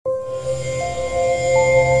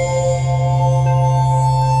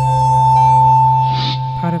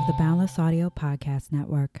Podcast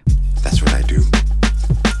Network. That's what I do.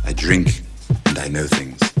 I drink and I know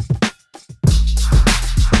things.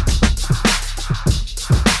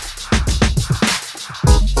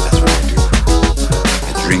 That's what I do.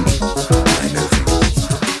 I drink and I know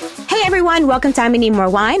things. Hey everyone, welcome to I Need More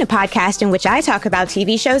Wine, a podcast in which I talk about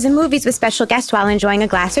TV shows and movies with special guests while enjoying a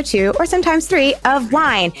glass or two, or sometimes three, of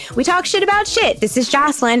wine. We talk shit about shit. This is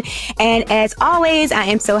Jocelyn, and as always, I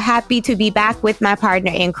am so happy to be back with my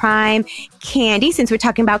partner in crime, Candy, since we're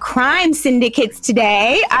talking about crime syndicates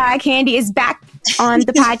today. Candy is back on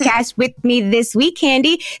the podcast with me this week.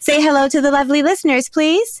 Candy, say hello to the lovely listeners,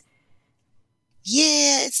 please.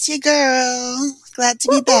 Yeah, it's your girl. Glad to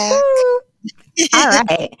be back. All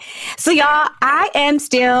right. So, y'all, I am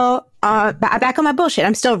still back on my bullshit.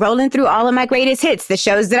 I'm still rolling through all of my greatest hits, the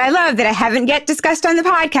shows that I love that I haven't yet discussed on the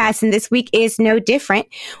podcast. And this week is no different.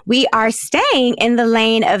 We are staying in the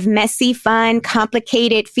lane of messy, fun,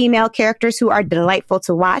 complicated female characters who are delightful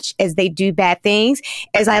to watch as they do bad things.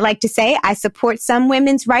 As I like to say, I support some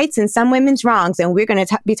women's rights and some women's wrongs. And we're going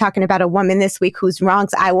to be talking about a woman this week whose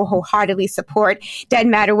wrongs I will wholeheartedly support. Doesn't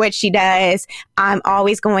matter what she does. I'm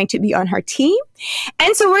always going to be on her team.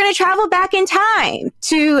 And so we're going to travel back in time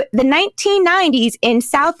to the 1990s in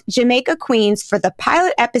South Jamaica, Queens for the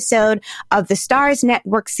pilot episode of the Starz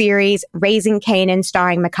Network series Raising Kanan,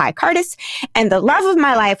 starring Mekhi Curtis and the love of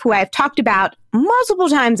my life, who I've talked about multiple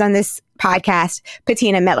times on this podcast,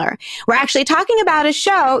 Patina Miller. We're actually talking about a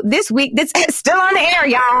show this week that's still on the air,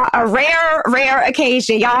 y'all. A rare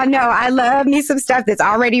occasion. Y'all know I love me some stuff that's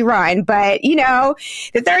already run, but you know,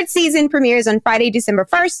 the third season premieres on Friday, December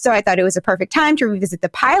 1st. So I thought it was a perfect time to revisit the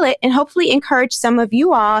pilot and hopefully encourage some of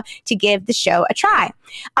you all to give the show a try.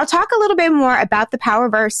 I'll talk a little bit more about the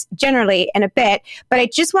Powerverse generally in a bit, but I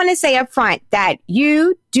just want to say up front that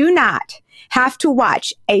you do not have to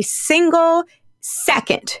watch a single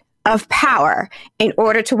second of Power in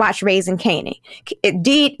order to watch Raising Kanan.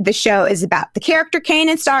 Indeed, the show is about the character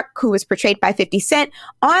Kanan Stark, who was portrayed by 50 Cent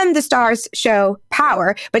on the Starz show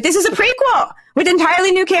Power. But this is a prequel with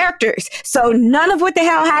entirely new characters. So none of what the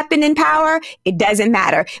hell happened in Power, it doesn't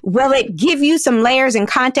matter. Will it give you some layers and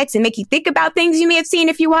context and make you think about things you may have seen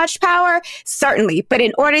if you watched Power? Certainly. But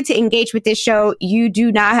in order to engage with this show, you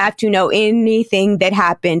do not have to know anything that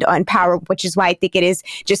happened on Power, which is why I think it is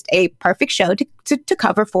just a perfect show to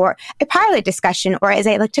cover for a pilot discussion, or as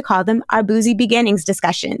I like to call them, our Boozy beginnings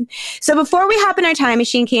discussion. So before we hop in our time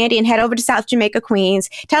machine, Candy, and head over to South Jamaica, Queens,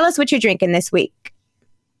 tell us what you're drinking this week.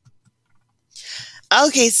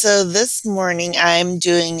 Okay, so this morning I'm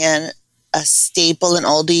doing a staple, an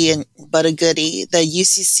oldie but a goodie, the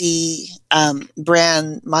UCC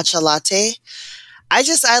brand matcha latte.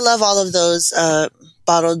 I love all of those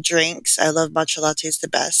bottled drinks. I love matcha lattes the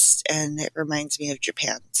best, and it reminds me of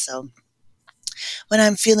Japan. So when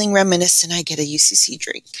I'm feeling reminiscent, I get a UCC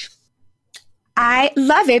drink. I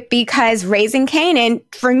love it because Raising Kanan,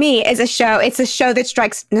 for me, is a show. It's a show that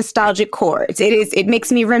strikes nostalgic chords. It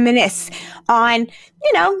makes me reminisce on,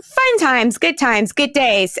 fun times, good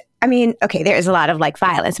days. I mean, okay, there is a lot of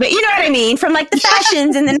violence, but you know what I mean? From the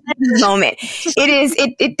fashions and the moment.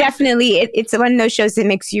 It definitely, it's one of those shows that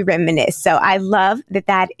makes you reminisce. So I love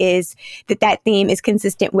that theme is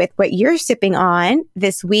consistent with what you're sipping on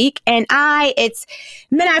this week. And it's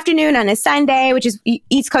mid-afternoon on a Sunday, which is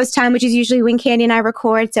East Coast time, which is usually when Candy and I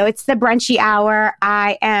record. So it's the brunchy hour.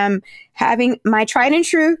 I am having my tried and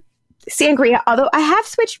true sangria, although I have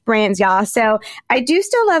switched brands, y'all. So I do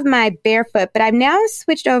still love my Barefoot, but I've now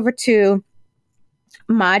switched over to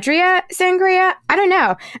Madria sangria. I don't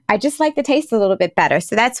know. I just like the taste a little bit better.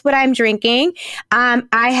 So that's what I'm drinking. I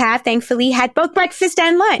have thankfully had both breakfast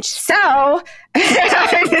and lunch. So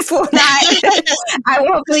this will not, I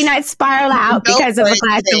will hopefully not spiral out because of a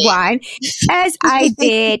glass of wine, as I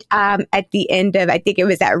did at the end of, I think it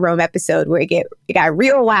was that Rome episode where it got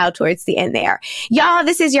real wild towards the end there. Y'all,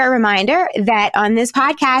 this is your reminder that on this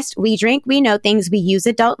podcast, we drink, we know things, we use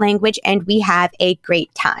adult language, and we have a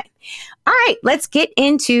great time. All right, let's get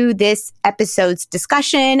into this episode's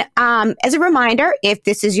discussion. As a reminder, if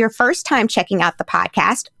this is your first time checking out the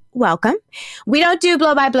podcast, welcome. We don't do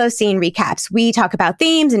blow-by-blow scene recaps. We talk about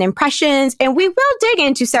themes and impressions, and we will dig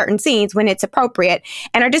into certain scenes when it's appropriate.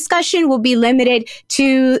 And our discussion will be limited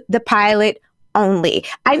to the pilot only.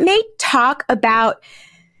 I may talk about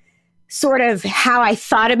sort of how I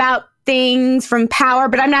thought about things from Power,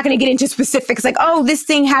 but I'm not going to get into specifics this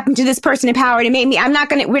thing happened to this person in Power and it made me,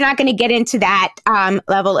 we're not going to get into that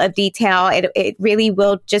level of detail. It really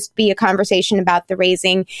will just be a conversation about the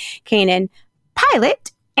Raising Kanan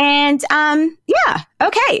pilot. And yeah,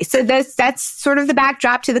 okay. So that's sort of the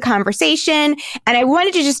backdrop to the conversation. And I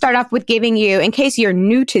wanted to just start off with giving you, in case you're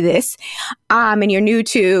new to this, and you're new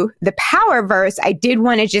to the Powerverse, I did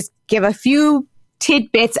want to just give a few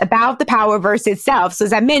tidbits about the Powerverse itself. So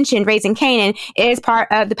as I mentioned, Raising Kanan is part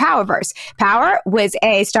of the Powerverse. Power was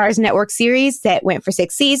a Starz Network series that went for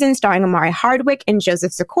 6 seasons, starring Amari Hardwick and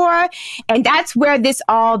Joseph Sikora. And that's where this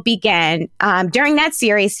all began. During that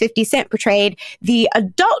series, 50 Cent portrayed the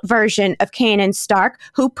adult version of Kanan Stark,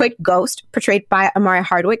 who put Ghost, portrayed by Amari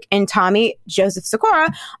Hardwick, and Tommy, Joseph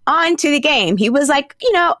Sikora, onto the game. He was like,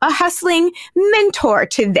 a hustling mentor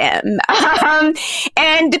to them.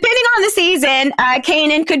 And depending on the season,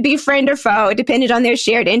 Kanan could be friend or foe, depending on their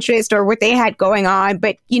shared interest or what they had going on.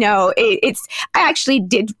 But, I actually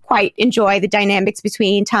did quite enjoy the dynamics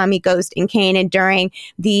between Tommy, Ghost, and Kanan during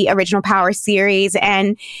the original Power series.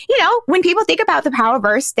 And, when people think about the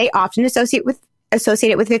Powerverse, they often associate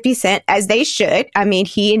it with 50 Cent, as they should. I mean,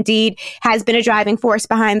 he indeed has been a driving force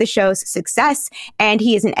behind the show's success, and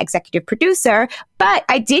he is an executive producer. But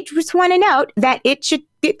I did just want to note that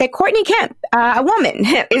that Courtney Kemp, a woman,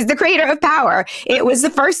 is the creator of Power. It was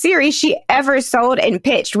the first series she ever sold and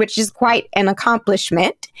pitched, which is quite an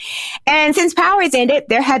accomplishment. And since Power has ended,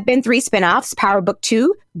 there have been 3 spinoffs: Power Book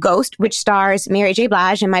 2, Ghost, which stars Mary J.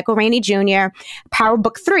 Blige and Michael Rainey Jr., Power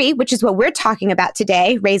Book 3, which is what we're talking about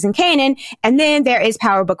today, Raising Kanan, and then there is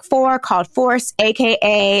Power Book 4 called Force,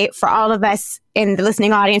 aka, for all of us in the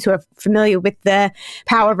listening audience who are familiar with the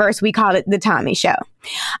Powerverse, we call it The Tommy Show.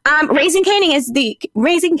 Raising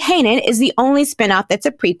Kanan is the only spinoff that's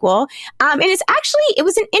a prequel. And it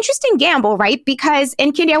was an interesting gamble, right? Because,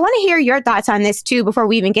 and Kendi, I want to hear your thoughts on this too before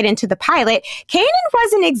we even get into the pilot. Kanan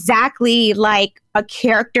wasn't exactly like a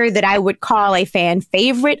character that I would call a fan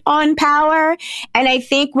favorite on Power. And I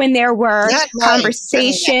think when there were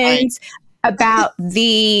conversations about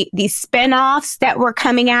the spinoffs that were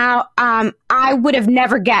coming out, I would have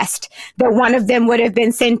never guessed that one of them would have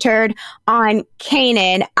been centered on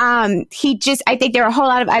Kanan. I think there are a whole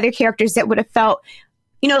lot of other characters that would have felt,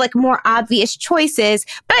 like more obvious choices.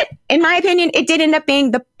 But in my opinion, it did end up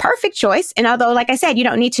being the perfect choice. And although, like I said, you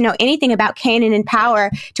don't need to know anything about Kanan and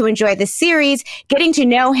Power to enjoy the series, getting to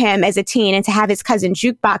know him as a teen and to have his cousin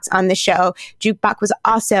Jukebox on the show. Jukebox was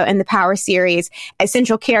also in the Power series as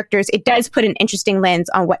central characters. It does put an interesting lens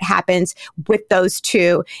on what happens with those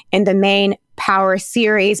two in the main Power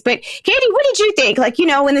series. But Kendi, what did you think? Like,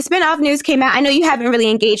 when the spinoff news came out, I know you haven't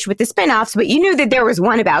really engaged with the spinoffs, but you knew that there was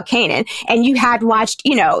one about Kanan, and you had watched,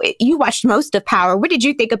 you watched most of Power. What did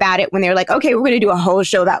you think about it when they were like, okay, we're going to do a whole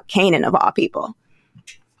show about Kanan of all people?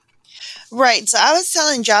 Right. So I was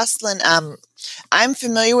telling Jocelyn, I'm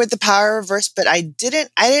familiar with the Powerverse, but I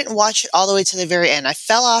didn't watch it all the way to the very end. I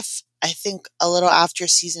fell off, I think, a little after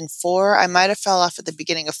season 4. I might have fell off at the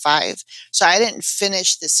beginning of 5. So I didn't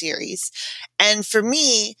finish the series. And for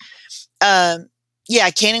me,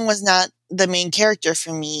 Kanan was not the main character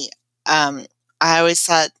for me. I always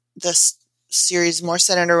thought this series more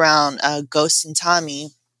centered around Ghost and Tommy.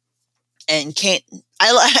 And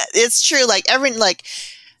it's true.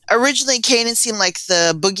 Originally Kanan seemed like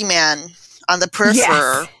the boogeyman on the periphery.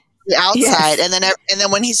 Yes. The outside. Yes. And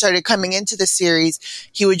then when he started coming into the series,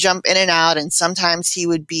 he would jump in and out, and sometimes he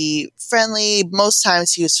would be friendly, most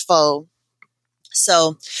times he was foe.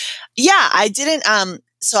 So I didn't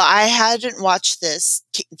so I hadn't watched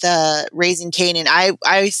the Raising Kanan.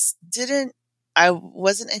 I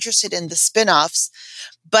wasn't interested in the spinoffs,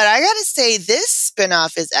 but I gotta say this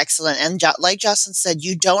spinoff is excellent. And like Jocelyn said,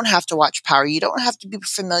 you don't have to watch Power. You don't have to be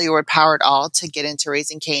familiar with Power at all to get into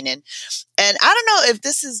Raising Kanan. And I don't know if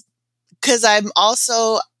this is because I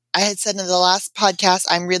had said in the last podcast,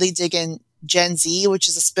 I'm really digging Gen Z, which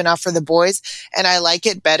is a spinoff for The Boys, and I like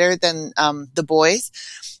it better than The Boys.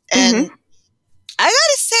 And I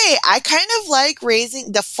gotta say, I kind of like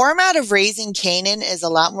the format of Raising Kanan is a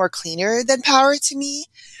lot more cleaner than Power to me.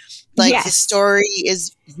 The story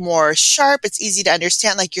is more sharp. It's easy to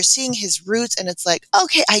understand. Like, you're seeing his roots, and it's like,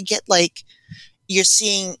 okay, I get, you're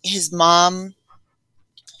seeing his mom.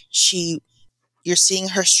 You're seeing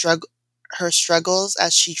her struggles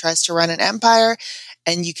as she tries to run an empire,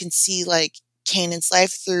 and you can see Kanan's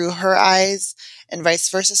life through her eyes and vice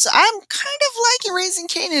versa. So I'm kind of liking Raising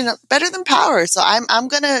Kanan better than Power. So I'm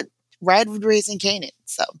gonna ride with Raising Kanan.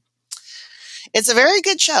 So it's a very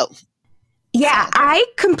good show. Yeah, I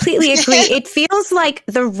completely agree. It feels like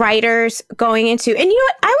the writers going into, and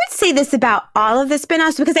I would say this about all of the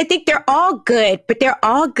spinoffs because I think they're all good, but they're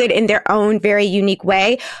all good in their own very unique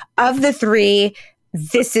way. Of the 3,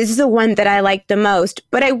 this is the one that I like the most.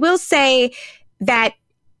 But I will say that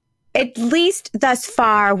at least thus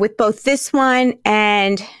far, with both this one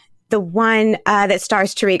and the one that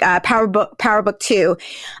stars Tariq, Power Book 2,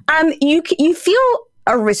 you feel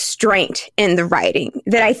a restraint in the writing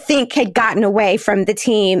that I think had gotten away from the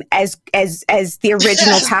team as the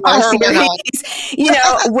original Power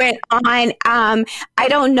series, went on. I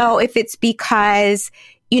don't know if it's because,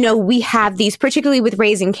 we have these, particularly with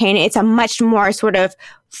Raising Kanan, it's a much more sort of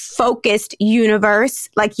focused universe.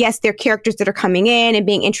 Like, yes, there are characters that are coming in and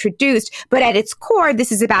being introduced, but at its core, this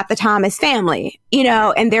is about the Thomas family,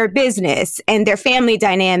 and their business and their family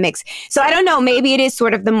dynamics. So I don't know, maybe it is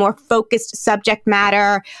sort of the more focused subject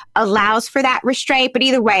matter allows for that restraint. But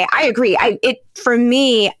either way, I agree. For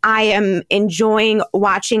me, I am enjoying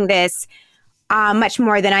watching this much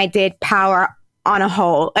more than I did Power on a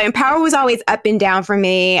whole. And Power was always up and down for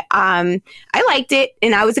me. I liked it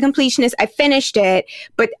and I was a completionist. I finished it,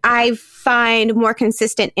 but I find more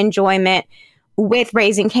consistent enjoyment with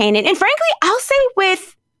Raising Kanan. And frankly, I'll say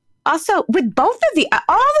with both of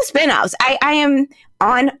all the spinoffs, I am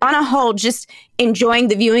on a whole just enjoying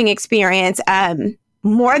the viewing experience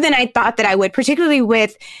more than I thought that I would, particularly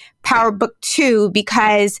with Power Book 2,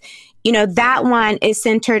 because, that one is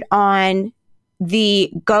centered on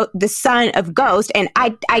the son of Ghost. And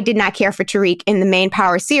I did not care for Tariq in the main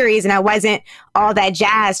Power series, and I wasn't all that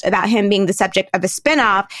jazzed about him being the subject of a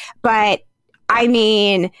spinoff. But I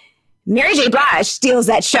mean, Mary J. Blige steals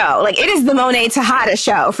that show. Like, it is the Monet Tejada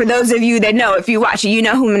show. For those of you that know, if you watch it, you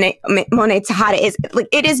know who Monet Tejada is. Like,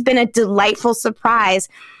 it has been a delightful surprise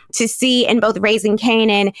to see in both Raising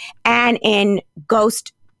Kanan and in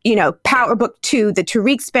Ghost, Power Book 2, the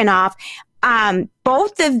Tariq spinoff.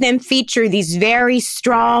 Both of them feature these very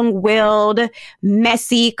strong-willed,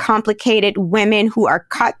 messy, complicated women who are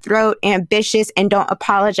cutthroat, ambitious, and don't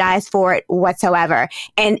apologize for it whatsoever.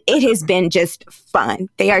 And it has been just fun.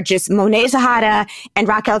 They are just, Monet Tejada and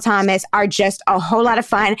Raquel Thomas are just a whole lot of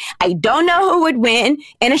fun. I don't know who would win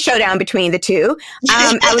in a showdown between the two.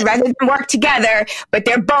 I would rather them work together, but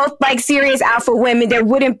they're both like serious alpha women. There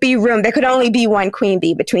wouldn't be room. There could only be one queen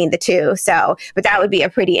bee between the two. But that would be a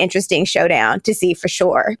pretty interesting showdown to see for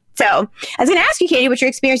sure. So I was going to ask you, Katie, what your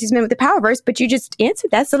experience has been with the Powerverse, but you just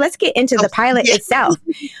answered that. So let's get into the pilot itself.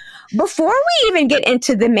 Before we even get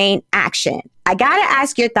into the main action, I got to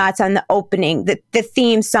ask your thoughts on the opening, the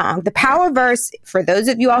theme song. The Powerverse, for those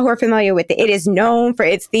of you all who are familiar with it, it is known for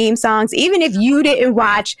its theme songs. Even if you didn't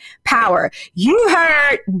watch Power, you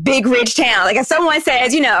heard Big Rich Town. Like, if someone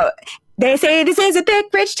says, they say this is a big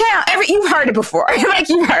rich town. You've heard it before. Like,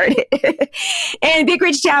 you've heard it. And Big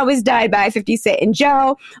Rich Town was done by 50 Cent and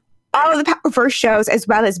Joe. All of the Powerverse shows, as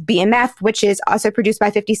well as BMF, which is also produced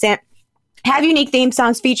by 50 Cent, have unique theme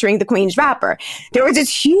songs featuring the Queen's rapper. There was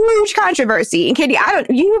this huge controversy. And Katie,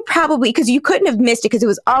 you were probably, because you couldn't have missed it because it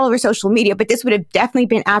was all over social media, but this would have definitely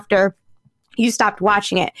been after you stopped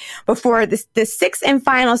watching it. Before the sixth and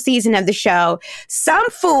final season of the show, some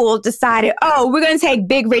fool decided, we're going to take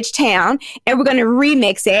Big Rich Town and we're going to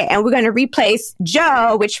remix it and we're going to replace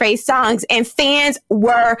Joe with Trey's songs. And fans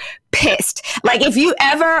were pissed. Like, if you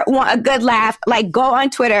ever want a good laugh, like, go on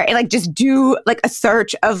Twitter and just do a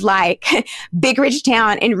search of Big Rich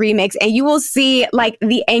Town and remix, and you will see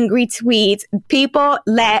the angry tweets. People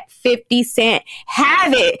let 50 Cent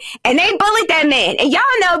have it, and they bullied that man. And y'all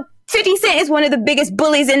know 50 Cent is one of the biggest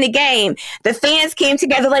bullies in the game. The fans came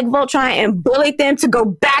together like Voltron and bullied them to go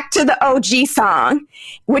back to the OG song,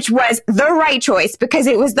 which was the right choice because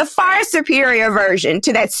it was the far superior version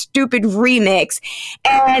to that stupid remix.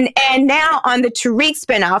 And now on the Tariq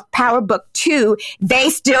spinoff, Power Book 2, they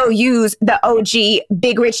still use the OG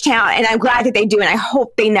Big Rich Town. And I'm glad that they do. And I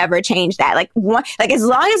hope they never change that. As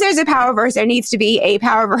long as there's a Powerverse, there needs to be a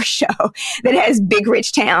Powerverse show that has Big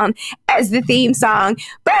Rich Town as the theme song.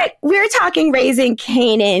 But we're talking Raising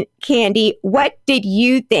Kanan. Candy, what did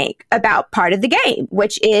you think about Part of the Game,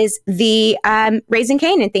 which is the Raising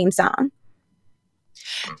Kanan theme song?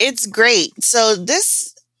 It's great. So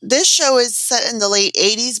this show is set in the late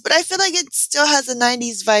 80s, but I feel like it still has a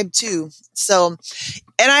 90s vibe too. So,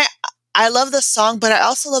 and I love the song, but I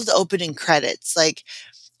also love the opening credits. Like,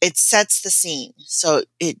 it sets the scene. So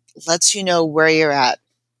it lets you know where you're at.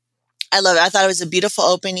 I love it. I thought it was a beautiful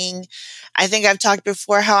opening. I think I've talked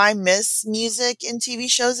before how I miss music in TV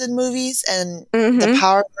shows and movies, and the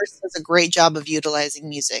Powerverse does a great job of utilizing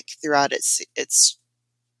music throughout its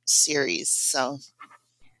series. So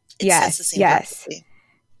yes. Perfectly.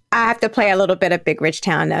 I have to play a little bit of Big Rich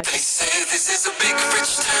Town now. They say this is a big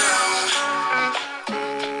rich town.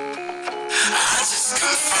 I just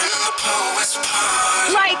come from the poet's part.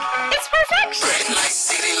 It's perfection. Bright light,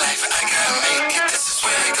 city life, I gotta make it. This is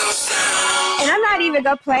where it goes down. And I'm not not even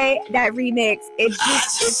gonna play that remix.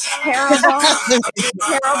 It's terrible. It's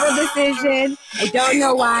a terrible decision. I don't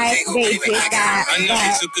know why they did that, but I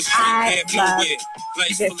love this song.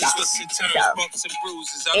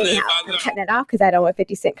 So anyhow, I'm cutting it off because I don't want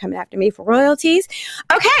 50 Cent coming after me for royalties.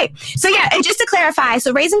 Okay, so yeah, and just to clarify,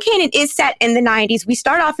 so Raising Kanan is set in the 90s. We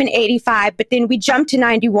start off in 85, but then we jump to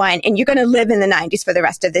 91, and you're going to live in the 90s for the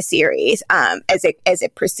rest of the series as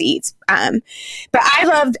it proceeds. But I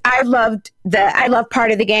love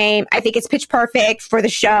Part of the Game. I think it's pitch perfect for the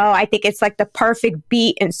show. I think it's like the perfect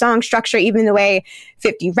beat and song structure, even the way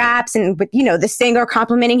 50 raps and with, the singer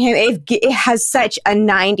complimenting him. It has such a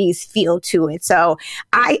 90s feel to it. So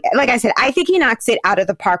like I said, I think he knocks it out of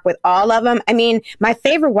the park with all of them. I mean, my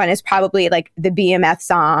favorite one is probably like the BMF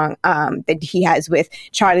song that he has with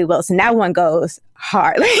Charlie Wilson. That one goes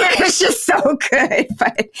hard. It's just so good,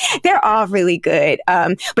 but they're all really good.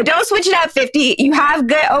 But don't switch it up, 50. You have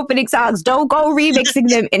good opening songs. Don't go remixing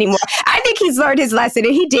them anymore. I think he's learned his lesson,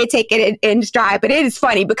 and he did take it in stride, but it is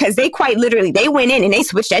funny because they quite literally, they went in and they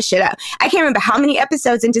switched that shit up. I can't remember how many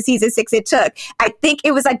episodes into season 6 it took. I think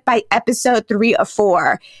it was like by episode 3 or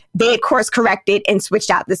 4, they had course corrected and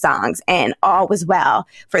switched out the songs, and all was well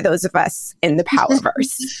for those of us in the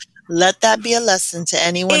Powerverse. Let that be a lesson to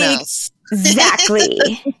anyone else. Exactly.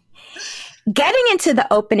 Getting into the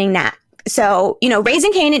opening now. So,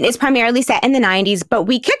 Raising Kanan is primarily set in the 90s, but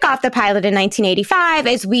we kick off the pilot in 1985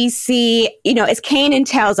 as we see, as Kanan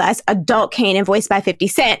tells us, adult Kanan, voiced by 50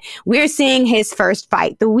 Cent, we're seeing his first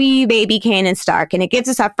fight, the wee baby Kanan Stark. And it gives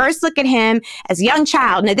us our first look at him as a young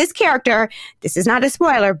child. Now, this character, this is not a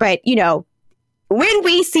spoiler, but, when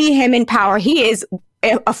we see him in power, he is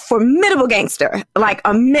a formidable gangster, like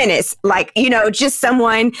a menace, like, just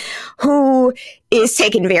someone who is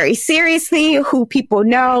taken very seriously, who people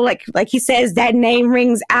know, like he says, that name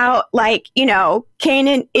rings out, like,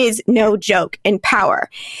 Kanan is no joke in power.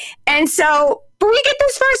 And so we get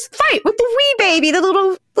this first fight with the wee baby, the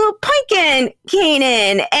little pumpkin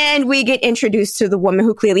Kanan, and we get introduced to the woman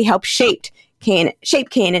who clearly helped shape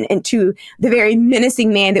Kanan into the very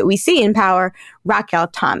menacing man that we see in power, Raquel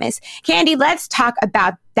Thomas. Candy, let's talk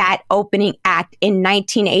about that opening act in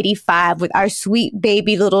 1985 with our sweet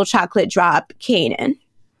baby little chocolate drop, Kanan.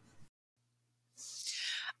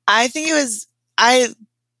 I think it was, I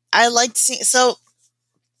liked seeing, so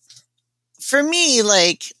for me,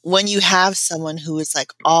 like when you have someone who is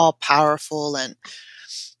like all powerful and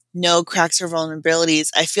no cracks or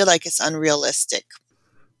vulnerabilities, I feel like it's unrealistic.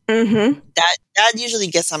 Mm-hmm. That usually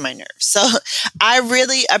gets on my nerves. So I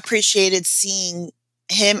really appreciated seeing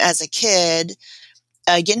him as a kid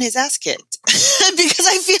getting his ass kicked because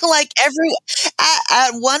I feel like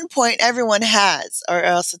at one point everyone has, or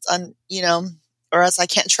else it's or else I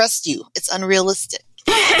can't trust you. It's unrealistic.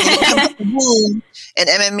 An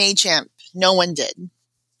MMA champ, no one did.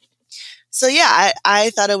 So yeah, I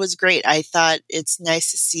thought it was great. I thought it's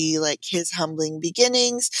nice to see like his humbling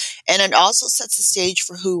beginnings, and it also sets the stage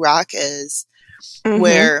for who Rock is,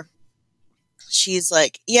 where she's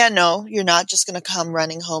like, yeah, no, you're not just going to come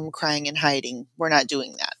running home crying and hiding. We're not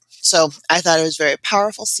doing that. So I thought it was a very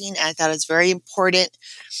powerful scene. I thought it was very important,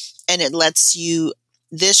 and it lets you,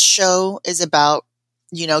 this show is about,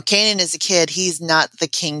 Kanan is a kid. He's not the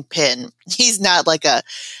kingpin. He's not like a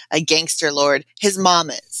gangster lord. His mom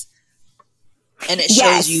is. And it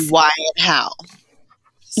shows you why and how.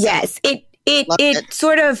 So, yes, it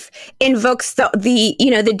sort of invokes the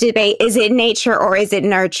debate: is it nature or is it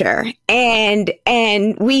nurture? And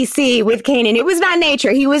we see with Kanan, it was not nature.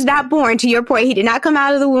 He was not born. To your point, he did not come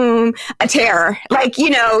out of the womb a terror. Like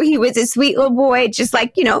he was a sweet little boy, just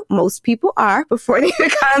like most people are before they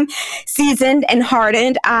become seasoned and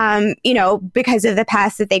hardened. Because of the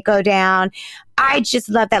paths that they go down. I just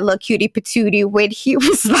love that little cutie patootie when he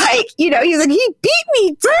was like, he was like, he beat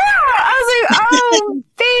me down. I was like, oh,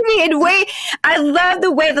 baby. And I love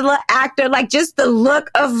the way the little actor, like just the look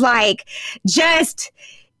of like, just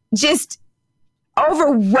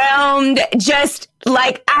overwhelmed, just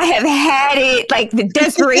like I have had it, like the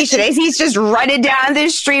desperation as he's just running down the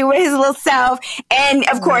street with his little self. And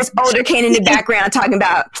of course, older Kanan in the background talking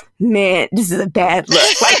about, man, this is a bad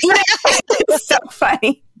look. Like, it's so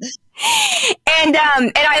funny. And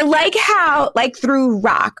I like how, like, through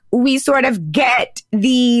Rock, we sort of get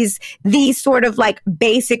these sort of like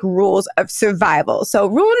basic rules of survival. So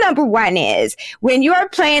rule number 1 is when you're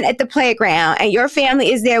playing at the playground and your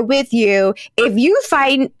family is there with you, if you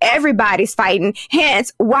fighting, everybody's fighting.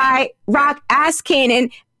 Hence why Rock asked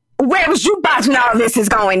Kanan, where was jukebox when all this is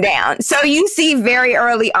going down? So you see very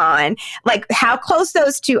early on, like how close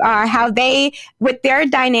those two are, how they, what their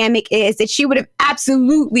dynamic is, that she would have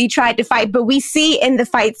absolutely tried to fight. But we see in the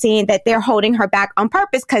fight scene that they're holding her back on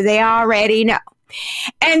purpose because they already know.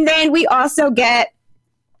 And then we also get,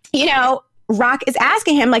 you know, Rock is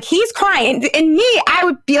asking him, like, he's crying. And me, I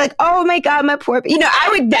would be like, oh my God, my poor, you know, I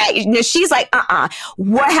would bet, you know, she's like,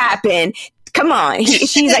 what happened? Come on.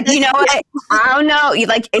 She's like, you know what? I don't know.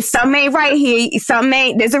 Like, some ain't right here. Some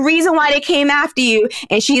ain't. There's a reason why they came after you.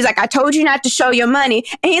 And she's like, I told you not to show your money.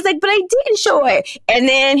 And he's like, but I didn't show it. And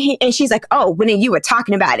then she's like, oh, when you were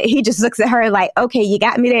talking about it. He just looks at her like, okay, you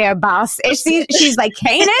got me there, boss. And she's like,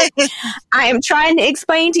 Kanan, I am trying to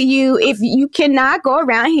explain to you, if you cannot go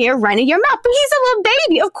around here running your mouth. But he's a little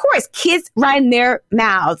baby. Of course, kids run their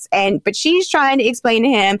mouths. But she's trying to explain to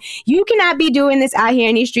him, you cannot be doing this out here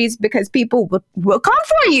in these streets because people will come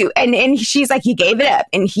for you. And she's like, he gave it up.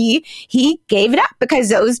 And he gave it up because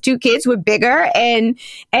those two kids were bigger and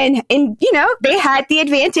you know, they had the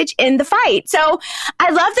advantage in the fight. So I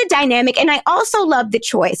love the dynamic, and I also love the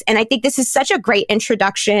choice. And I think this is such a great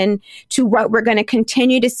introduction to what we're going to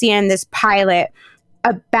continue to see in this pilot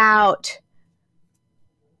about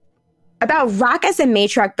Rock as a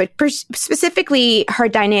matriarch, but specifically her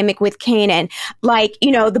dynamic with Kanan. Like,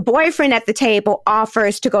 you know, the boyfriend at the table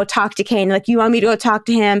offers to go talk to Kanan. Like, you want me to go talk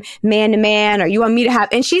to him man to man, or you want me to have,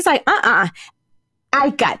 and she's like, I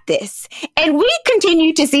got this. And we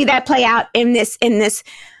continue to see that play out in this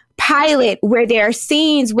pilot, where there are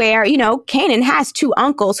scenes where, you know, Kanan has two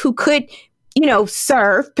uncles who could, you know,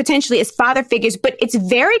 serve potentially as father figures, but it's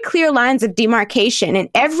very clear lines of demarcation, and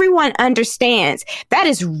everyone understands that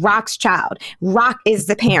is Rock's child. Rock is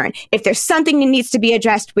the parent. If there's something that needs to be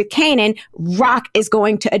addressed with Kanan, Rock is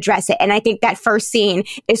going to address it. And I think that first scene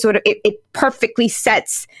is sort of, it perfectly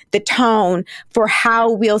sets the tone for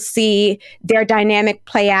how we'll see their dynamic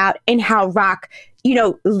play out, and how Rock, you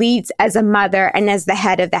know, leads as a mother and as the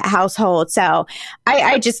head of that household. So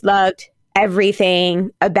I just loved everything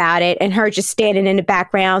about it, and her just standing in the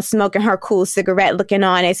background smoking her cool cigarette, looking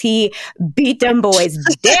on as he beat them boys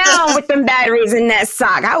down with them batteries in that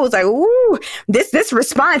sock. I was like, ooh, this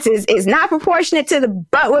response is not proportionate to the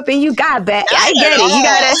butt whipping you got, but I get it. You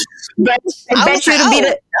gotta, but I bet you to be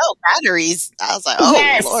the batteries. I was like, oh,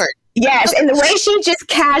 yes. Lord. Yes, and the way she just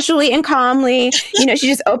casually and calmly, you know, she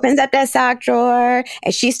just opens up that sock drawer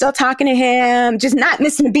and she's still talking to him, just not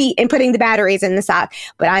missing a beat and putting the batteries in the sock.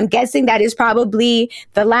 But I'm guessing that is probably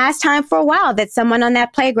the last time for a while that someone on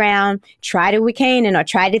that playground tried it with Kanan or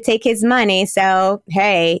tried to take his money. So,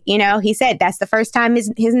 hey, you know, he said that's the first time his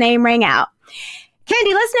name rang out.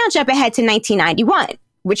 Candy, let's now jump ahead to 1991.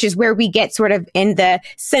 Which is where we get sort of in the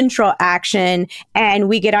central action, and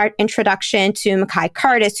we get our introduction to Mekhi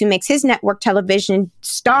Curtis, who makes his network television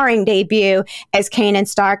starring debut as Kanan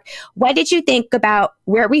Stark. What did you think about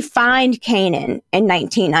where we find Kanan in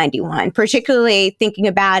 1991, particularly thinking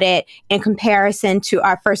about it in comparison to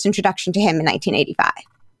our first introduction to him in 1985?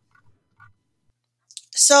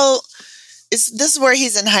 So this is where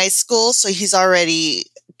he's in high school, so he's already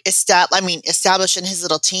established in his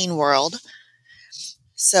little teen world.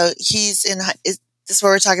 So he's in, this is what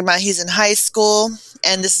we're talking about. He's in high school,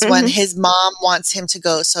 and this is when his mom wants him to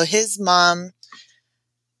go. So his mom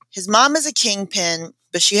is a kingpin,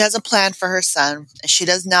 but she has a plan for her son, and she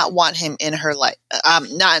does not want him in her life.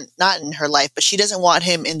 Not in her life, but she doesn't want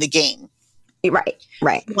him in the game. Right.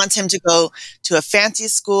 She wants him to go to a fancy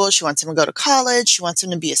school. She wants him to go to college. She wants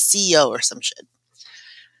him to be a CEO or some shit.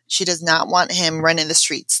 She does not want him running the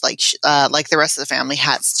streets like the rest of the family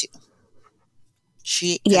has to.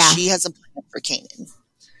 She has a plan for Kanan.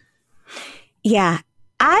 Yeah.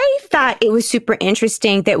 I thought it was super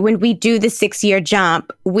interesting that when we do the 6-year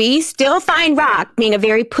jump, we still find Rock being a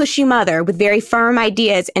very pushy mother with very firm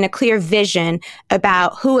ideas and a clear vision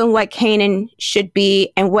about who and what Kanan should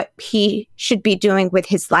be and what he should be doing with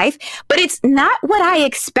his life. But it's not what I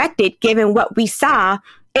expected given what we saw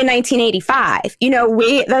in 1985. You know,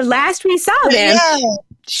 the last we saw them,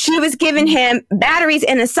 she was giving him batteries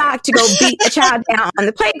in a sock to go beat a child down on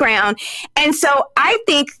the playground. And so I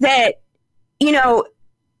think that, you know,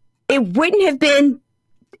 it wouldn't have been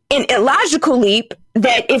an illogical leap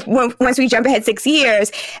that once we jump ahead 6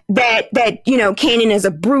 years, that, you know, Kanan is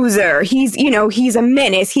a bruiser. He's a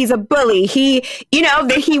menace. He's a bully.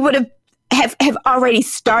 That he would have already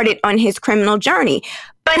started on his criminal journey.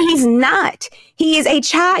 But he's not. He is a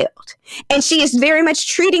child. And she is very much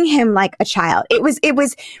treating him like a child.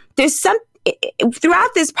 There's throughout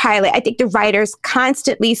this pilot, I think the writers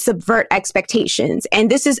constantly subvert expectations. And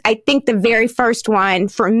this is, I think, the very first one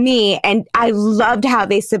for me. And I loved how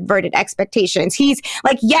they subverted expectations. He's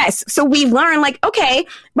like, yes. So we learn like, okay,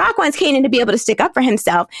 Rock wants Kanan to be able to stick up for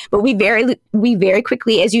himself. But we very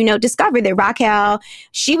quickly, as you know, discovered that Raquel,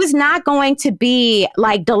 she was not going to be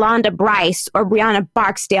like Delonda Bryce or Brianna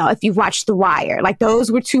Barksdale if you've watched The Wire. Like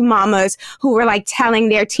those were two mamas who were like telling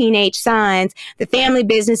their teenage sons, the family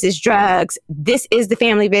business is drugs. This is the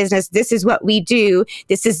family business. This is what we do.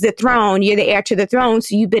 This is the throne. You're the heir to the throne.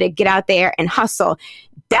 So you better get out there and hustle.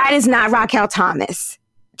 That is not Raquel Thomas.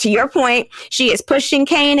 To your point, she is pushing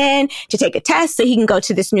Kanan to take a test so he can go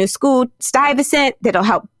to this new school, Stuyvesant, that'll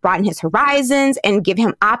help broaden his horizons and give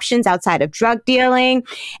him options outside of drug dealing.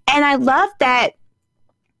 And I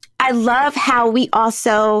love how we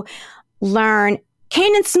also learn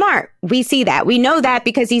Kanan's smart. We see that. We know that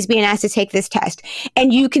because he's being asked to take this test.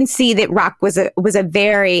 And you can see that Rock was a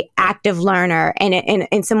very active learner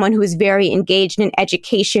and someone who was very engaged in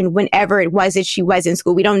education whenever it was that she was in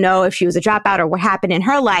school. We don't know if she was a dropout or what happened in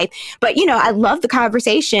her life. But, you know, I love the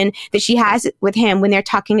conversation that she has with him when they're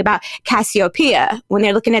talking about Cassiopeia, when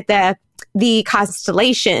they're looking at the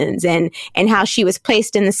constellations and how she was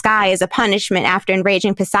placed in the sky as a punishment after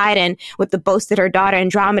enraging Poseidon with the boast that her daughter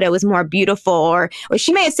Andromeda was more beautiful, or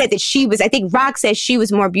she may have said that I think Rock says she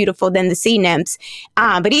was more beautiful than the sea nymphs.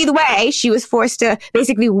 But either way, she was forced to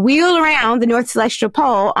basically wheel around the North Celestial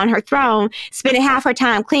Pole on her throne, spending half her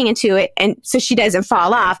time clinging to it, and so she doesn't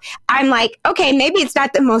fall off. I'm like, okay, maybe it's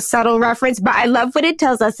not the most subtle reference, but I love what it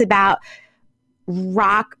tells us about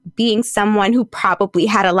Rock being someone who probably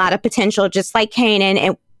had a lot of potential, just like Kanan,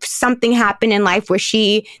 and something happened in life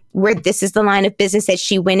where this is the line of business that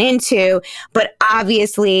she went into. But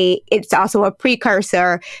obviously, it's also a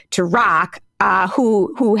precursor to Rock,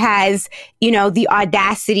 who has, you know, the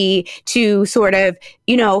audacity to sort of,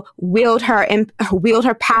 you know, wield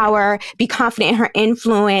her power, be confident in her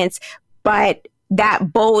influence. But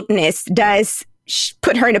that boldness does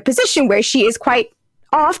put her in a position where she is quite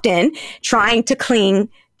often trying to cling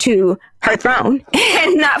to her throne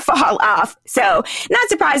and not fall off. So not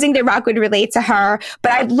surprising that Rock would relate to her,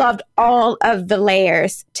 but I loved all of the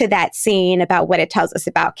layers to that scene about what it tells us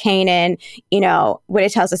about Kanan, you know, what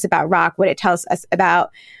it tells us about Rock, what it tells us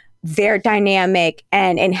about their dynamic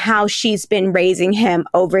and how she's been raising him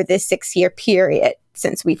over this 6-year period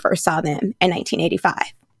since we first saw them in 1985.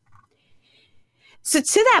 So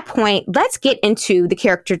to that point, let's get into the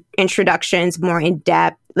character introductions more in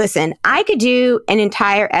depth. Listen, I could do an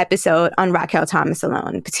entire episode on Raquel Thomas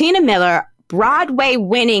alone. Patina Miller, Broadway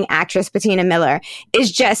winning actress Patina Miller,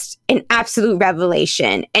 is just an absolute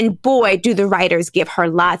revelation. And boy, do the writers give her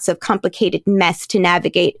lots of complicated mess to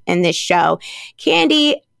navigate in this show.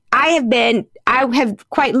 Candy, I have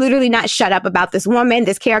quite literally not shut up about this woman,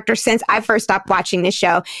 this character, since I first stopped watching this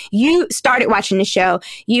show. You started watching the show.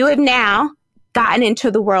 You have now gotten into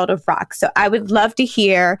the world of Rock. So I would love to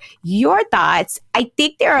hear your thoughts. I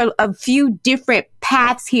think there are a few different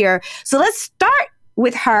paths here. So let's start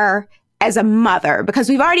with her as a mother, because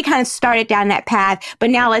we've already kind of started down that path, but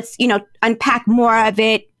now let's, you know, unpack more of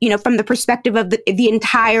it, you know, from the perspective of the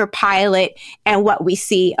entire pilot and what we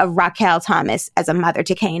see of Raquel Thomas as a mother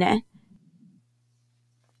to Kanan.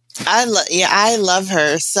 I love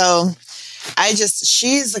her. So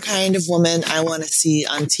she's the kind of woman I want to see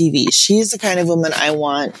on TV. She's the kind of woman I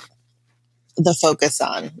want the focus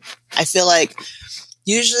on. I feel like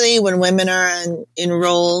usually when women are in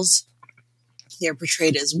roles, they're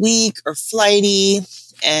portrayed as weak or flighty,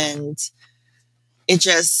 and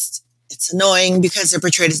it's annoying because they're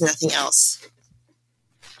portrayed as nothing else.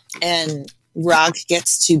 And Rock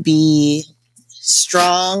gets to be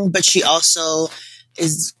strong, but she also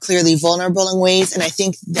is clearly vulnerable in ways. And I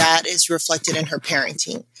think that is reflected in her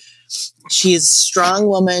parenting. She is a strong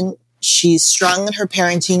woman. She's strong in her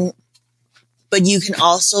parenting, but you can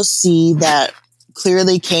also see that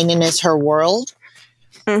clearly Kanan is her world.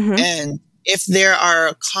 Mm-hmm. And if there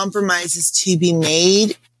are compromises to be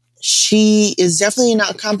made, she is definitely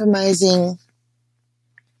not compromising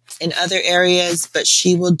in other areas, but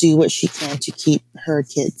she will do what she can to keep her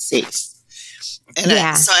kids safe. And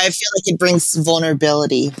so I feel like it brings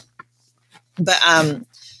vulnerability. But I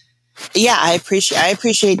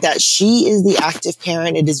appreciate that she is the active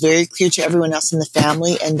parent. It is very clear to everyone else in the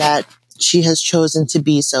family, and that she has chosen to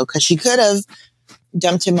be so, because she could have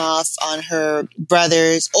dumped him off on her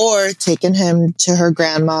brothers or taken him to her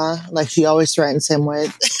grandma, like she always threatens him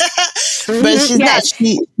with. But she's not.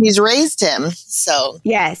 She's raised him. So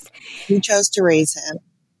yes, she chose to raise him.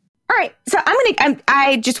 All right. So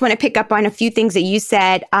I just want to pick up on a few things that you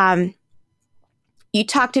said. you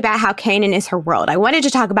talked about how Kanan is her world. I wanted to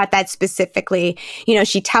talk about that specifically.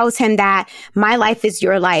 She tells him that my life is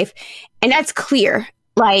your life. And that's clear.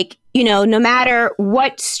 Like, no matter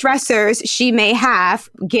what stressors she may have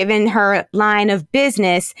given her line of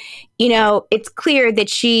business, it's clear that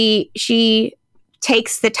she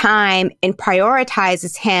takes the time and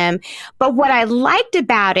prioritizes him. But what I liked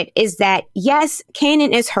about it is that, yes,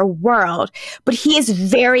 Kanan is her world, but he is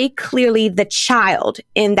very clearly the child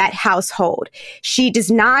in that household. She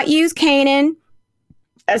does not use Kanan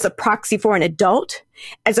as a proxy for an adult,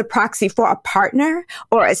 as a proxy for a partner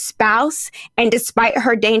or a spouse. And despite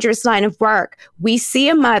her dangerous line of work, we see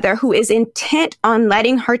a mother who is intent on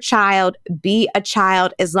letting her child be a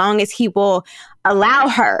child as long as he will allow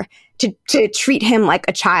her to treat him like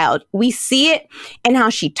a child. We see it in how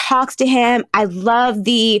she talks to him. I love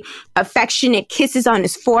the affectionate kisses on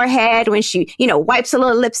his forehead when she, wipes a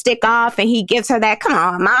little lipstick off and he gives her that, come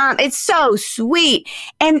on, mom. It's so sweet.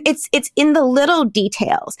 And it's in the little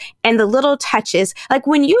details and the little touches. Like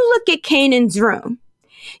when you look at Kanan's room,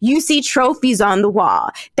 you see trophies on the wall.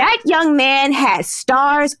 That young man has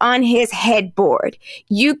stars on his headboard.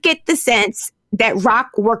 You get the sense that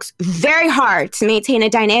Rock works very hard to maintain a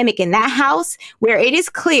dynamic in that house where it is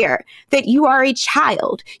clear that you are a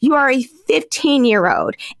child, you are a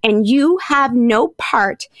 15-year-old, and you have no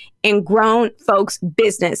part in grown folks'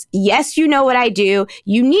 business. Yes, you know what I do.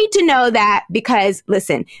 You need to know that because,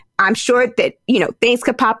 listen, I'm sure that, things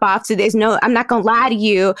could pop off. So I'm not going to lie to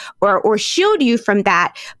you or shield you from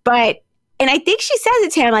that. And I think she says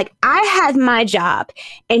it to him, like, I have my job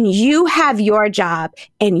and you have your job,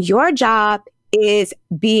 and your job is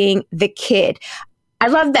being the kid. I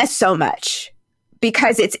love that so much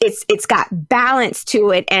because it's got balance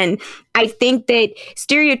to it. And I think that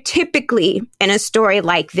stereotypically in a story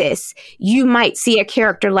like this, you might see a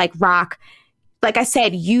character like Rock, like I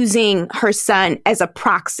said, using her son as a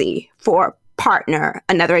proxy for partner,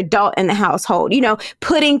 another adult in the household,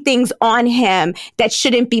 putting things on him that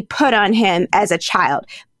shouldn't be put on him as a child.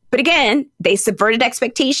 But again, they subverted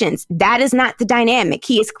expectations. That is not the dynamic.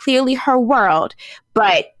 He is clearly her world,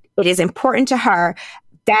 but it is important to her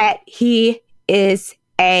that he is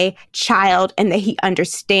a child and that he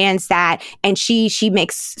understands that. And she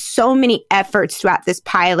makes so many efforts throughout this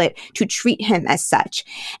pilot to treat him as such.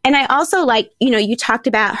 And I also you talked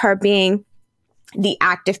about her being the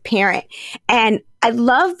active parent. And I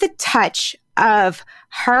love the touch of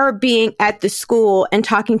her being at the school and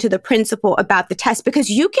talking to the principal about the test, because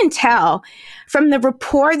you can tell from the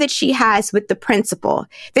rapport that she has with the principal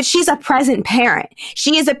that she's a present parent.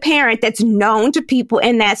 She is a parent that's known to people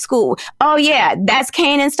in that school. Oh yeah, that's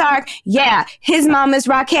Kanan Stark. Yeah, his mama's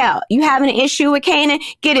Raquel. You having an issue with Kanan?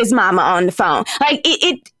 Get his mama on the phone. Like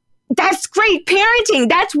that's great parenting.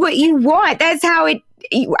 That's what you want. That's how it.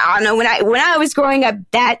 I don't know, when I was growing up,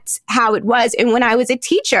 that's how it was. And when I was a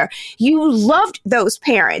teacher, you loved those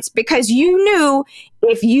parents because you knew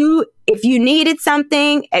if you needed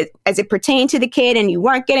something as it pertained to the kid and you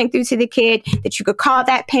weren't getting through to the kid, that you could call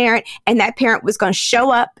that parent and that parent was going to show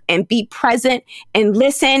up and be present and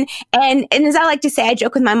listen. And as I like to say, I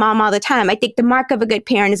joke with my mom all the time. I think the mark of a good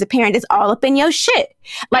parent is a parent that's all up in your shit.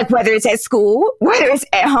 Like whether it's at school, whether it's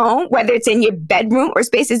at home, whether it's in your bedroom or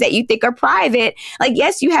spaces that you think are private. Like,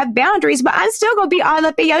 yes, you have boundaries, but I'm still going to be all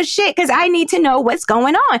up in your shit because I need to know what's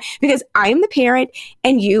going on because I'm the parent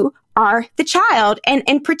and you are the child. And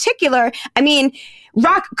in particular, I mean,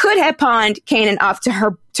 Rock could have pawned Kanan off to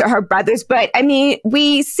her brothers, but I mean,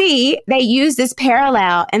 we see they use this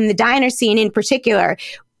parallel in the diner scene in particular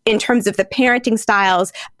in terms of the parenting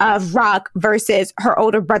styles of Rock versus her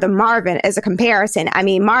older brother Marvin as a comparison. I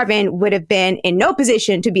mean, Marvin would have been in no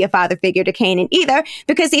position to be a father figure to Kanan either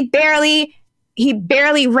because he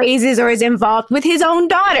barely raises or is involved with his own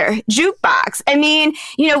daughter, Jukebox. I mean,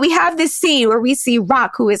 we have this scene where we see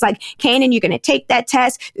Rock, who is like, Kanan, you're going to take that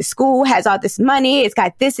test. The school has all this money. It's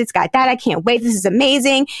got this, it's got that. I can't wait. This is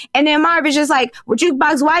amazing. And then Marvin's just like, well,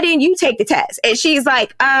 Jukebox, why didn't you take the test? And she's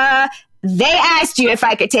like, they asked you if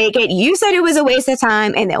I could take it. You said it was a waste of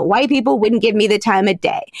time and that white people wouldn't give me the time of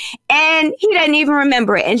day. And he doesn't even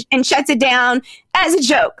remember it and shuts it down as a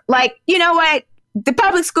joke. Like, you know what? The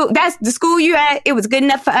public school, that's the school you at. It was good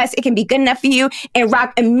enough for us. It can be good enough for you. And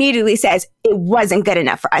Rock immediately says it wasn't good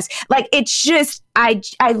enough for us. Like, it's just, I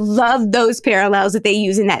love those parallels that they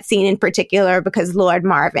use in that scene in particular because Lord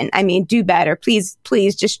Marvin, I mean, do better. Please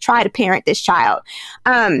just try to parent this child.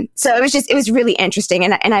 So it was really interesting.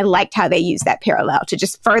 And I liked how they used that parallel to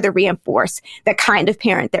just further reinforce the kind of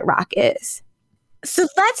parent that Rock is. So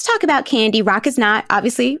let's talk about Candy. Rock is not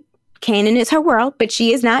obviously Kanan is her world, but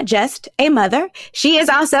she is not just a mother. She is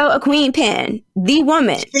also a queen pin, the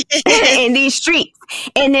woman in these streets,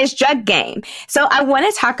 in this drug game. So I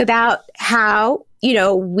want to talk about how,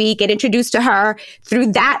 we get introduced to her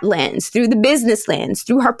through that lens, through the business lens,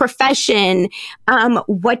 through her profession.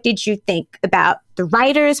 What did you think about the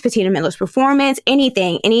writers, Patina Miller's performance,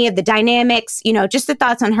 anything, any of the dynamics, just the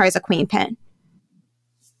thoughts on her as a queen pin?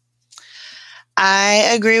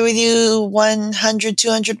 I agree with you 100,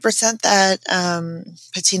 200% that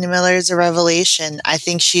Patina Miller is a revelation. I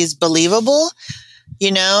think she's believable.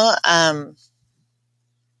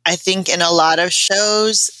 I think in a lot of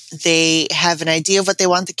shows, they have an idea of what they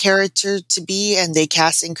want the character to be and they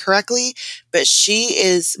cast incorrectly, but she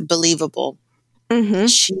is believable. Mm-hmm.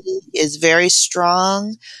 She is very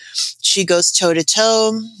strong. She goes toe to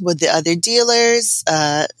toe with the other dealers.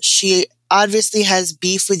 She obviously has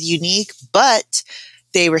beef with Unique, but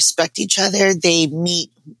they respect each other. They meet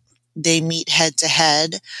head to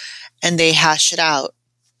head and they hash it out.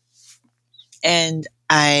 And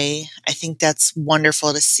I think that's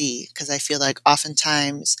wonderful to see, because I feel like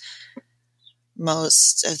oftentimes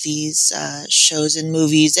most of these shows and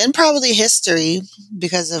movies, and probably history,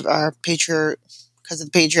 because of the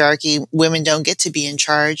patriarchy, women don't get to be in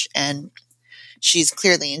charge, and she's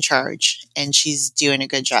clearly in charge, and she's doing a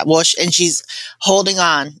good job. Well, and she's holding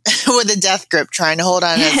on with a death grip, trying to hold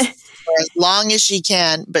on for as long as she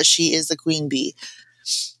can, but she is the queen bee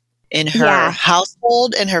in her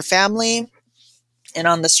household, in her family, and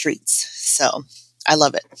on the streets. So I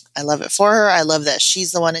love it. I love it for her. I love that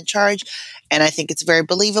she's the one in charge, and I think it's very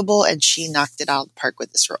believable, and she knocked it out of the park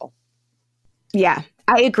with this role. Yeah,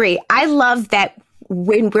 I agree. I love that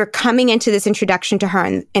when we're coming into this introduction to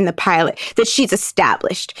her in the pilot, that she's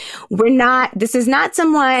established. This is not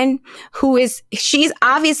someone she's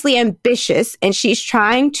obviously ambitious and she's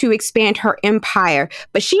trying to expand her empire,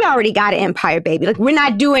 but she already got an empire, baby. Like we're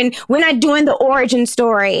not doing the origin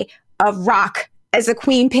story of Rock as a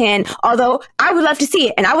queen pin, although I would love to see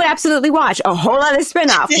it. And I would absolutely watch a whole other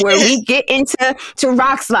spinoff where we get into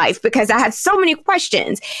Rock's life, because I have so many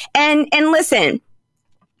questions. And listen,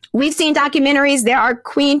 we've seen documentaries. There are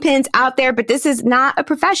queen pins out there, but this is not a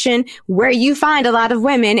profession where you find a lot of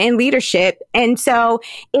women in leadership. And so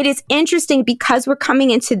it is interesting because we're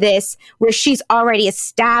coming into this where she's already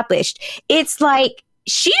established. It's like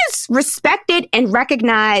she is respected and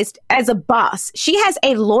recognized as a boss. She has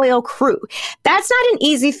a loyal crew. That's not an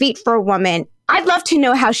easy feat for a woman. I'd love to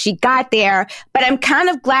know how she got there, but I'm kind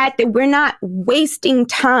of glad that we're not wasting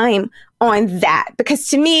time on that, because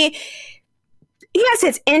to me, yes,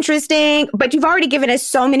 it's interesting, but you've already given us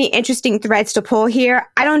so many interesting threads to pull here.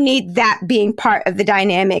 I don't need that being part of the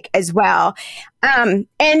dynamic as well. And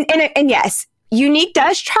yes, Unique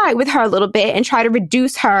does try with her a little bit and try to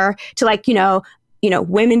reduce her to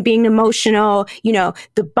women being emotional,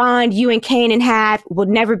 the bond you and Kanan have will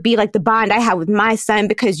never be like the bond I have with my son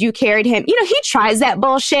because you carried him. He tries that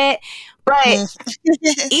bullshit, but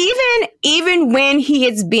even when he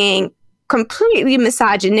is being completely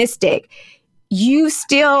misogynistic, you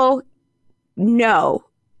still know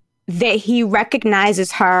that he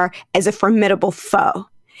recognizes her as a formidable foe.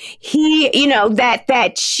 He,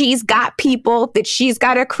 that she's got people, that she's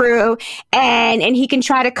got a crew, and he can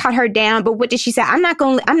try to cut her down. But what did she say? I'm not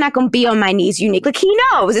going to be on my knees, Unique. Like, he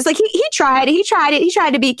knows. It's like he tried it. He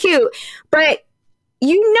tried to be cute, but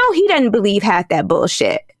he doesn't believe half that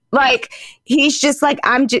bullshit. Like, he's just like,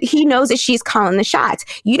 he knows that she's calling the shots.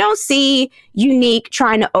 You don't see Unique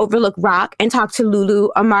trying to overlook Rock and talk to Lulu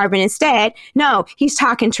or Marvin instead. No, he's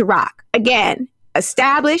talking to Rock. Again,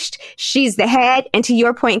 established, she's the head. And to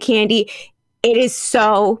your point, Candy, it is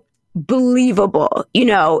so believable.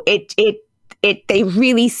 They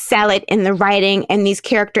really sell it in the writing and these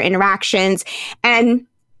character interactions. And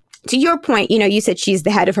to your point, you said she's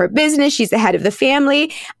the head of her business. She's the head of the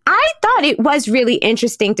family. I thought it was really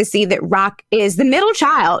interesting to see that Rock is the middle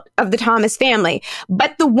child of the Thomas family,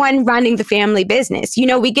 but the one running the family business.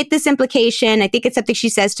 We get this implication. I think it's something she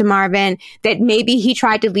says to Marvin, that maybe he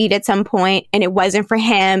tried to lead at some point and it wasn't for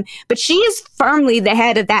him, but she is firmly the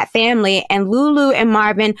head of that family, and Lulu and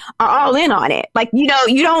Marvin are all in on it. Like, you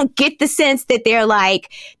don't get the sense that they're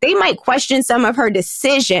like, they might question some of her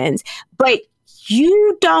decisions, but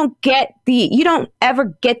you don't ever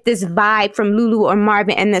get this vibe from Lulu or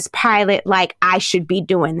Marvin in this pilot, like, I should be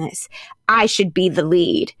doing this. I should be the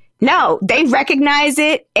lead. No, they recognize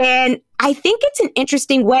it. And I think it's an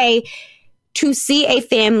interesting way to see a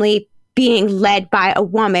family being led by a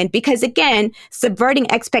woman, because again,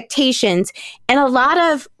 subverting expectations. And a lot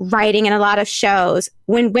of writing and a lot of shows,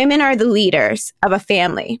 when women are the leaders of a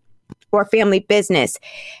family or family business,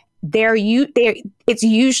 it's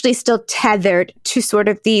usually still tethered to sort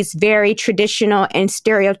of these very traditional and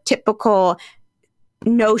stereotypical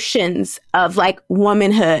notions of like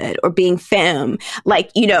womanhood or being femme. Like,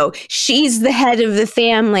 she's the head of the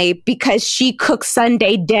family because she cooks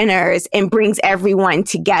Sunday dinners and brings everyone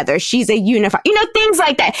together. She's a unifier, things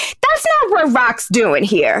like that. That's not what Rock's doing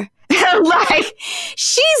here. Like,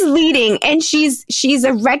 she's leading, and she's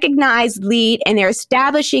a recognized lead, and they're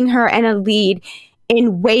establishing her and a lead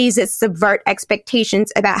in ways that subvert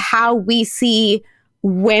expectations about how we see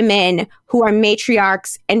women who are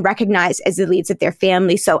matriarchs and recognized as the leads of their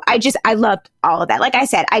family. So I loved all of that. Like I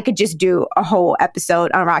said, I could just do a whole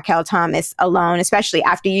episode on Raquel Thomas alone, especially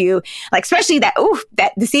after especially that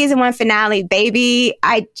the season 1 finale, baby.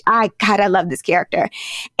 God, I love this character.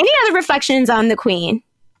 Any other reflections on the Queen?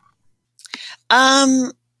 I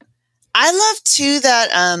love too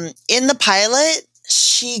that in the pilot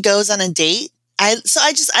she goes on a date. I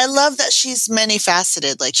love that she's many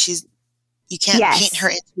faceted. Like you can't paint her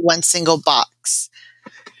into one single box.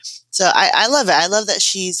 So I love it. I love that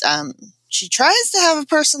she tries to have a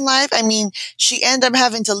personal life. I mean, she ended up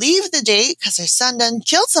having to leave the date because her son done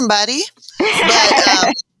killed somebody.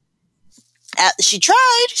 But she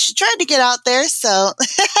tried to get out there. So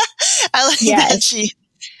I like that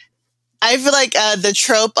I feel like the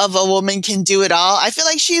trope of a woman can do it all. I feel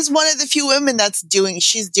like she's one of the few women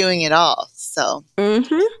she's doing it all. So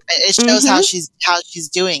it shows how she's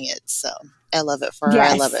doing it. So I love it for her.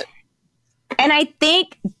 I love it. And I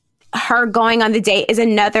think her going on the date is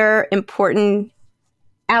another important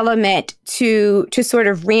element to sort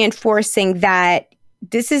of reinforcing that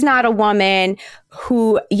this is not a woman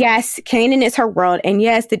who, yes, Kanan is her world. And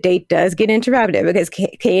yes, the date does get interrupted because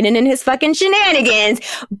Kanan and his fucking shenanigans.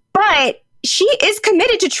 But she is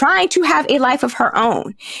committed to trying to have a life of her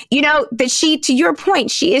own. That to your point,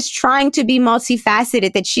 she is trying to be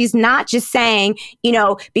multifaceted, that she's not just saying,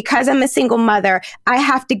 because I'm a single mother, I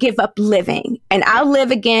have to give up living and I'll live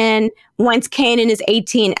again once Kanan is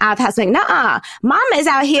 18 out the house. Like, nah, mama is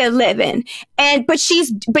out here living. But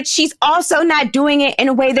she's also not doing it in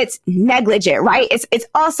a way that's negligent, right? It's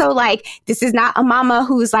also like, this is not a mama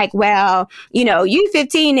who's like, well, you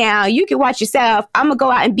 15 now, you can watch yourself. I'm gonna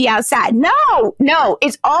go out and be outside. No,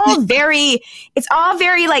 it's all very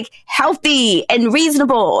like healthy and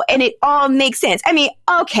reasonable, and it all makes sense. I mean,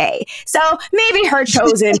 okay, so maybe her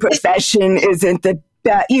chosen profession isn't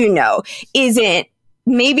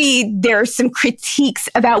maybe there's some critiques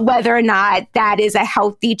about whether or not that is a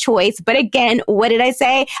healthy choice. But again, what did I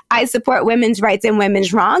say? I support women's rights and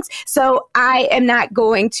women's wrongs. So I am not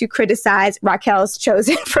going to criticize Raquel's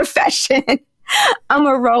chosen profession. I'm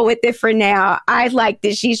going to roll with it for now. I like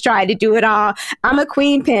that she's trying to do it all. I'm a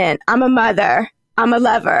queen pin. I'm a mother. I'm a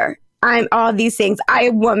lover. I'm all these things. I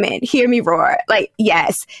am a woman. Hear me roar. Like,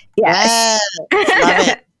 yes. Love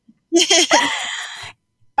it.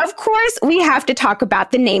 Of course, we have to talk about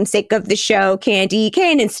the namesake of the show, Candy,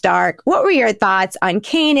 Kanan Stark. What were your thoughts on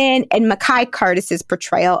Kanan and Mekhi Curtis's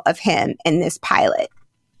portrayal of him in this pilot?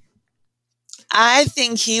 I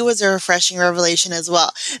think he was a refreshing revelation as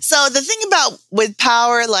well. So the thing about with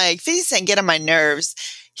Power, like 50 Cent get on my nerves.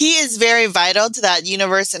 He is very vital to that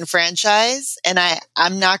universe and franchise, and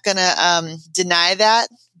I'm not gonna deny that.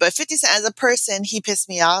 But 50 Cent as a person, he pissed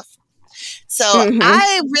me off. So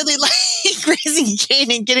I really like raising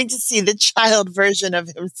Kanan, getting to see the child version of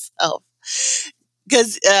himself.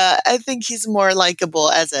 Because I think he's more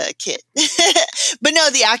likable as a kid. But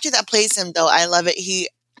no, the actor that plays him, though, I love it.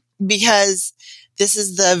 Because this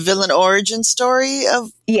is the villain origin story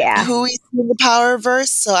of who he's in the Powerverse.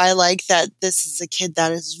 So I like that this is a kid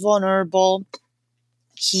that is vulnerable.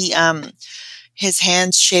 He his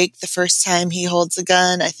hands shake the first time he holds a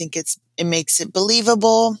gun. I think it makes it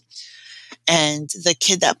believable. And the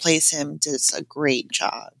kid that plays him does a great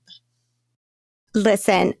job.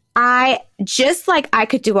 Listen, I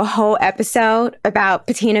could do a whole episode about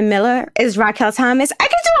Patina Miller as Raquel Thomas. I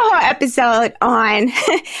could do a whole episode on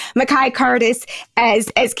Mekhi Curtis as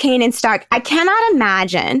Kanan Stark. I cannot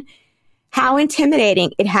imagine how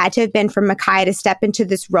intimidating it had to have been for Mekhi to step into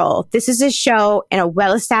this role. This is a show in a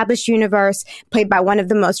well-established universe played by one of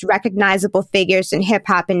the most recognizable figures in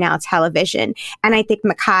hip-hop and now television. And I think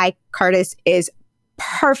Mekhi Curtis is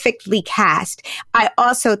perfectly cast. I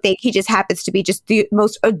also think he just happens to be just the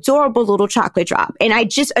most adorable little chocolate drop. And I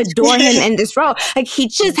just adore him in this role. Like, he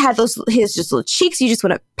just had his just little cheeks. You just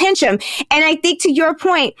want to pinch him. And I think, to your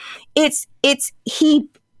point, he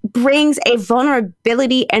brings a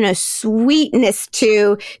vulnerability and a sweetness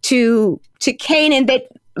to Kanan that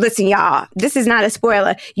listen, y'all, this is not a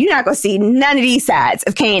spoiler. You're not going to see none of these sides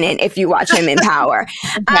of Kanan if you watch him in Power.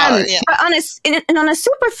 Yeah. But on a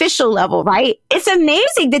superficial level, right? It's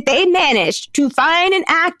amazing that they managed to find an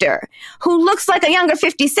actor who looks like a younger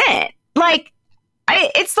 50 Cent. Like,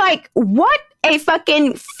 it's like, what a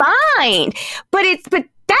fucking find. But that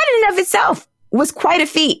in and of itself was quite a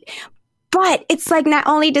feat. But it's like, not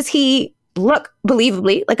only does he look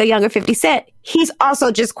believably like a younger 50 Cent, he's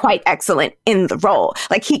also just quite excellent in the role.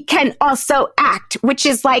 Like, he can also act, which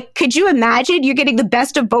is like, could you imagine? You're getting the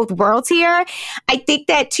best of both worlds here. I think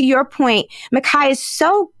that, to your point, Mekhi is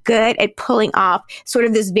so good at pulling off sort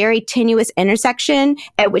of this very tenuous intersection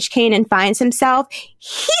at which Kanan finds himself.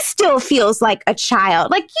 He still feels like a child.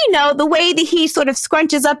 Like, you know, the way that he sort of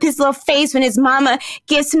scrunches up his little face when his mama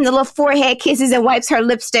gives him the little forehead kisses and wipes her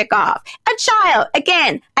lipstick off. A child.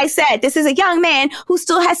 Again, I said, this is a young man who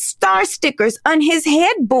still has star stickers on his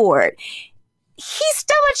headboard. He's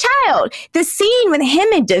still a child. The scene with him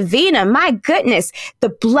and Davina, my goodness, the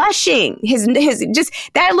blushing, his just,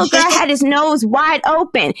 that little girl had his nose wide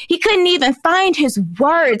open. He couldn't even find his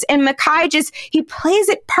words. And Mekhi he plays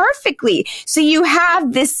it perfectly. So you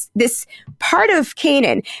have this part of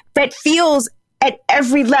Kanan that feels at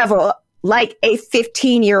every level like a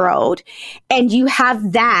 15-year-old. And you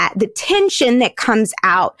have the tension that comes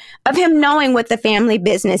out of him knowing what the family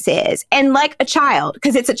business is. And like a child,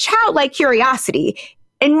 because it's a childlike curiosity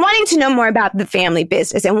and wanting to know more about the family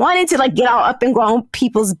business and wanting to like get all up and grown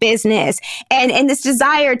people's business and this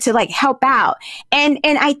desire to like help out. And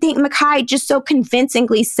I think Mekhi just so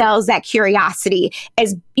convincingly sells that curiosity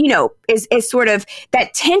as, you know, is sort of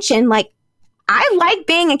that tension, like, I like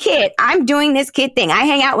being a kid. I'm doing this kid thing. I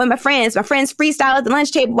hang out with my friends. My friends freestyle at the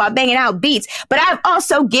lunch table while banging out beats. But I've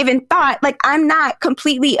also given thought, like, I'm not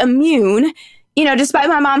completely immune. You know, despite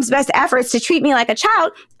my mom's best efforts to treat me like a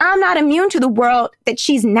child, I'm not immune to the world that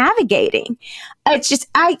she's navigating. It's just,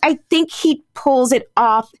 I think he pulls it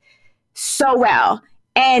off so well.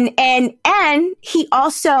 And he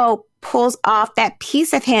also pulls off that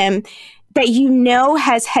piece of him that, you know,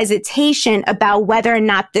 has hesitation about whether or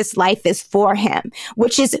not this life is for him,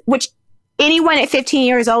 which anyone at 15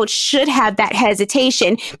 years old should have that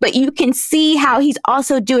hesitation. But you can see how he's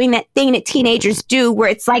also doing that thing that teenagers do where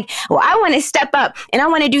it's like, well, I want to step up and I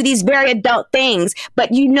want to do these very adult things.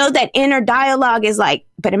 But you know, that inner dialogue is like,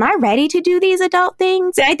 but am I ready to do these adult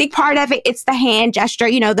things? And I think part of it, it's the hand gesture,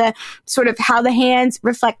 you know, the sort of how the hands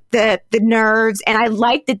reflect the nerves. And I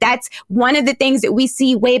like that that's one of the things that we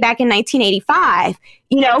see way back in 1985.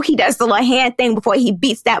 You know, he does the little hand thing before he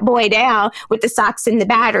beats that boy down with the socks and the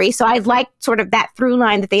battery. So I like sort of that through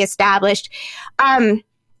line that they established. I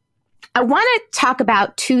want to talk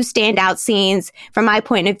about two standout scenes from my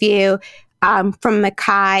point of view. From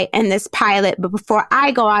Mekhi and this pilot. But before I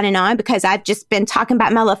go on and on, because I've just been talking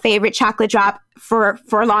about my little favorite chocolate drop for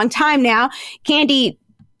a long time now, Candy,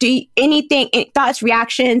 any thoughts,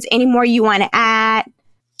 reactions, any more you want to add?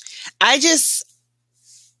 His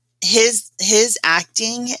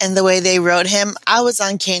acting and the way they wrote him, I was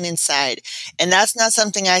on Kanan's side. And that's not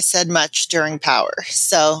something I said much during Power.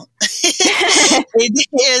 So he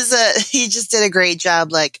just did a great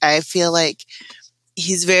job. Like, I feel like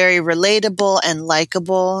he's very relatable and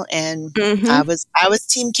likable, and I was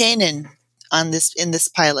Team Kanan in this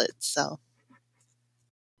pilot. So,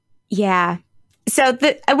 yeah. So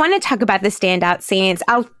I want to talk about the standout scenes.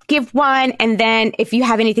 I'll give one, and then if you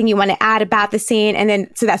have anything you want to add about the scene, and then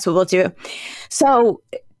so that's what we'll do. So,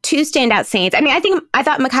 two standout scenes. I mean, I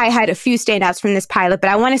thought Mekhi had a few standouts from this pilot, but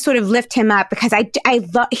I want to sort of lift him up because I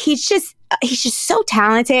love. He's just so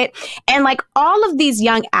talented, and like all of these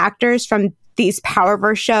young actors from these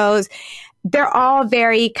Powerverse shows, they're all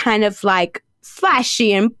very kind of like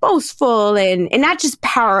flashy and boastful and not just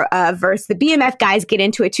Powerverse. The BMF guys get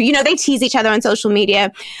into it too. You know, they tease each other on social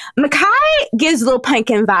media. Mekhi gives little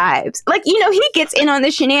Punkin vibes. Like, you know, he gets in on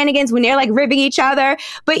the shenanigans when they're like ribbing each other,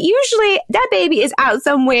 but usually that baby is out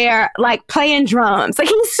somewhere like playing drums. Like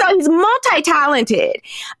he's multi-talented,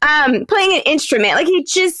 playing an instrument. Like he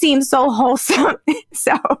just seems so wholesome.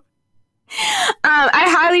 So I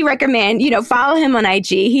highly recommend, you know, follow him on IG.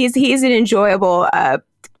 He's an enjoyable,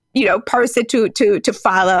 you know, person to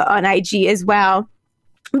follow on IG as well.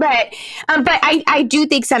 But I do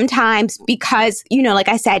think sometimes because, you know, like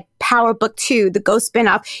I said, Power Book 2, the Ghost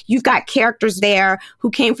spinoff, you've got characters there who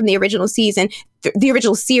came from the original season, the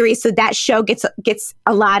original series. So that show gets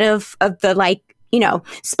a lot of the, like, you know,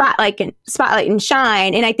 spotlight and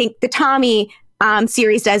shine. And I think the Tommy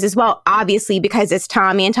series does as well, obviously, because it's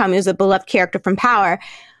Tommy, and Tommy was a beloved character from Power.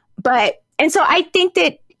 And so I think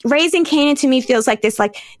that Raising Kanan to me feels like this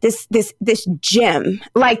gem,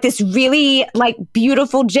 like this really like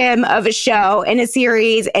beautiful gem of a show and a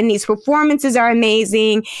series. And these performances are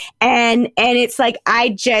amazing. And it's like, I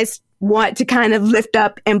just want to kind of lift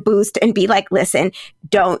up and boost and be like, listen,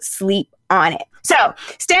 don't sleep on it. So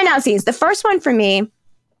standout scenes. The first one for me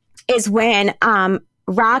is when,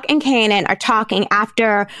 Rock and Kanan are talking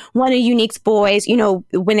after one of Unique's boys, you know,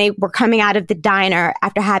 when they were coming out of the diner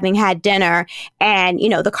after having had dinner, and, you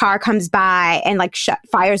know, the car comes by and like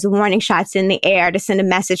fires the warning shots in the air to send a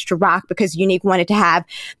message to Rock because Unique wanted to have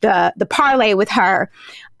the parlay with her.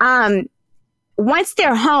 Once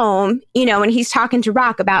they're home, you know, and he's talking to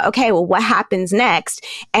Rock about, okay, well, what happens next?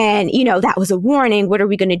 And, you know, that was a warning. What are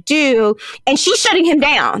we going to do? And she's shutting him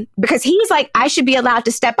down because he's like, I should be allowed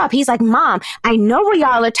to step up. He's like, Mom, I know what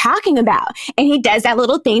y'all are talking about. And he does that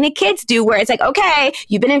little thing that kids do where it's like, okay,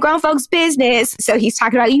 you've been in grown folks' business. So he's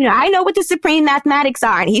talking about, you know, I know what the supreme mathematics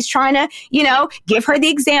are. And he's trying to, you know, give her the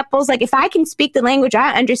examples. Like, if I can speak the language,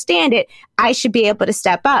 I understand it, I should be able to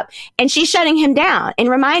step up. And she's shutting him down and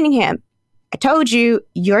reminding him, I told you,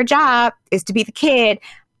 your job is to be the kid.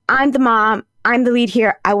 I'm the mom. I'm the lead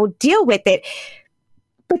here. I will deal with it.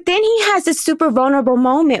 But then he has this super vulnerable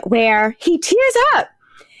moment where he tears up.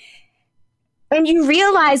 And you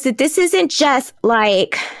realize that this isn't just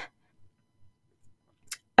like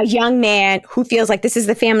a young man who feels like this is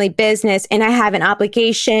the family business and I have an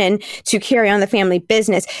obligation to carry on the family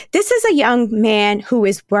business. This is a young man who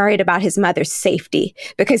is worried about his mother's safety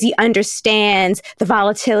because he understands the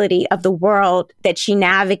volatility of the world that she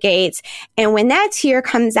navigates. And when that tear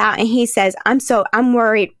comes out and he says, I'm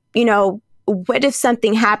worried, you know, what if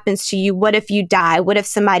something happens to you? What if you die? What if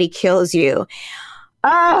somebody kills you?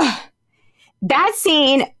 Oh, that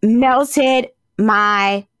scene melted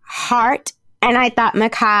my heart. And I thought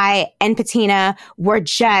Makai and Patina were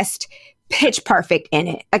just pitch perfect in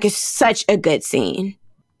it. Like, it's such a good scene.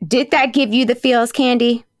 Did that give you the feels,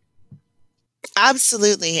 Candy?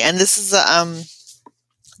 Absolutely. And this is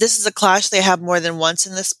a clash they have more than once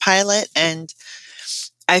in this pilot. And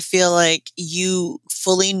I feel like you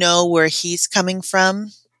fully know where he's coming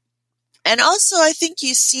from. And also, I think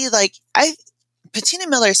you see, like, Patina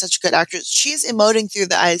Miller is such a good actress. She's emoting through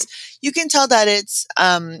the eyes. You can tell that it's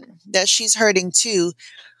that she's hurting too,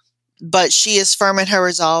 but she is firm in her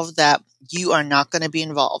resolve that you are not going to be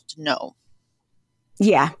involved. No.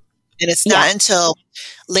 Yeah. And it's not until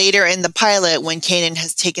later in the pilot when Kanan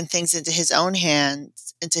has taken things into his own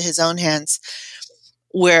hands,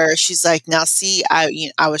 where she's like, "Now, see,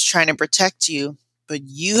 I was trying to protect you, but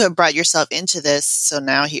you have brought yourself into this. So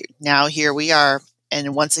now here we are."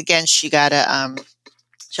 And once again, she got to,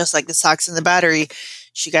 just like the socks in the battery,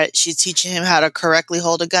 she's teaching him how to correctly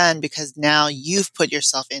hold a gun because now you've put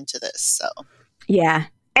yourself into this. So, yeah.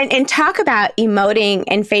 And talk about emoting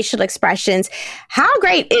and facial expressions. How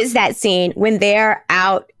great is that scene when they're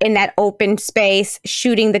out in that open space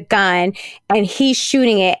shooting the gun and he's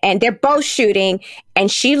shooting it and they're both shooting and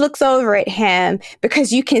she looks over at him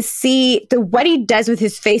because you can see what he does with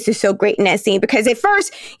his face is so great in that scene. Because at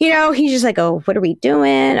first, you know, he's just like, oh, what are we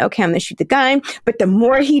doing? Okay, I'm going to shoot the gun. But the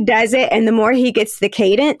more he does it and the more he gets the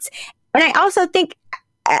cadence. And I also think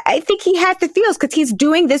he had the feels because he's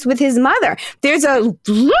doing this with his mother. There's a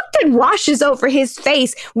look that washes over his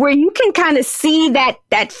face where you can kind of see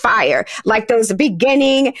that fire, like those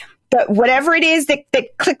beginning, whatever it is that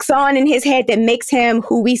clicks on in his head that makes him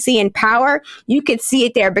who we see in Power. You could see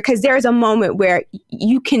it there because there's a moment where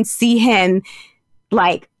you can see him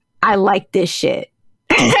like, I like this shit.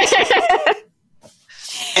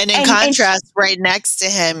 And in contrast, right next to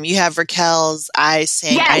him, you have Raquel's eyes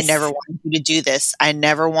saying, yes. I never wanted you to do this. I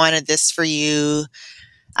never wanted this for you.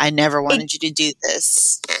 I never wanted you to do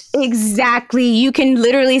this. Exactly. You can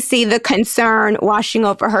literally see the concern washing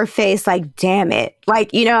over her face. Like, damn it.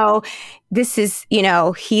 Like, you know, this is, you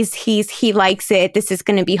know, he likes it. This is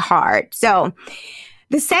going to be hard. So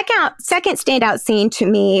the second standout scene to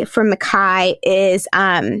me from Makai is,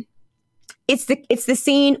 It's the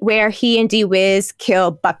scene where he and D-Wiz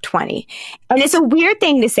kill Buck 20. And it's a weird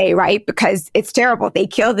thing to say, right? Because it's terrible. They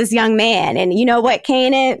kill this young man. And you know what,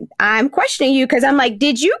 Kanan? I'm questioning you because I'm like,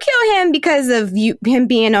 did you kill him because of him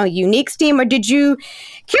being on Unique's team? Or did you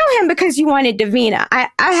kill him because you wanted Davina? I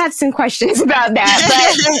have some questions about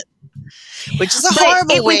that. But, which is a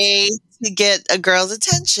horrible way to get a girl's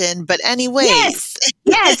attention. But anyways.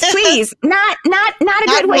 Yes, please. Not a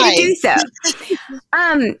good way to do so.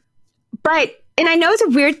 And I know it's a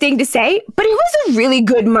weird thing to say, but it was a really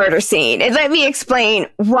good murder scene. And let me explain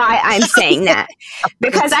why I'm saying that.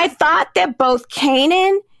 Because I thought that both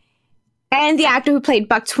Kanan and the actor who played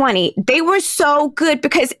Buck 20, they were so good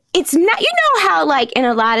because it's not, you know how like in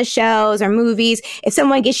a lot of shows or movies, if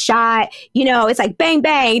someone gets shot, you know, it's like bang,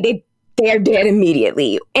 bang, they're dead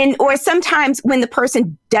immediately. Or sometimes when the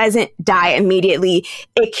person doesn't die immediately,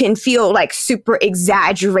 it can feel like super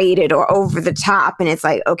exaggerated or over the top. And it's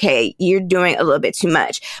like, okay, you're doing a little bit too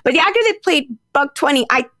much. But the actor that played Buck 20,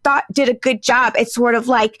 I thought did a good job at sort of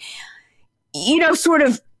like, you know, sort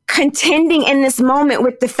of contending in this moment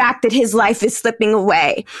with the fact that his life is slipping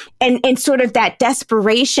away and sort of that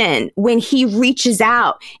desperation when he reaches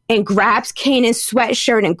out and grabs Kanan's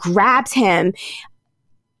sweatshirt and grabs him.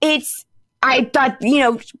 I thought, you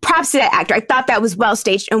know, props to that actor. I thought that was well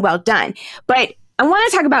staged and well done. But I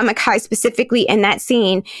want to talk about Makai specifically in that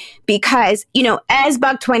scene because, you know, as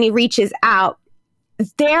Buck 20 reaches out,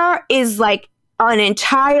 there is like an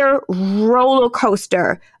entire roller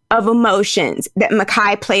coaster of emotions that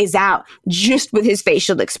Makai plays out just with his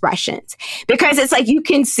facial expressions. Because it's like you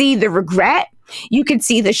can see the regret, you can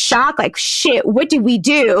see the shock, like, shit, what did we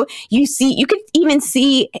do? You could even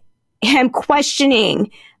see him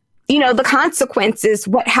questioning, you know, the consequences,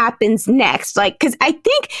 what happens next. Like, because I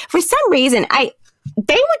think for some reason,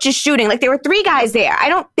 they were just shooting, like there were 3 guys there. I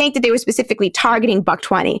don't think that they were specifically targeting Buck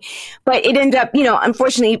 20, but it ended up, you know,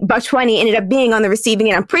 unfortunately, Buck 20 ended up being on the receiving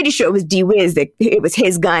end. I'm pretty sure it was D-Wiz that it was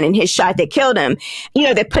his gun and his shot that killed him, you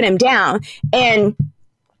know, that put him down. And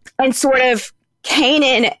sort of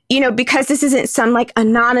Kanan, you know, because this isn't some like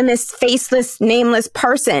anonymous, faceless, nameless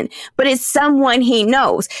person, but it's someone he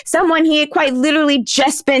knows, someone he had quite literally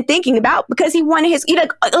just been thinking about because he wanted his, you know,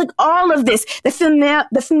 like all of this, the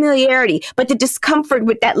familiarity, but the discomfort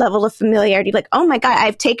with that level of familiarity. Like, oh my God,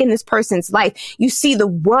 I've taken this person's life. You see the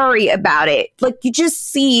worry about it. Like you just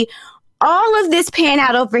see all of this pan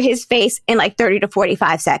out over his face in like 30 to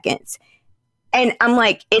 45 seconds. And I'm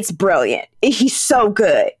like, it's brilliant. He's so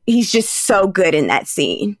good. He's just so good in that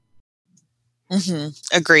scene. Mm-hmm.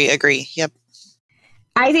 Agree. Yep.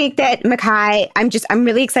 I think that Makai, I'm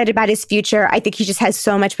really excited about his future. I think he just has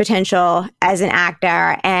so much potential as an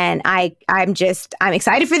actor. And I'm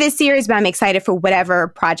excited for this series, but I'm excited for whatever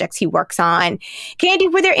projects he works on. Candy,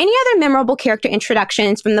 were there any other memorable character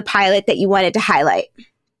introductions from the pilot that you wanted to highlight?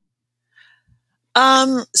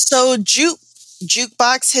 So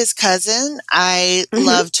Jukebox, his cousin, I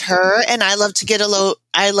loved her, and I loved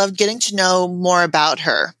getting to know more about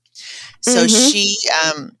her. So she's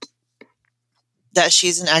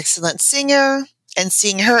an excellent singer, and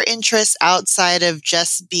seeing her interests outside of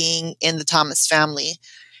just being in the Thomas family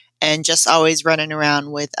and just always running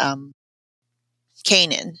around with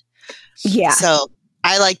Kanan. Yeah. So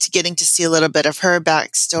I liked getting to see a little bit of her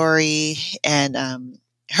backstory and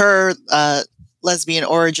her lesbian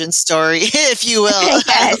origin story, if you will.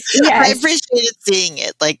 Yes. I appreciated seeing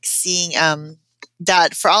it, like seeing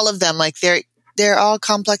that for all of them, like they're all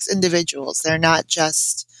complex individuals. They're not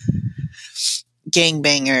just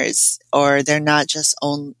gangbangers, or they're not just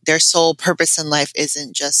their sole purpose in life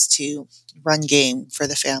isn't just to run game for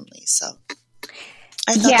the family. So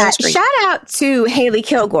I thought that was great. Shout out to Haley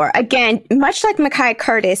Kilgore. Again, much like Makai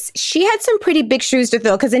Curtis, she had some pretty big shoes to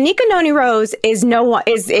fill because Anika Noni Rose is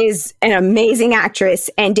an amazing actress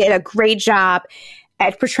and did a great job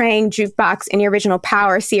at portraying Jukebox in the original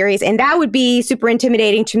Power series. And that would be super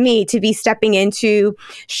intimidating to me to be stepping into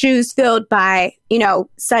shoes filled by, you know,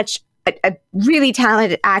 such a really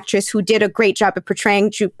talented actress who did a great job at portraying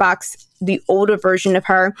Jukebox, the older version of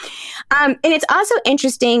her. And it's also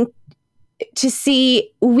interesting to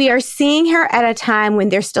see, we are seeing her at a time when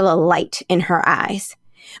there's still a light in her eyes.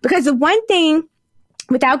 Because the one thing,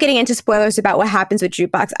 without getting into spoilers about what happens with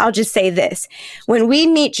Jukebox, I'll just say this. When we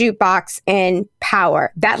meet Jukebox in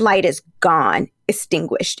Power, that light is gone,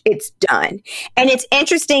 extinguished. It's done. And it's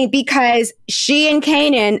interesting because she and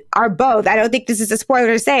Kanan are both, I don't think this is a spoiler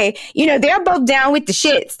to say, you know, they're both down with the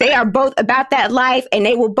shits. They are both about that life, and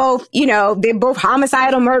they will both, you know, they're both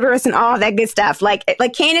homicidal murderers and all that good stuff. Like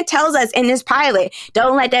Kanan tells us in this pilot,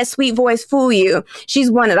 don't let that sweet voice fool you.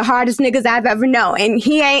 She's one of the hardest niggas I've ever known. And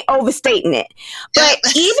he ain't overstating it. But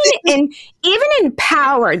even in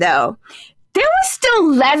Power, though, there was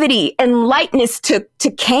still levity and lightness to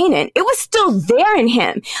Kanan. It was still there in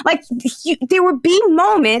him. Like, there would be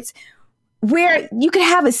moments where you could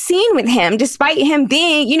have a scene with him, despite him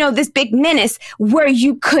being, you know, this big menace, where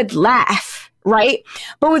you could laugh, right?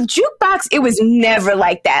 But with Jukebox, it was never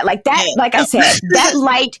like that. Like that, like I said,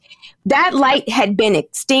 that light had been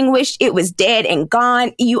extinguished. It was dead and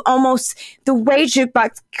gone. You almost, the way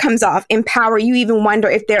Jukebox comes off in Power, you even wonder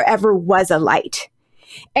if there ever was a light.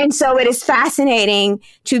 And so it is fascinating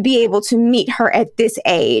to be able to meet her at this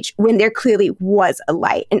age when there clearly was a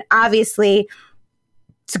light. And obviously,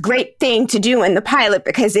 it's a great thing to do in the pilot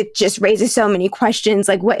because it just raises so many questions.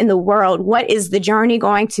 Like, what in the world? What is the journey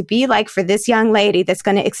going to be like for this young lady that's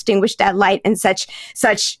going to extinguish that light in such,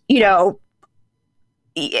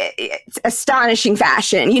 astonishing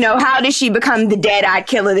fashion? How does she become the dead-eyed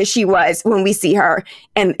killer that she was when we see her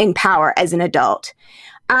in power as an adult?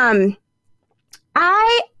 I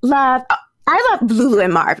love Lulu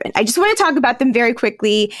and Marvin. I just want to talk about them very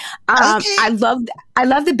quickly. Okay. I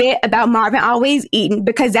love the bit about Marvin always eating,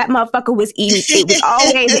 because that motherfucker was eating. It was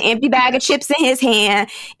always an empty bag of chips in his hand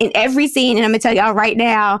in every scene. And I'm gonna tell y'all right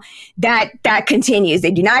now that continues.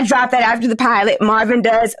 They do not drop that after the pilot. Marvin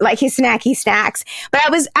does like his snacky snacks. But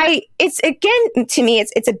it's again, to me,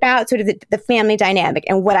 it's about sort of the family dynamic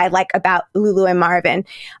and what I like about Lulu and Marvin.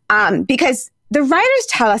 Because the writers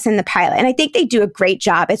tell us in the pilot, and I think they do a great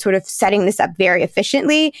job at sort of setting this up very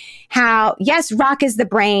efficiently, how, yes, Rock is the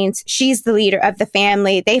brains. She's the leader of the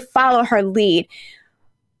family. They follow her lead.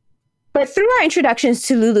 But through our introductions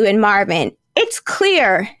to Lulu and Marvin, it's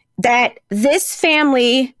clear that this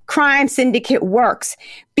family crime syndicate works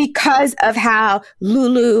because of how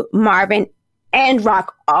Lulu, Marvin, and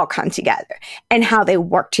Rock all come together and how they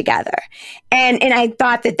work together. And I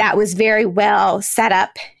thought that was very well set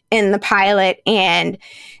up in the pilot, and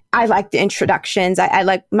I like the introductions. I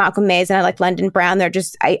like Malcolm Mays and I like London Brown. They're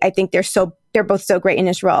just, I think they're both so great in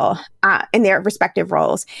this role, in their respective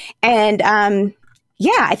roles. And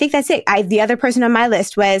I think that's it. The other person on my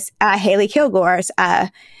list was Haley Kilgore's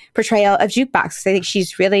portrayal of Jukebox. I think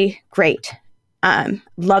she's really great.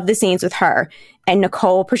 Love the scenes with her and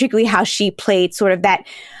Nicole, particularly how she played sort of that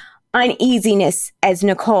uneasiness as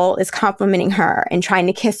Nicole is complimenting her and trying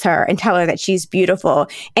to kiss her and tell her that she's beautiful.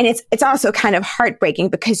 And it's also kind of heartbreaking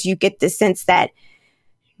because you get the sense that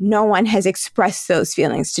no one has expressed those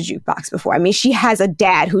feelings to Jukebox before. I mean, she has a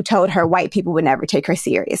dad who told her white people would never take her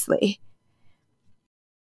seriously.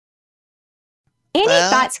 Any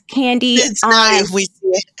thoughts, Candy? It's not if we see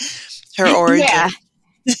it, her origin. Yeah.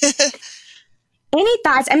 Any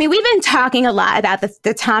thoughts? I mean, we've been talking a lot about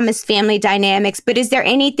the Thomas family dynamics, but is there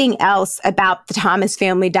anything else about the Thomas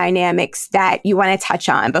family dynamics that you want to touch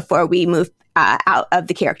on before we move out of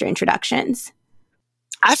the character introductions?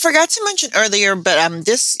 I forgot to mention earlier, but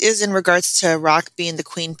this is in regards to Rock being the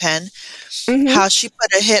queen pen, how she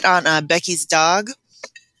put a hit on Becky's dog.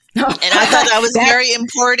 And I thought that was very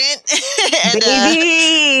important. And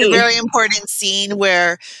a very important scene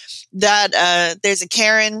where there's a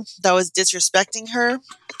Karen that was disrespecting her.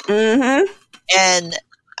 And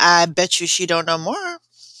I bet you she don't know more.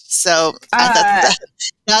 So I thought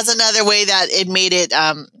that's another way that it made it,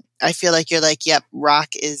 I feel like you're like, yep, Rock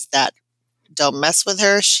is that. Don't mess with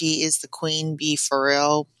her. She is the queen bee for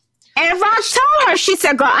real. And Rock told her, she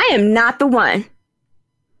said, girl, I am not the one.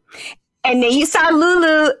 And then you saw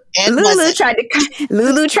Lulu. And Lulu tried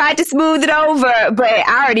to smooth it over, but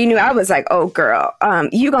I already knew. I was like, "Oh, girl,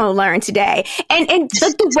 you gonna learn today." And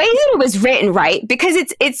the way that it was written, right? Because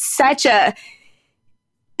it's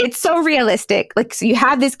so realistic. Like, so you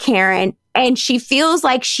have this Karen, and she feels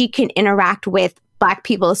like she can interact with Black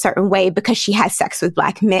people a certain way because she has sex with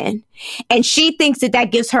Black men. And she thinks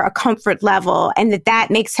that gives her a comfort level and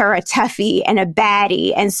that makes her a toughie and a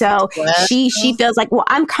baddie. And so she feels like, well,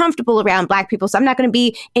 I'm comfortable around Black people, so I'm not going to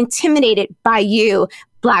be intimidated by you,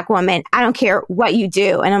 Black woman. I don't care what you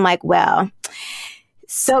do. And I'm like, well,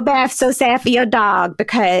 so bad, so sad for your dog,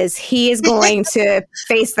 because he is going to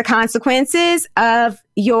face the consequences of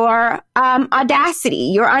your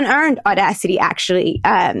audacity, your unearned audacity, actually.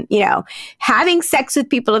 Having sex with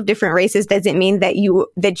people of different races doesn't mean that you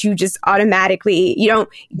just automatically, you're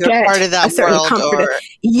get part of that a certain world. comfort.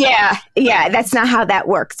 Yeah, that's not how that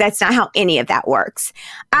works. That's not how any of that works.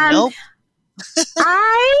 Nope.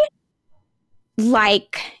 I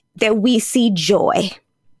like that we see joy.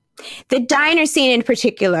 The diner scene in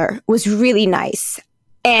particular was really nice.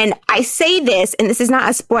 And I say this, and this is not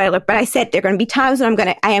a spoiler, but I said there are going to be times when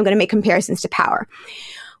I am going to make comparisons to Power.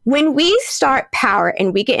 When we start Power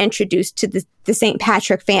and we get introduced to the St.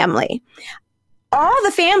 Patrick family, all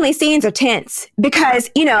the family scenes are tense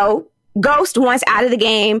because, Ghost wants out of the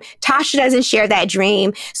game. Tasha doesn't share that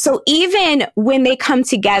dream. So even when they come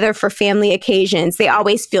together for family occasions, they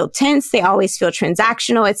always feel tense. They always feel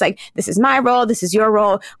transactional. It's like, this is my role. This is your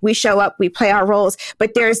role. We show up, we play our roles,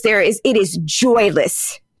 but it is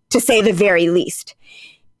joyless, to say the very least.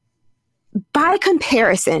 By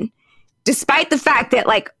comparison, despite the fact that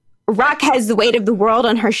Rock has the weight of the world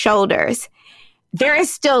on her shoulders, there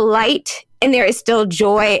is still light and there is still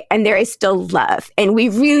joy and there is still love. And we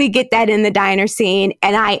really get that in the diner scene.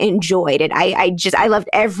 And I enjoyed it. I loved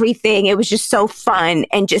everything. It was just so fun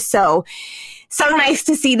and just so so nice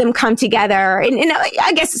to see them come together. And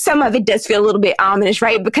I guess some of it does feel a little bit ominous,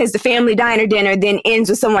 right? Because the family diner dinner then ends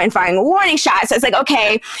with someone firing a warning shot. So it's like,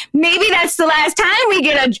 okay, maybe that's the last time we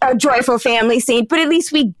get a joyful family scene, but at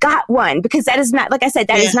least we got one, because that is not, like I said,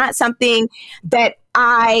 that is not something that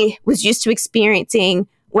I was used to experiencing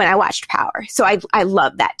when I watched Power. So I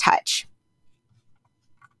love that touch.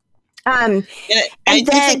 I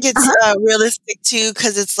think it's realistic too,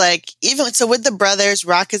 because it's like, even so with the brothers,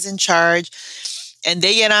 Rock is in charge and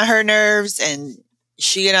they get on her nerves and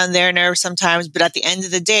she get on their nerves sometimes. But at the end of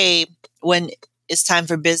the day, when it's time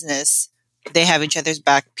for business, they have each other's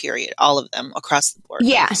back, period. All of them across the board.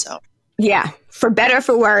 Yeah. So yeah, for better or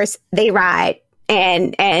for worse, they ride.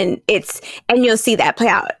 And you'll see that play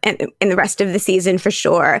out in the rest of the season for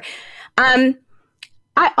sure.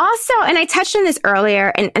 I also, and I touched on this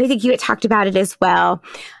earlier, and I think you had talked about it as well,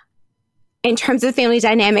 in terms of family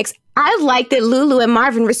dynamics, I like that Lulu and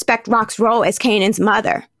Marvin respect Rock's role as Kanan's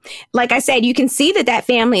mother. Like I said, you can see that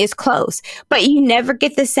family is close, but you never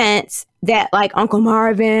get the sense that like Uncle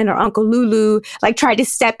Marvin or Uncle Lulu like tried to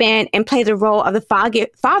step in and play the role of the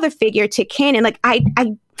father figure to Kanan. Like I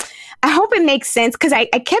hope it makes sense, because I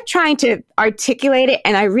kept trying to articulate it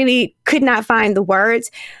and I really could not find the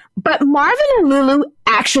words. But Marvin and Lulu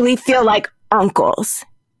actually feel like uncles,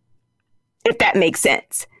 if that makes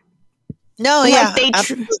sense. No, like yeah,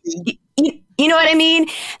 absolutely. You know what I mean?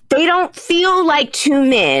 They don't feel like two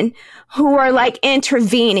men who are like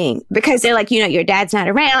intervening because they're like, your dad's not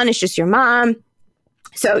around. It's just your mom.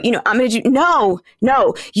 So, I'm going to do,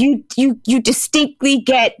 no, you distinctly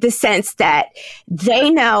get the sense that they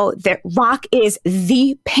know that Rock is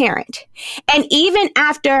the parent. And even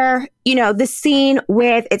after, the scene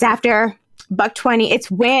it's after Buck 20,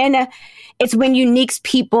 it's when Unique's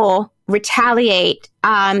people retaliate,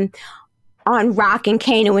 on Rock and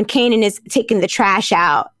Kanan, when Kanan is taking the trash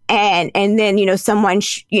out and then, someone,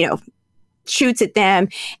 shoots at them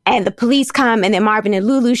and the police come and then Marvin and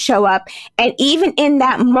Lulu show up. And even in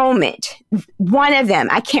that moment, one of them,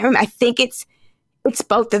 I can't remember, I think it's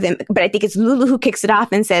both of them, but I think it's Lulu who kicks it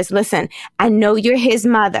off and says, listen, I know you're his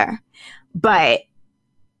mother, but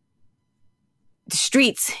the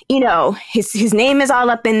streets, his name is all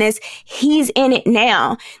up in this. He's in it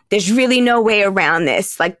now. There's really no way around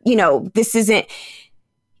this. Like, this isn't,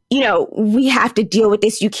 we have to deal with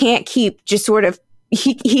this. You can't keep just sort of,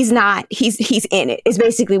 he's in it, is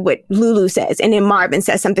basically what Lulu says. And then Marvin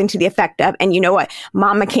says something to the effect of, and you know what?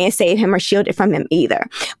 Mama can't save him or shield it from him either.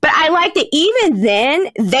 But I like that even then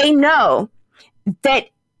they know that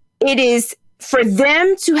it is for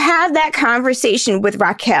them to have that conversation with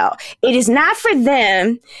Raquel. It is not for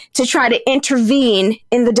them to try to intervene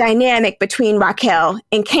in the dynamic between Raquel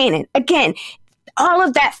and Kanan. Again, all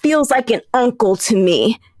of that feels like an uncle to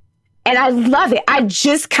me. And I love it. I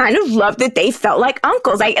just kind of love that they felt like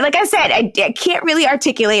uncles. Like I said, I can't really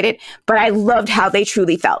articulate it, but I loved how they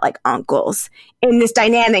truly felt like uncles in this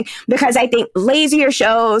dynamic, because I think lazier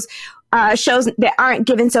shows that aren't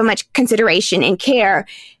given so much consideration and care,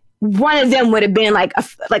 one of them would have been like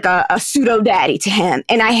a pseudo daddy to him.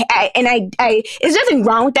 And I there's nothing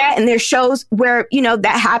wrong with that. And there's shows where,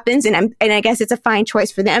 that happens. And I guess it's a fine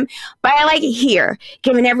choice for them. But I like it here,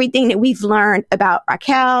 given everything that we've learned about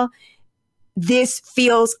Raquel. This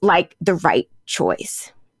feels like the right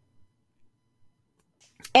choice.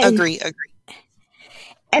 Agree.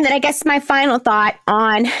 And then I guess my final thought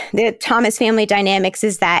on the Thomas family dynamics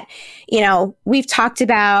is that, we've talked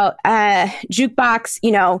about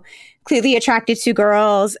Jukebox, clearly attracted to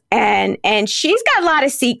girls, and she's got a lot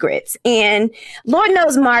of secrets. And Lord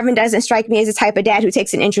knows Marvin doesn't strike me as the type of dad who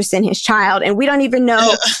takes an interest in his child. And we don't even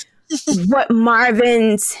know what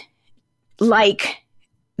Marvin's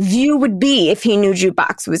view would be if he knew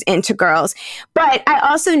Jukebox was into girls. But I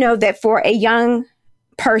also know that for a young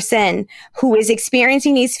person who is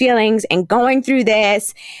experiencing these feelings and going through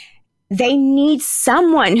this, they need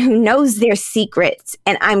someone who knows their secrets.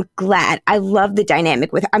 And I'm glad. I love the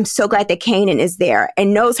dynamic with her. I'm so glad that Kanan is there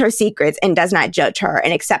and knows her secrets and does not judge her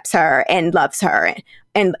and accepts her and loves her.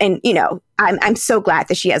 And I'm so glad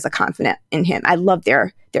that she has a confidence in him. I love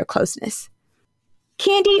their closeness.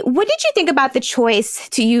 Candy, what did you think about the choice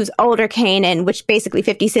to use older Kanan, which basically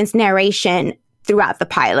 50 Cent's narration throughout the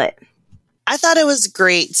pilot? I thought it was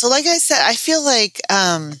great. So like I said, I feel like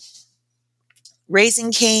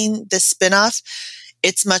Raising Cain, the spinoff,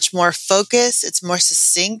 it's much more focused. It's more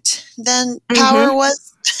succinct than Power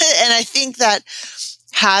was. And I think that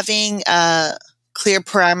having clear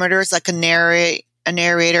parameters like a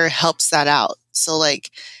narrator helps that out. So like,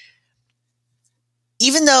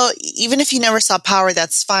 even if you never saw Power,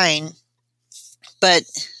 that's fine. But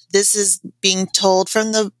this is being told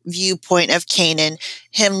from the viewpoint of Kanan,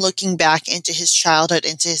 him looking back into his childhood,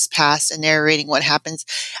 into his past, and narrating what happens.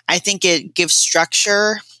 I think it gives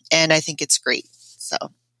structure, and I think it's great. So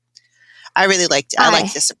I really liked it. I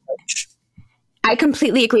like this approach. I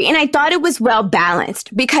completely agree. And I thought it was well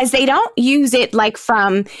balanced because they don't use it like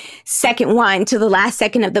from second one to the last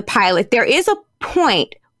second of the pilot. There is a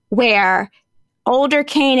point where older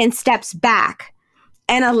Kanan steps back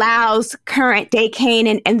and allows current day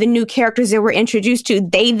Kanan and the new characters that we're introduced to,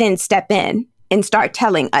 they then step in and start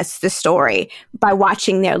telling us the story by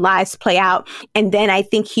watching their lives play out. And then I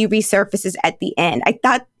think he resurfaces at the end. I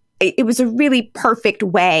thought it was a really perfect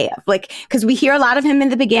way of like, because we hear a lot of him in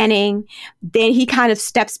the beginning, then he kind of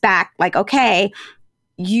steps back like, okay,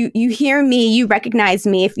 you hear me, you recognize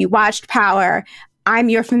me. If you watched Power, I'm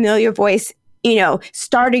your familiar voice, you know,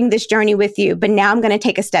 starting this journey with you. But now I'm going to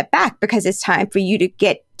take a step back because it's time for you to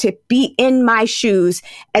get to be in my shoes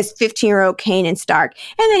as 15-year-old Kanan Stark.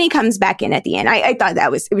 And then he comes back in at the end. I thought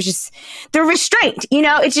it was just the restraint, you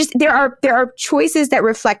know, it's just, there are choices that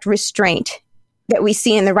reflect restraint that we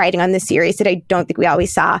see in the writing on this series that I don't think we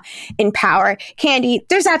always saw in Power. Candy,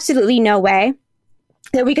 there's absolutely no way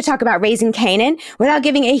that we could talk about Raising Kanan without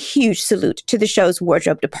giving a huge salute to the show's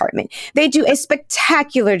wardrobe department. They do a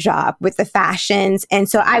spectacular job with the fashions. And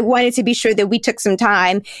so I wanted to be sure that we took some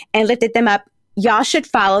time and lifted them up. Y'all should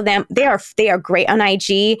follow them. They are great on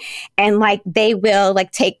IG, and like they will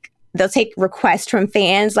like they'll take requests from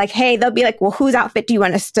fans. Like, hey, they'll be like, well, whose outfit do you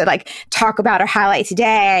want us to like talk about or highlight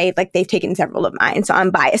today? Like they've taken several of mine, so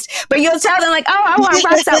I'm biased. But you'll tell them like, oh, I want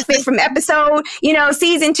Rock's outfit from episode, you know,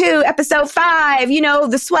 season 2, episode 5, you know,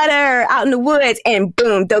 the sweater out in the woods, and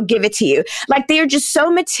boom, they'll give it to you. Like they're just so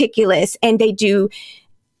meticulous, and they do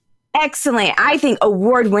excellent, I think,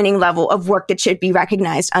 award-winning level of work that should be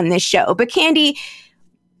recognized on this show. But Candy,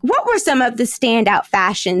 what were some of the standout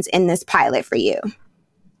fashions in this pilot for you?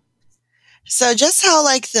 So just how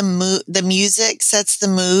like the music sets the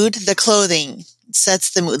mood, the clothing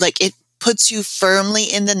sets the mood. Like it puts you firmly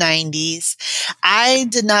in the 90s. I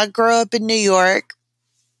did not grow up in New York,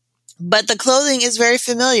 but the clothing is very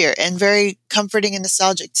familiar and very comforting and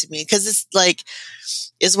nostalgic to me because it's like,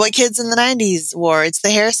 is what kids in the 90s wore. It's the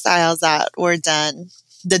hairstyles that were done,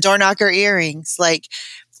 the door knocker earrings. Like,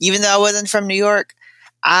 even though I wasn't from New York,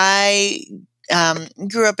 I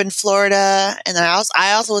grew up in Florida, and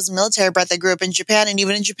I also was a military brat that grew up in Japan, and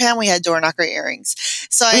even in Japan we had door knocker earrings.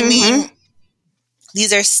 So I mean,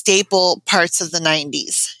 these are staple parts of the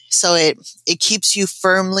 90s. So it keeps you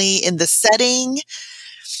firmly in the setting.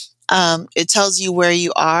 It tells you where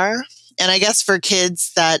you are, and I guess for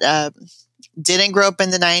kids that didn't grow up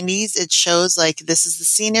in the 90s, it shows like this is the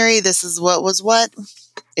scenery, this is what was what.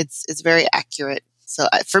 It's very accurate. So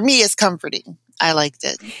for me, it's comforting. I liked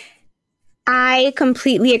it. I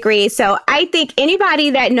completely agree. So I think anybody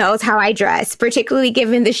that knows how I dress, particularly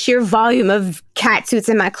given the sheer volume of cat suits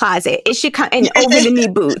in my closet, it should come in over the knee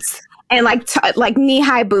boots and like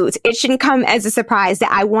knee-high boots. It shouldn't come as a surprise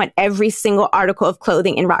that I want every single article of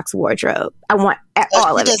clothing in Rock's wardrobe. I want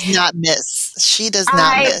all of it. She does not miss. She does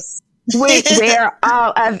not miss. Would wear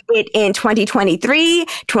all of it in 2023,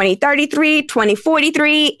 2033,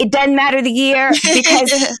 2043. It doesn't matter the year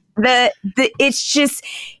because it's just,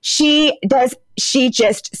 she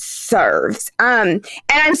just serves. And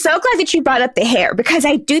I'm so glad that you brought up the hair because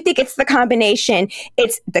I do think it's the combination.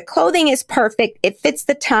 It's the clothing is perfect. It fits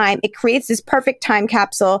the time. It creates this perfect time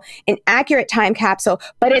capsule, an accurate time capsule,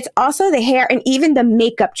 but it's also the hair and even the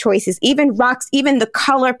makeup choices, even the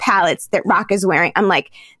color palettes that Rock is wearing. I'm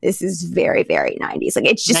like, this is very, very 90s. Like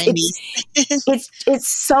it's just, it's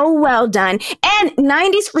so well done. And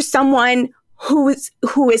 90s for someone who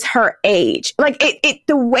is her age. Like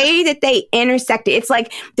the way that they intersect it, it's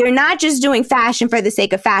like they're not just doing fashion for the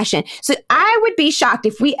sake of fashion. So I would be shocked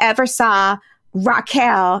if we ever saw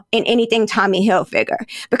Raquel in anything Tommy Hilfiger,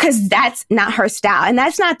 because that's not her style. And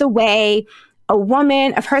that's not the way a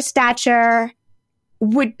woman of her stature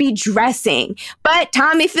would be dressing. But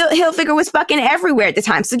Tommy Hilfiger was fucking everywhere at the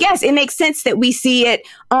time. So yes, it makes sense that we see it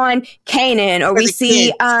on Kanan, or we see,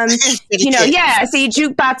 see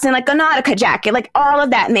Jukebox in like a Nautica jacket. Like all of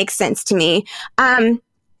that makes sense to me.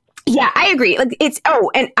 Yeah, I agree. Like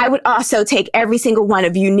and I would also take every single one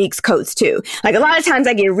of Unique's coats too. Like a lot of times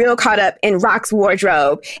I get real caught up in Rock's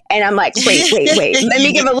wardrobe and I'm like, wait. Let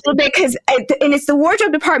me give a little bit and it's the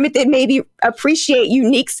wardrobe department that maybe appreciate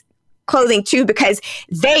Unique's clothing too, because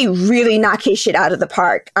they really knock his shit out of the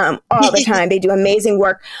park all the time. They do amazing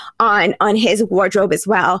work on his wardrobe as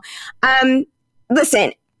well.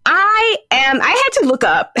 Listen, I had to look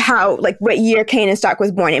up what year Kanan Stark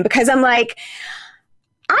was born in, because I'm like,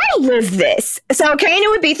 I live this. So Kanan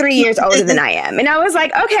would be 3 years older than I am. And I was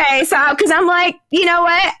like, okay, so, because I'm like, you know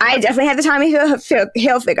what? I definitely had the Tommy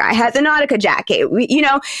Hilfiger. I had the Nautica jacket,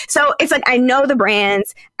 so it's like, I know the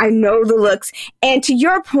brands, I know the looks. And to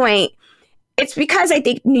your point, it's because I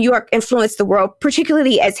think New York influenced the world,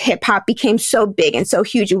 particularly as hip hop became so big and so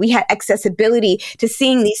huge. And we had accessibility to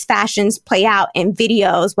seeing these fashions play out in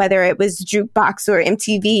videos, whether it was Jukebox or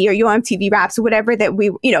MTV or Yo MTV Raps or whatever that we,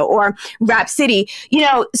 or Rap City,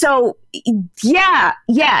 So yeah,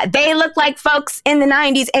 they look like folks in the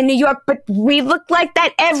 90s in New York, but we look like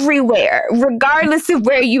that everywhere, regardless of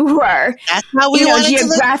where you were. That's how we wanted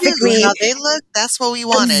geographically. To look, how they look, that's what we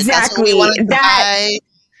wanted. Exactly. That's what we wanted to buy.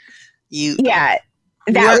 That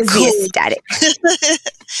was cool. The aesthetic.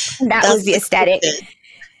 That was the aesthetic.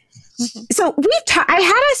 So I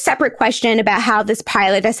had a separate question about how this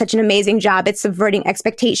pilot does such an amazing job at subverting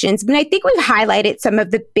expectations. But I think we've highlighted some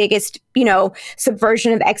of the biggest,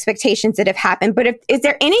 subversion of expectations that have happened. But is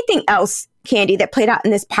there anything else, Candy, that played out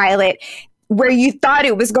in this pilot where you thought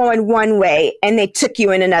it was going one way and they took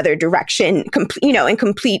you in another direction, in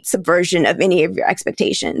complete subversion of any of your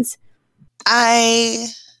expectations?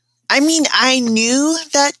 I mean, I knew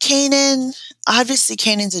that obviously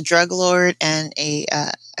Kanan's a drug lord and a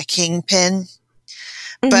kingpin,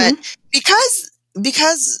 but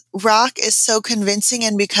because Rock is so convincing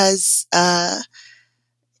and because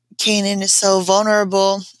Kanan is so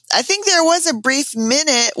vulnerable, I think there was a brief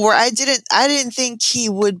minute where I didn't think he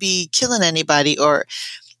would be killing anybody or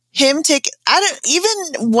him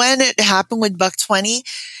even when it happened with Buck 20.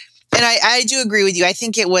 And I do agree with you. I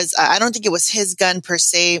think it was, I don't think it was his gun per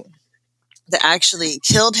se that actually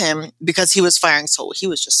killed him because he was firing. So he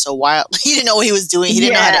was just so wild. He didn't know what he was doing. He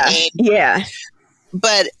didn't know how to aim. Yeah.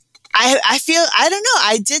 But I feel, I don't know.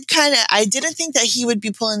 I didn't think that he would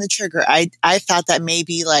be pulling the trigger. I thought that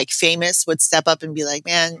maybe like Famous would step up and be like,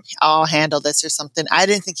 man, I'll handle this or something. I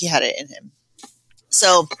didn't think he had it in him.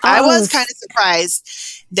 So I was kind of surprised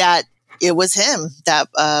that it was him that,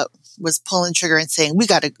 was pulling trigger and saying, we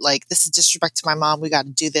got to, like, this is disrespect to my mom. We got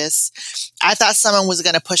to do this. I thought someone was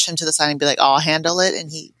going to push him to the side and be like, I'll handle it. And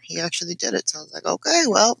he actually did it. So I was like, okay.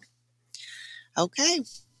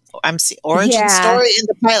 I'm seeing origin story in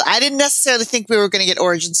the pilot. I didn't necessarily think we were going to get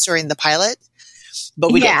origin story in the pilot,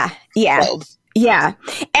 but we did. Yeah. So. Yeah.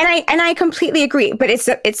 And I completely agree, but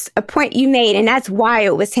it's a point you made. And that's why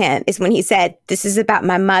it was him, is when he said, this is about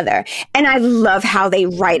my mother. And I love how they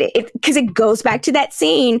write it because it goes back to that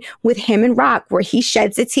scene with him and Rock where he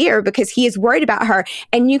sheds a tear because he is worried about her.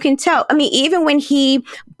 And you can tell, I mean, even when he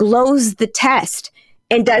blows the test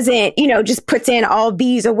and doesn't, just puts in all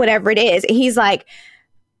B's or whatever it is, he's like,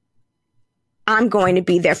 I'm going to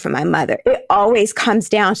be there for my mother. It always comes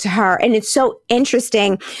down to her. And it's so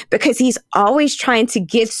interesting because he's always trying to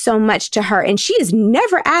give so much to her and she is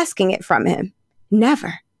never asking it from him.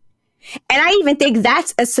 Never. And I even think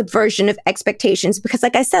that's a subversion of expectations because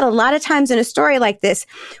like I said, a lot of times in a story like this,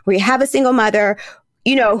 where you have a single mother,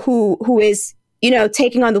 who is,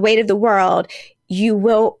 taking on the weight of the world, you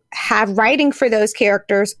will have writing for those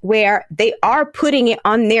characters where they are putting it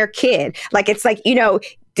on their kid. Like, it's like,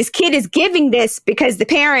 this kid is giving this because the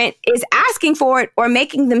parent is asking for it or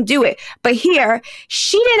making them do it. But here,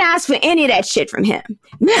 she didn't ask for any of that shit from him.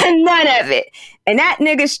 None of it. And that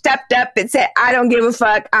nigga stepped up and said, I don't give a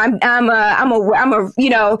fuck. I'm a,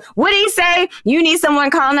 what did he say? You need someone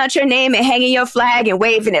calling out your name and hanging your flag and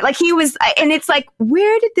waving it. Like he was, and it's like,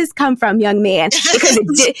 where did this come from, young man? Because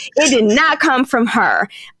it did not come from her.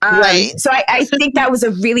 Right. So I think that was a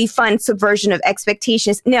really fun subversion of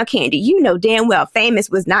expectations. Now, Candy, you know damn well Famous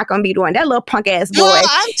was not going to be doing that little punk ass boy. Well,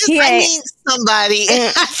 somebody.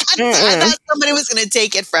 I thought somebody was going to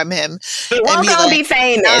take it from him. It won't going to be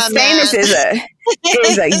Famous. Oh, Famous is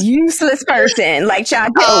a useless person. Like,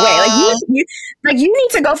 child, get away. Like you need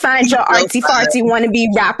to go find your artsy fartsy wannabe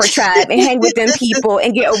rapper tribe and hang with them people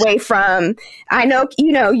and get away from. I know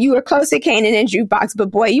you are close to Kanan and Jukebox, but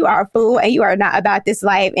boy, you are a fool and you are not about this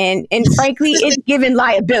life. And frankly, it's giving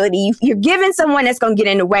liability. You're giving someone that's gonna get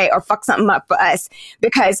in the way or fuck something up for us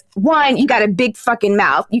because one, you got a big fucking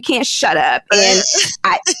mouth. You can't shut up. And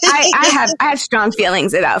I have strong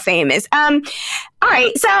feelings about Famous. All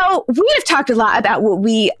right, so we have talked a lot about what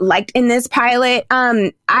we liked in this pilot.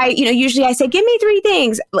 Usually I say, give me 3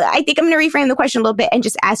 things. I think I'm going to reframe the question a little bit and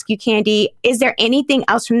just ask you, Candy, is there anything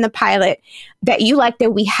else from the pilot that you like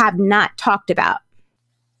that we have not talked about?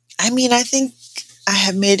 I mean, I think I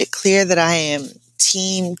have made it clear that I am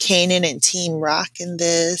Team Kanan and Team Rock in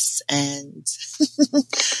this, and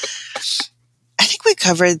I think we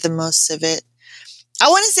covered the most of it. I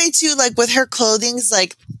want to say too, like with her clothings,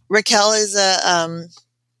 like Raquel is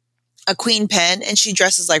a queen pen and she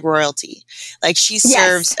dresses like royalty. Like she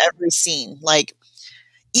serves every scene. Like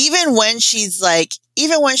even when she's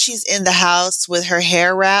in the house with her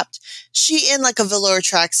hair wrapped, she in like a velour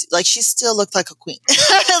tracksuit, like she still looked like a queen.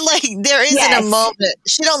 Like there isn't a moment.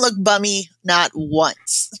 She don't look bummy, not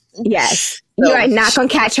once. Yes. So, you are not going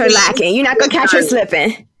to catch her lacking. You're not going to catch her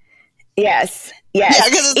slipping. Yes. Yes. Yeah,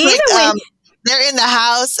 because it's like, they're in the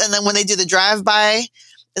house and then when they do the drive-by,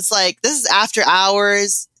 it's like, this is after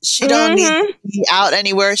hours. She don't need to be out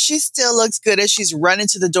anywhere. She still looks good as she's running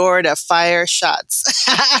to the door to fire shots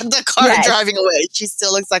at the car driving away. She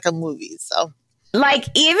still looks like a movie. So, like,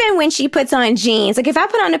 even when she puts on jeans, like if I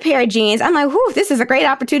put on a pair of jeans, I'm like, whew, this is a great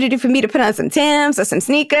opportunity for me to put on some Timbs or some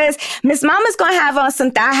sneakers. Miss Mama's going to have on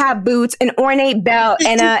some thigh-high boots, an ornate belt,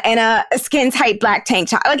 and a skin-tight black tank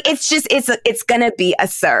top. Like, it's just, it's going to be a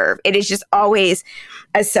serve. It is just always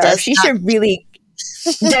a serve. She should really,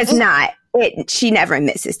 does not. She never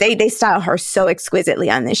misses. They style her so exquisitely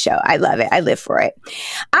on this show. I love it. I live for it.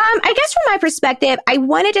 I guess from my perspective, I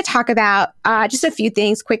wanted to talk about just a few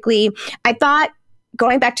things quickly. I thought,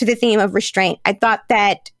 going back to the theme of restraint, I thought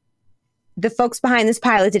that the folks behind this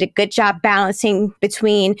pilot did a good job balancing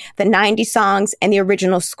between the 90s songs and the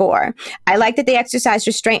original score. I like that they exercised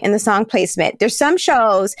restraint in the song placement. There's some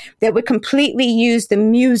shows that would completely use the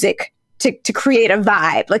music to create a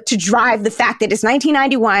vibe, like to drive the fact that it's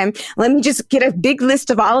 1991. Let me just get a big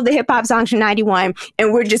list of all of the hip hop songs from 91.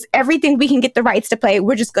 And we're just, everything we can get the rights to play,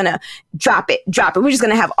 we're just going to drop it. We're just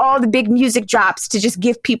going to have all the big music drops to just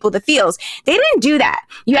give people the feels. They didn't do that.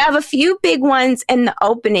 You have a few big ones in the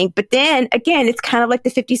opening, but then again, it's kind of like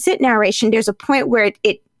the 50 Cent narration. There's a point where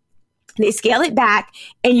they scale it back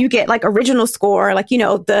and you get like original score, like, you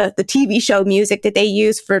know, the TV show music that they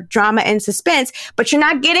use for drama and suspense, but you're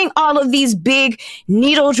not getting all of these big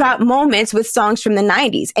needle drop moments with songs from the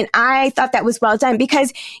 90s. And I thought that was well done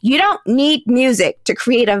because you don't need music to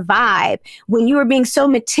create a vibe when you are being so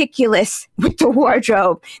meticulous with the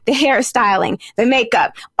wardrobe, the hairstyling, the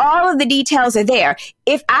makeup, all of the details are there.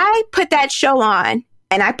 If I put that show on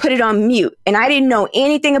and I put it on mute and I didn't know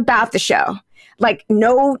anything about the show, like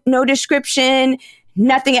no description,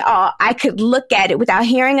 nothing at all, I could look at it without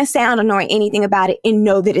hearing a sound or knowing anything about it and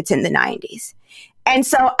know that it's in the 90s. And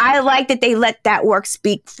so I like that they let that work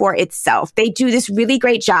speak for itself. They do this really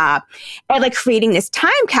great job at like creating this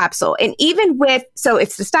time capsule. And even with, so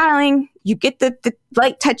it's the styling, you get the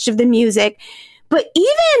light touch of the music, but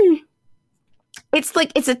even it's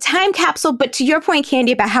like, it's a time capsule. But to your point,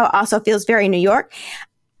 Candy, about how it also feels very New York,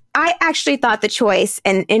 I actually thought the choice,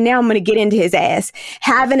 and now I'm going to get into his ass,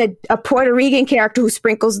 having a Puerto Rican character who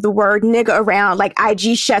sprinkles the word nigga around like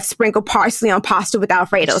IG chefs sprinkle parsley on pasta with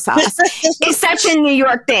Alfredo sauce. It's such a New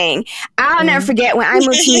York thing. I'll never forget when I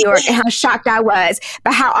moved to New York and how shocked I was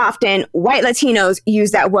by how often white Latinos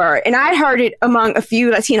use that word. And I heard it among a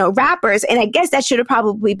few Latino rappers, and I guess that should have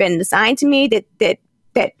probably been the sign to me that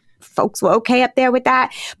folks were okay up there with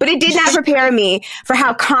that, but it did not prepare me for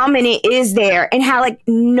how common it is there and how like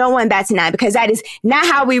no one bats an eye, because that is not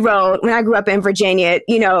how we rolled when I grew up in Virginia.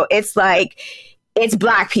 You know, it's like, it's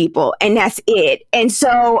Black people and that's it. And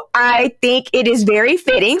so I think it is very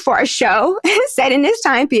fitting for a show set in this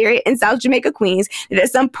time period in South Jamaica, Queens, that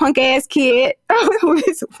there's some punk ass kid who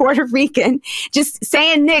is Puerto Rican just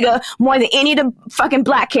saying nigga more than any of the fucking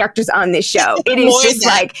Black characters on this show. It is just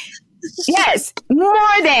like, yes, more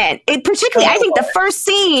than it. Particularly, I think the first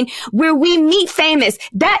scene where we meet Famous,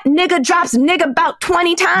 that nigga drops nigga about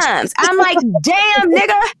 20 times. I'm like, damn,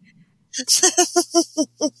 nigga.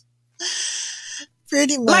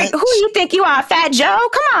 Pretty much. Like, who you think you are, Fat Joe?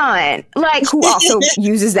 Come on. Like, who also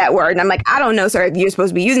uses that word? And I'm like, I don't know, sir, if you're supposed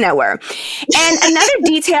to be using that word. And another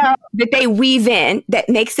detail that they weave in that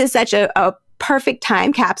makes this such a perfect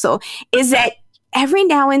time capsule is that every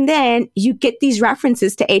now and then you get these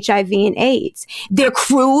references to HIV and AIDS. They're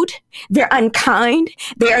crude. They're unkind.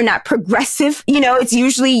 They are not progressive. You know, it's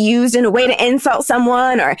usually used in a way to insult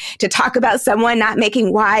someone or to talk about someone not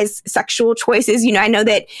making wise sexual choices. You know,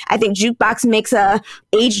 I think Jukebox makes a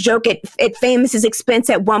age joke at Famous's expense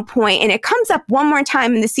at one point, and it comes up one more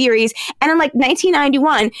time in the series. And I'm like,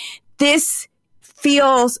 1991, this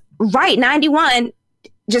feels right. 91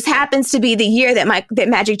 just happens to be the year that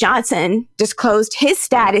Magic Johnson disclosed his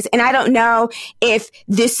status. And I don't know if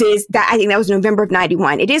this is that. I think that was November of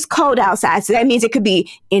 91. It is cold outside. So that means it could be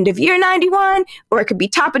end of year 91 or it could be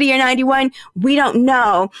top of the year 91. We don't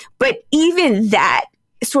know. But even that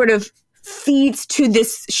sort of feeds to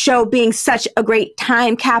this show being such a great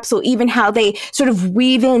time capsule. Even how they sort of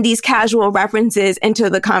weave in these casual references into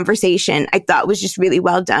the conversation, I thought was just really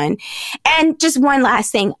well done. And just one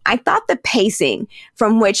last thing, I thought the pacing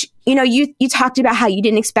from which, you know, you talked about how you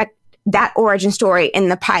didn't expect that origin story in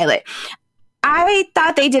the pilot. I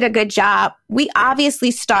thought they did a good job. We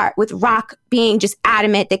obviously start with Rock being just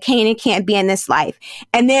adamant that Kanan can't be in this life.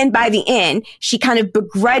 And then by the end, she kind of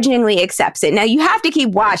begrudgingly accepts it. Now you have to keep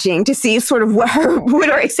watching to see sort of what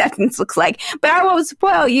her acceptance looks like. But I won't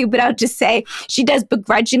spoil you, but I'll just say she does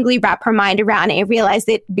begrudgingly wrap her mind around it and realize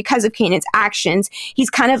that because of Kanan's actions,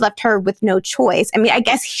 he's kind of left her with no choice. I mean, I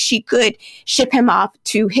guess she could ship him off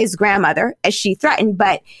to his grandmother as she threatened,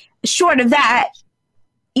 but short of that,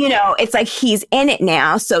 you know, it's like he's in it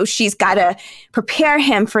now. So she's got to prepare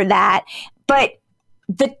him for that. But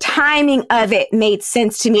the timing of it made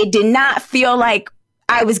sense to me. It did not feel like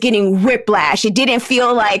I was getting whiplash. It didn't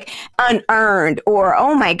feel like unearned or,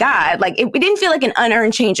 oh my God, like it didn't feel like an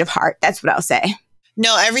unearned change of heart. That's what I'll say.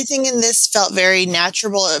 No, everything in this felt very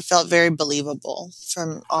natural. It felt very believable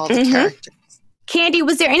from all the characters. Candy,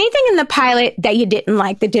 was there anything in the pilot that you didn't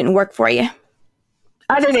like that didn't work for you?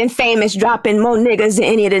 Other than Famous dropping more niggas than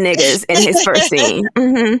any of the niggas in his first scene.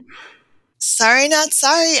 Sorry, not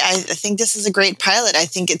sorry. I think this is a great pilot. I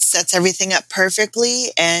think it sets everything up perfectly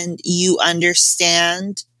and you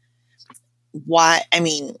understand why. I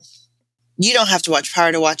mean, you don't have to watch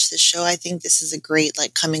Power to watch this show. I think this is a great,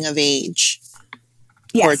 like, coming of age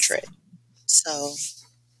portrait. So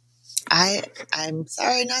I'm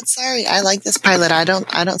sorry, not sorry. I like this pilot. I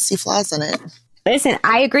don't see flaws in it. Listen,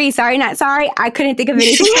 I agree. Sorry, not sorry. I couldn't think of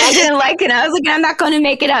anything I didn't like, and I was like, I'm not going to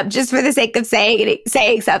make it up just for the sake of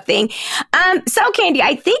saying something. So, Candy,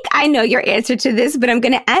 I think I know your answer to this, but I'm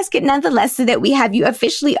going to ask it nonetheless so that we have you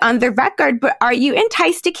officially on the record. But are you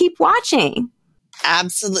enticed to keep watching?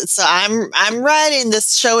 Absolutely. So I'm writing.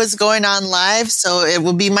 This show is going on live, so it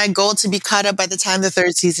will be my goal to be caught up by the time the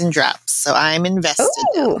third season drops. So I'm invested.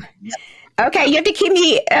 Ooh. Yep. Okay, you have to keep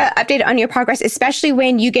me updated on your progress, especially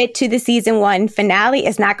when you get to the season 1 finale.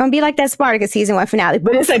 It's not going to be like that Spartacus season 1 finale,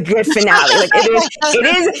 but it's a good finale. Like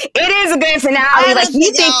it is a good finale. I like don't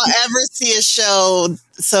think I'll ever see a show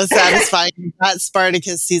so satisfying as that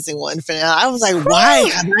Spartacus season 1 finale. I was like, why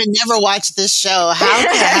have I never watched this show? How could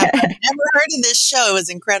I have never heard of this show? It was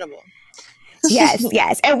incredible.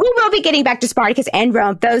 Yes. And we will be getting back to Spartacus and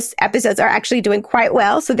Rome. Those episodes are actually doing quite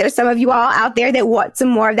well. So there's some of you all out there that want some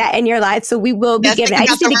more of that in your life. So we will be giving. I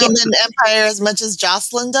just need to get the Empire as much as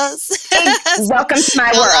Jocelyn does. Welcome to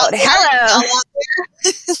my world. Hello.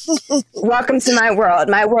 Welcome to my world.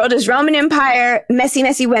 My world is Roman Empire, messy,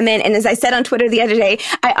 messy women. And as I said on Twitter the other day,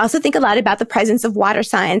 I also think a lot about the presence of water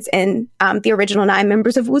signs in the original 9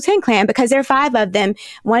 members of Wu-Tang Clan, because there are 5 of them,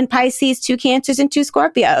 1 Pisces, 2 Cancers, and 2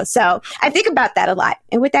 Scorpios. So I think about that a lot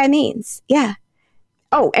and what that means. Yeah.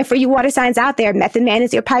 Oh, and for you water signs out there, Method Man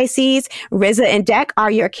is your Pisces, RZA and Deck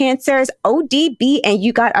are your Cancers, ODB and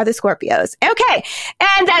You Got are the Scorpios. Okay.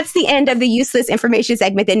 And that's the end of the useless information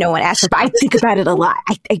segment that no one asked for, but I think about it a lot.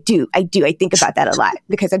 I do. I think about that a lot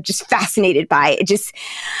because I'm just fascinated by it. Just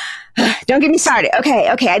don't get me started. Okay.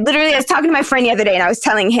 I literally was talking to my friend the other day and I was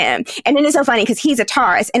telling him, and then it's so funny because he's a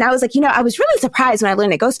Taurus. And I was like, I was really surprised when I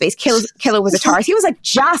learned that Ghostface Killer was a Taurus. He was like,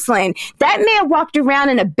 Jocelyn, that man walked around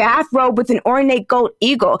in a bathrobe with an ornate gold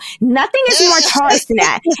eagle. Nothing is more Taurus than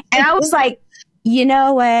that. And I was like, you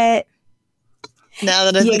know what? Now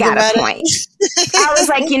that I you think got about a point. I was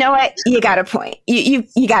like, you know what? You got a point. You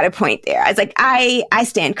got a point there. I was like, I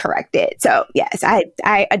stand corrected. So yes,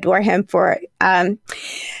 I adore him for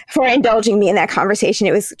indulging me in that conversation.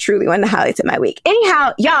 It was truly one of the highlights of my week.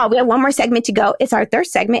 Anyhow, y'all, we have one more segment to go. It's our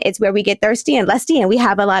thirst segment. It's where we get thirsty and lusty and we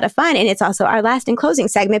have a lot of fun. And it's also our last and closing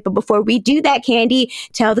segment. But before we do that, Candy,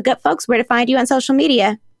 tell the good folks where to find you on social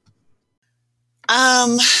media.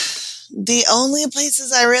 The only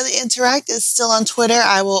places I really interact is still on Twitter.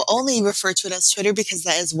 I will only refer to it as Twitter because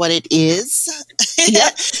that is what it is.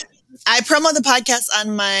 Yep. I promote the podcast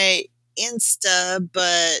on my Insta,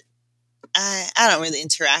 but I don't really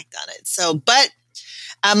interact on it. So, but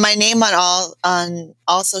my name on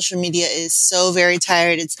all social media is So Very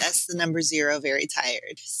Tired. It's S0 Very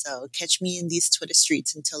Tired. So catch me in these Twitter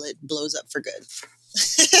streets until it blows up for good.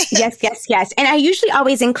 Yes. And I usually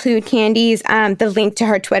always include Candy's the link to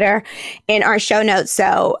her Twitter in our show notes.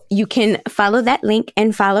 So you can follow that link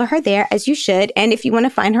and follow her there as you should. And if you want to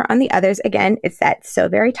find her on the others, again, it's that So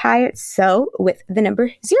Very Tired, So with the number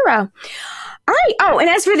 0. All right. Oh, and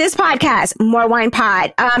as for this podcast, More Wine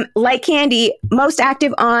Pod, like Candy, most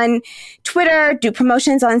active on Twitter, do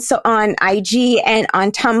promotions on IG and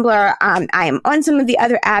on Tumblr. I am on some of the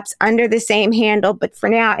other apps under the same handle, but for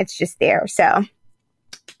now it's just there. So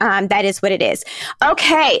that is what it is.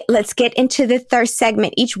 Okay, let's get into the thirst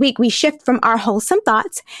segment. Each week we shift from our wholesome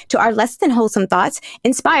thoughts to our less than wholesome thoughts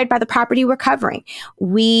inspired by the property we're covering.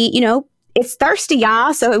 We, it's thirsty,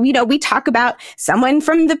 y'all. So, you know, we talk about someone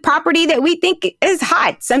from the property that we think is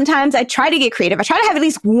hot. Sometimes I try to get creative. I try to have at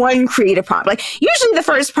least one creative prompt. Like usually the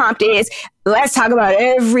first prompt is, let's talk about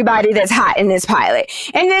everybody that's hot in this pilot.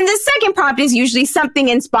 And then the second prompt is usually something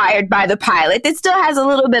inspired by the pilot that still has a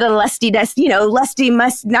little bit of lusty, you know,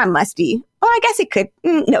 not musty. Well, I guess it could.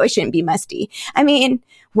 No, it shouldn't be musty. I mean,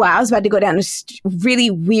 wow, I was about to go down a really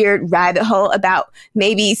weird rabbit hole about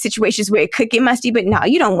maybe situations where it could get musty, but no,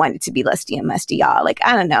 you don't want it to be lusty and musty, y'all. Like,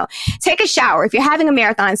 I don't know. Take a shower. If you're having a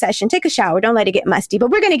marathon session, take a shower. Don't let it get musty, but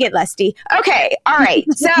we're going to get lusty. Okay. All right.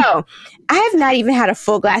 So I have not even had a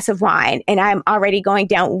full glass of wine and I'm already going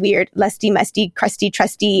down weird, lusty, musty, crusty,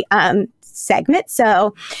 trusty, segment.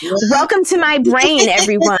 So welcome to my brain,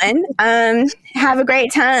 everyone. Have a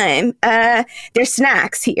great time. There's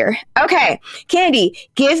snacks here. Okay. Candy,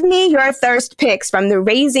 give me your thirst picks from the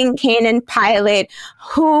Raising Kanan pilot.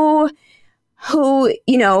 Who's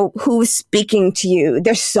speaking to you?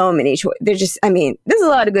 There's so many choices. There's a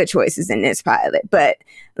lot of good choices in this pilot, but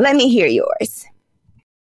let me hear yours.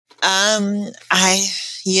 I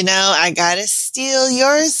gotta steal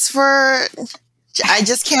yours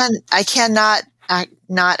I cannot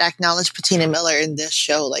not acknowledge Patina Miller in this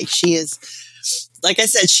show. Like she is, like I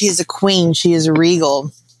said, she is a queen. She is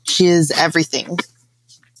regal. She is everything.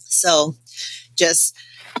 So just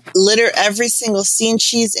every single scene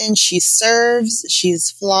she's in, she serves.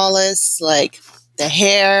 She's flawless. Like the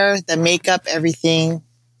hair, the makeup, everything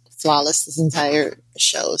flawless this entire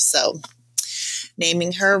show. So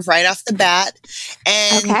naming her right off the bat.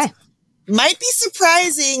 And might be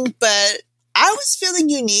surprising, but I was feeling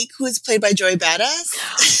Unique, who is played by Joey Badass.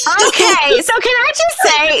 Okay, so can I just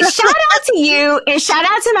say, shout out to you and shout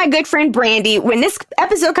out to my good friend Brandy. When this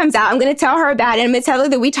episode comes out, I'm going to tell her about it. I'm going to tell her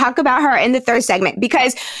that we talk about her in the third segment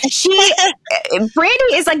because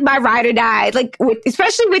Brandy is like my ride or die, like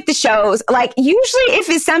especially with the shows. Like usually if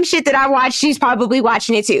it's some shit that I watch, she's probably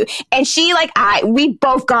watching it too. And she we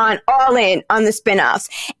both gone all in on the spinoffs.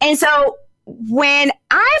 And so when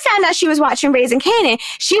I found out she was watching Raising Kanan,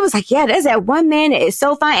 she was like, yeah, there's that one man that is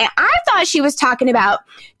so fine. And I thought she was talking about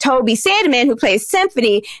Toby Sandeman, who plays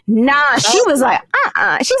Symphony. Nah, she was like,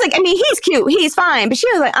 She's like, I mean, he's cute. He's fine. But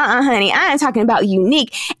she was like, honey, I am talking about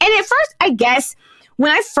Unique. And at first, I guess,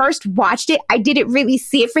 when I first watched it, I didn't really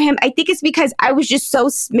see it for him. I think it's because I was just so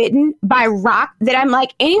smitten by Rock that I'm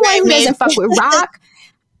like, anyone who doesn't fuck with Rock,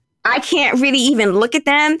 I can't really even look at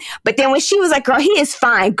them. But then when she was like, girl, he is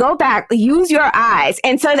fine. Go back, use your eyes.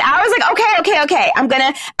 And so I was like, okay. I'm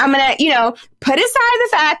gonna, put aside the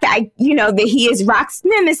fact that that he is Rock's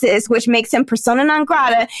nemesis, which makes him persona non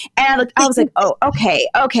grata. And I was like, oh, okay.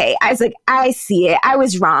 I was like, I see it. I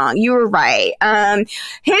was wrong. You were right.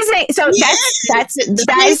 His name, so that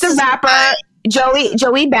is the rapper,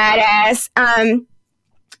 Joey Badass. And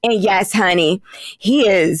yes, honey, he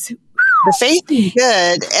is. The face is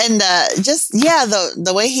good, and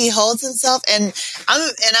the way he holds himself, and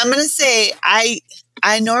I'm gonna say I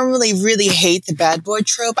normally really hate the bad boy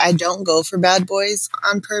trope. I don't go for bad boys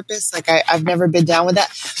on purpose. Like I've never been down with that,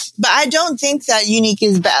 but I don't think that Unique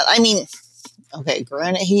is bad. I mean, okay,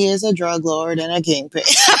 granted he is a drug lord and a kingpin.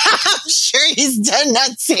 I'm sure he's done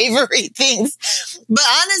unsavory things, but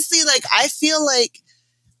honestly, like I feel like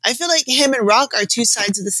him and Rock are two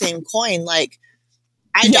sides of the same coin. Like.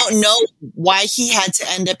 I don't know why he had to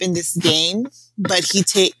end up in this game, but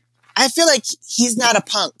I feel like he's not a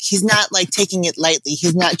punk. He's not like taking it lightly.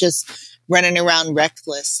 He's not just running around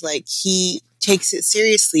reckless. Like he takes it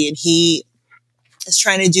seriously and he is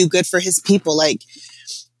trying to do good for his people. Like,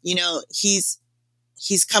 he's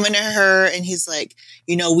coming to her and he's like,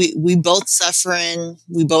 we both suffering,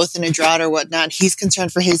 we both in a drought or whatnot. He's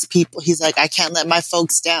concerned for his people. He's like, I can't let my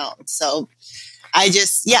folks down. So I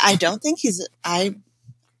don't think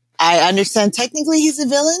I understand technically he's a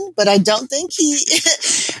villain, but I don't think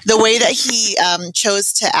the way that he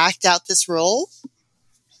chose to act out this role.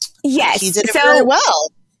 Yes. He did it very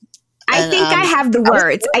well. I think I have the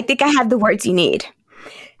words. I think I have the words you need.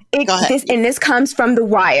 Go ahead. This comes from The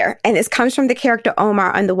Wire, and this comes from the character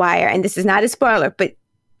Omar on The Wire. And this is not a spoiler, but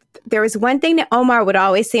there was one thing that Omar would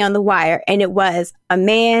always say on The Wire, and it was, a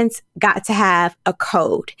man's got to have a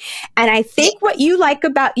code. And I think what you like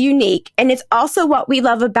about Unique, and it's also what we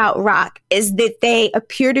love about Rock, is that they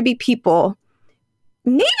appear to be people,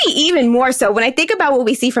 maybe even more so when I think about what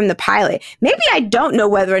we see from the pilot. Maybe I don't know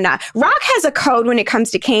whether or not Rock has a code when it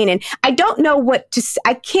comes to Kanan. I don't know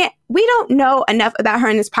we don't know enough about her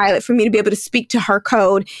in this pilot for me to be able to speak to her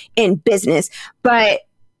code in business. But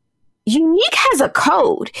Unique has a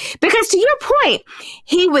code because, to your point,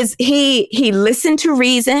 he listened to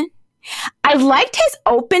reason. I liked his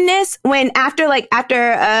openness when after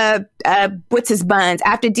what's his buns,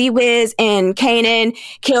 after D-Wiz and Kanan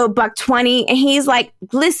killed Buck 20, and he's like,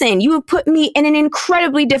 listen, you have put me in an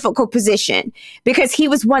incredibly difficult position because he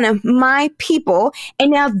was one of my people, and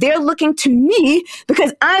now they're looking to me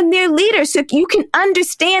because I'm their leader, so you can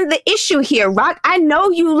understand the issue here. Rock, I know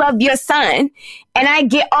you love your son, and I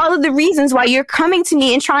get all of the reasons why you're coming to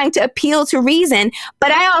me and trying to appeal to reason,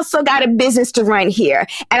 but I also got a business to run here,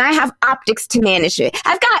 and I have optics to manage it.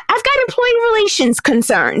 I've got employee relations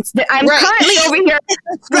concerns that I'm currently over here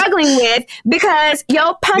struggling with because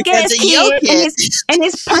your punk ass kid and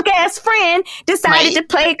his punk ass friend decided to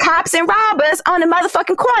play cops and robbers on the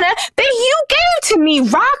motherfucking corner that you gave to me,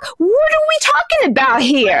 Rock. What are we talking about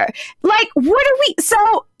here? Like, what are we?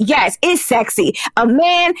 So yes, it's sexy. A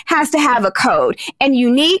man has to have a code, and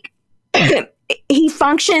Unique. He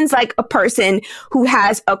functions like a person who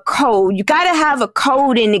has a code. You got to have a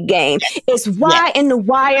code in the game. It's why in The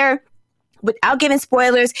Wire, without giving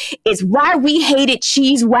spoilers, it's why we hated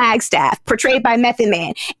Cheese Wagstaff, portrayed by Method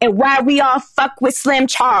Man, and why we all fuck with Slim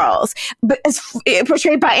Charles,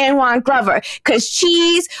 portrayed by Anwan Glover, because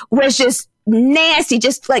Cheese was just nasty,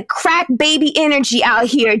 just like crack baby energy out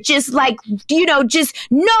here, just like, just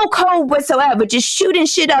no code whatsoever, just shooting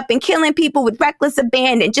shit up and killing people with reckless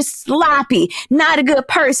abandon, just sloppy, not a good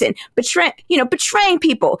person, betraying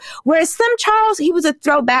people. Whereas Slim Charles, he was a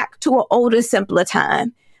throwback to an older, simpler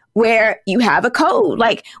time where you have a code.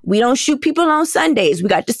 Like, we don't shoot people on Sundays. We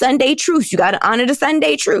got the Sunday truce. You got to honor the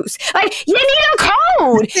Sunday truce. Like, you need a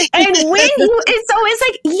code. And it's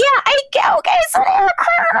like, yeah, I get, okay, so they're a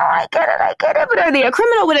criminal. I get it. But are they a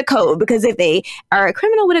criminal with a code? Because if they are a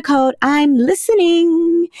criminal with a code, I'm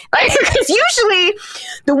listening. Like, because usually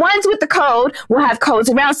the ones with the code will have codes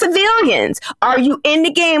around civilians. Are you in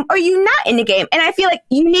the game? Or are you not in the game? And I feel like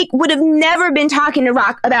Unique would have never been talking to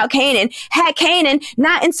Rock about Kanan had Kanan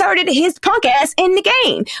not inserted his punk ass in the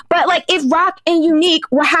game. But like, if Rock and Unique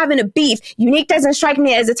were having a beef, Unique doesn't strike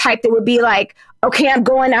me as a type that would be like, okay, I'm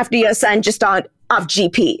going after your son just off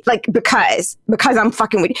GP, like because I'm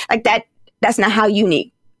fucking with you. Like that's not how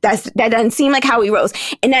Unique. That doesn't seem like how he rolls.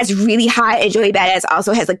 And that's really hot. And Joey Badass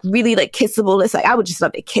also has like really like kissable lips. Like, I would just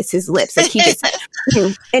love to kiss his lips. Like, he just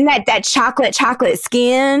and that chocolate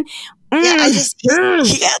skin. He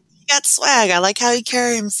got swag. I like how he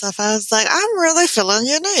carried himself. I was like, I'm really feeling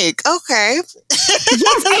Unique. Okay.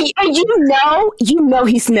 Yes, and you know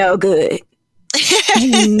he smell good.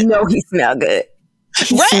 You know he smell good.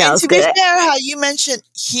 He smells to good. be fair, how you mentioned,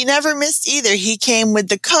 he never missed either. He came with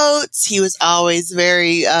the coats. He was always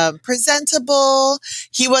very presentable.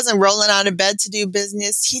 He wasn't rolling out of bed to do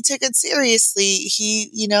business. He took it seriously.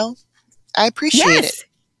 I appreciate it.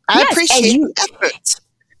 I appreciate the effort.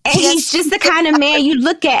 And he's just the kind of man you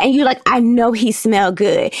look at and you're like, I know he smell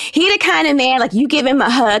good. He the kind of man, like, you give him a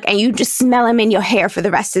hug and you just smell him in your hair for the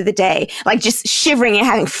rest of the day. Like, just shivering and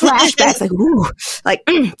having flashbacks. Like, ooh, like,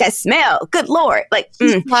 that smell. Good Lord. Like,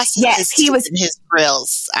 yes, he was in his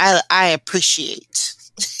grills. I appreciate.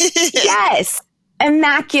 Yes.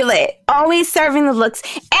 Immaculate, always serving the looks.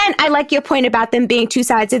 And I like your point about them being two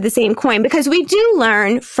sides of the same coin, because we do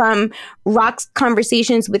learn from Rock's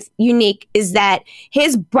conversations with Unique is that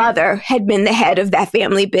his brother had been the head of that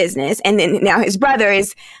family business. And then now his brother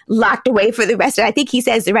is locked away for the rest of, I think he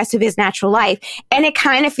says, the rest of his natural life. And it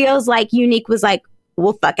kind of feels like Unique was like,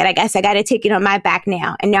 well, fuck it. I guess I got to take it on my back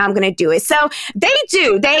now. And now I'm going to do it. So they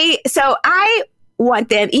do. So I want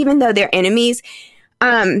them, even though they're enemies,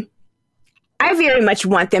 I very much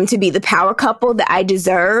want them to be the power couple that I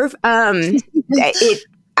deserve. I'm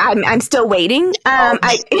still waiting.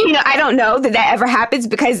 I don't know that ever happens,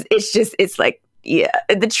 because it's like, yeah,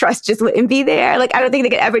 the trust just wouldn't be there. Like, I don't think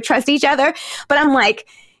they could ever trust each other. But I'm like,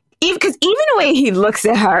 because even the way he looks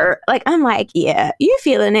at her, like, I'm like, yeah, you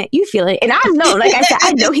feeling it. And I know, like I said,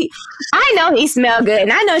 I know he smell good.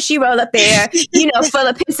 And I know she roll up there, full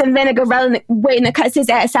of piss and vinegar, waiting to cuss his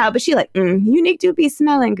ass out. But she like, Unique do be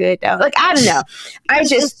smelling good though. Like, I don't know.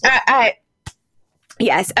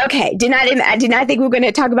 Yes. Okay. I did not think we were going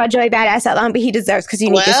to talk about Joey Badass that long, but he deserves, because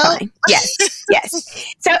Unique is fine.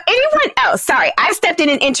 Yes. So anyone else? Sorry, I stepped in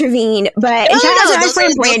and intervened, but shout out to my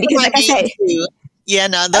friend Brandy, because like I said. Yeah,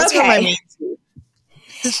 no, that's what I mean.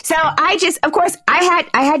 So of course, I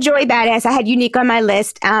had Joey Badass. I had Unique on my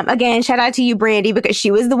list. Again, shout out to you, Brandy, because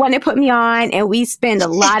she was the one that put me on, and we spend a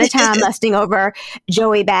lot of time lusting over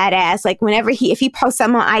Joey Badass. Like, if he posts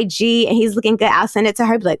something on IG and he's looking good, I'll send it to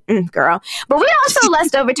her, be like, girl. But we also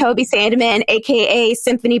lust over Toby Sandeman, aka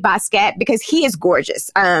Symphony Bosquet, because he is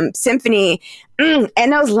gorgeous. Symphony,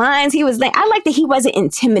 And those lines he was like, I like that he wasn't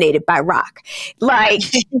intimidated by Rock. Like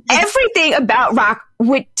everything about Rock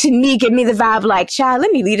would, to me, give me the vibe like, child,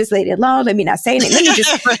 let me leave this lady alone. Let me not say anything. Let me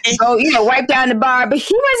just go, wipe down the bar. But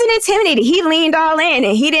he wasn't intimidated. He leaned all in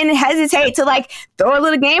and he didn't hesitate to like throw a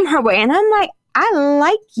little game her way. And I'm like, I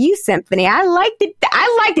like you, Symphony. I like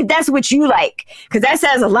that that's what you like. Because that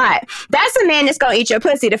says a lot. That's a man that's going to eat your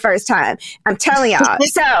pussy the first time. I'm telling y'all.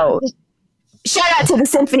 So shout out to the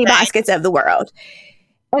Symphony Baskets of the world.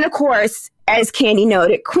 And of course, as Candy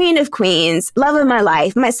noted, Queen of Queens, love of my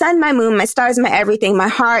life, my sun, my moon, my stars, my everything, my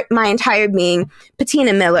heart, my entire being,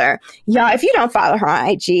 Patina Miller. Y'all, if you don't follow her on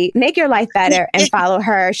IG, make your life better and follow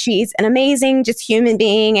her. She's an amazing, just human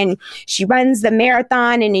being. And she runs the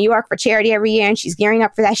marathon in New York for charity every year. And she's gearing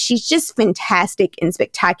up for that. She's just fantastic and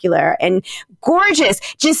spectacular and gorgeous.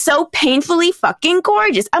 Just so painfully fucking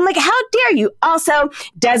gorgeous. I'm like, how dare you? Also,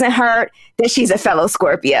 doesn't hurt that she's a fellow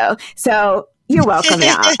Scorpio. So you're welcome,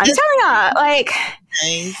 y'all. I'm telling y'all, like,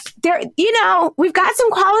 there, we've got some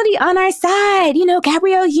quality on our side.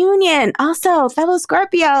 Gabrielle Union, also fellow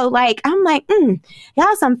Scorpio. Like, I'm like,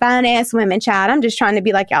 y'all some fine ass women, child. I'm just trying to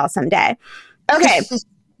be like y'all someday. Okay.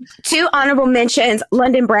 2 honorable mentions,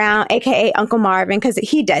 London Brown, aka Uncle Marvin, because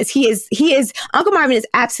he is Uncle Marvin is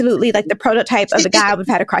absolutely like the prototype of the guy I would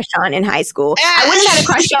have had a crush on in high school. I wouldn't have had a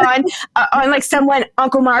crush on like someone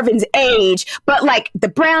Uncle Marvin's age, but like the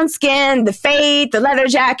brown skin, the fade, the leather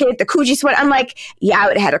jacket, the Coogee sweater. I'm like, yeah, I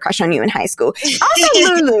would have had a crush on you in high school. Also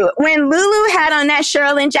Lulu, when Lulu had on that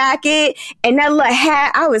Sherlin jacket and that little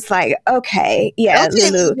hat, I was like, okay, yeah,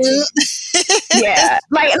 Lulu. Yeah,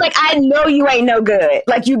 like I know you ain't no good.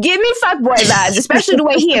 Like you give me fuckboy vibes, especially the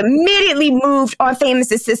way he immediately moved on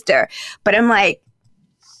Famous's sister. But I'm like,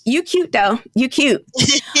 you cute though. You cute.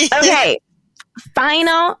 Okay,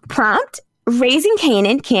 final prompt. Raising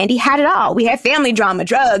Kanan, Candy had it all. We had family drama,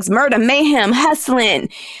 drugs, murder, mayhem, hustling.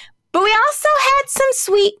 But we also had some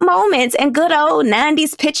sweet moments and good old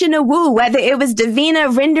 90s pitching a woo, whether it was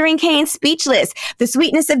Davina rendering Kane speechless, the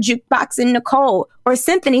sweetness of Jukebox and Nicole, or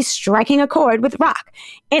Symphony striking a chord with Rock.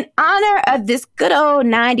 In honor of this good old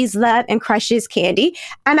 90s love and crushes, Candy,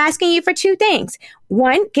 I'm asking you for 2 things.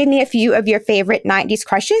 1, give me a few of your favorite 90s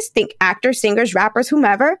crushes. Think actors, singers, rappers,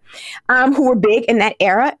 whomever, who were big in that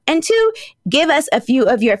era. And 2, give us a few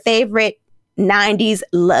of your favorite 90s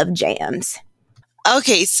love jams.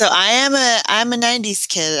 Okay, so I'm a 90s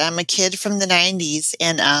kid. I'm a kid from the 90s,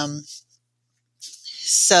 and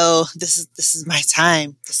so this is my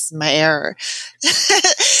time. This is my era.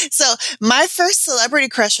 So my first celebrity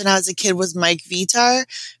crush when I was a kid was Mike Vitar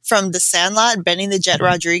from The Sandlot, Benny the Jet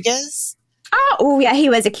Rodriguez. Oh, yeah, he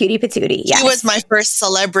was a cutie patootie. Yes. He was my first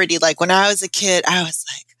celebrity. Like when I was a kid, I was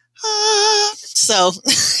like, ah. So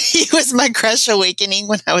he was my crush awakening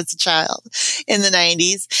when I was a child in the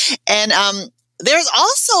 90s. And there's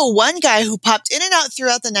also one guy who popped in and out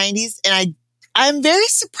throughout the 90s, and I'm very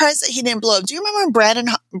surprised that he didn't blow up. Do you remember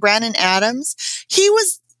Brandon Adams? He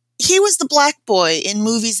was the black boy in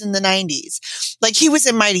movies in the 90s. Like he was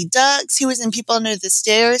in Mighty Ducks. He was in People Under the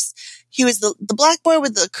Stairs. He was the black boy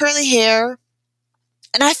with the curly hair.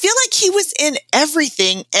 And I feel like he was in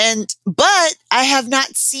everything. But I have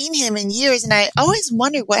not seen him in years. And I always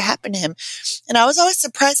wondered what happened to him. And I was always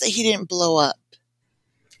surprised that he didn't blow up.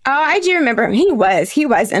 Oh, I do remember him. He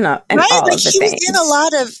was in all of the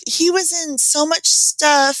things. He was in so much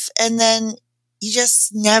stuff, and then you just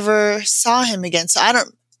never saw him again. So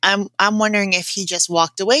I'm wondering if he just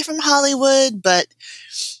walked away from Hollywood, but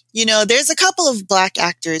there's a couple of black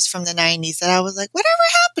actors from the 90s that I was like, whatever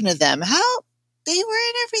happened to them? How they were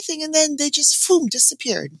in everything, and then they just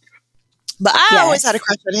disappeared. But I always had a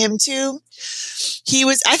crush on him too.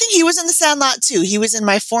 I think he was in The Sandlot too. He was in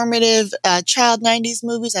my formative child 90s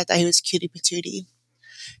movies. I thought he was cutie patootie.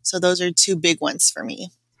 So those are 2 big ones for me.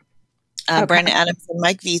 Brandon Adams and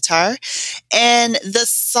Mike Vitar. And the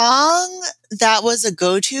song that was a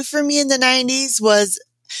go-to for me in the 90s was,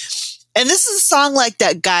 and this is a song like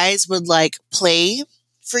that guys would like play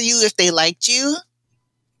for you if they liked you,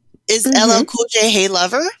 is LL Cool J, Hey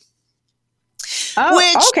Lover. Oh,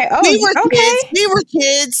 which okay. We were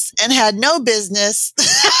kids and had no business.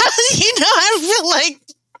 I feel like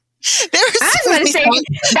there was. I just want to say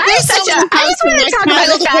that is such a. I just want to talk about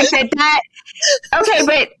the fact that. Okay,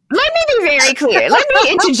 but let me be very clear. Let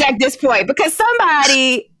me interject this point because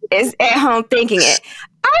somebody is at home thinking it.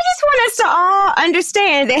 I just want us to all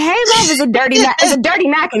understand that "Hey Love" is a dirty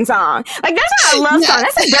Mackin song. Like that's not a love song.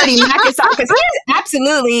 That's a dirty Mackin song because he's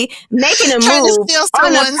absolutely making a move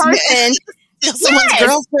on a person. Someone's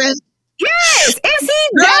girlfriend. Yes, it's he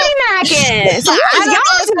Girl, dirty macking. So what was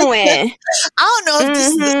y'all doing? I don't know if this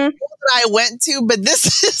is the school that I went to, but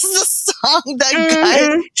this is the song that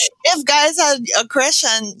guys, if guys had a crush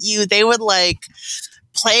on you, they would like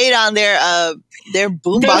play it on their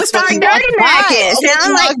boombox. They would start dirty macking. Sound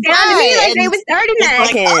to me like they was dirty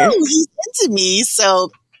macking. Like, oh, he's into me.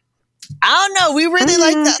 So I don't know. We really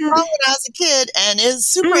liked that song when I was a kid, and it's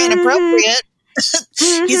super inappropriate.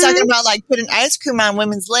 He's talking about like putting ice cream on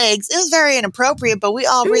women's legs. It was very inappropriate, but we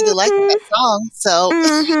all really liked that song. So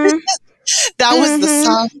that was the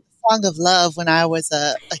song of love when I was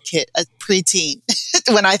a kid, a preteen,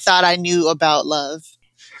 when I thought I knew about love.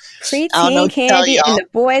 Preteen Candy and the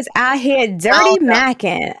boys out here dirty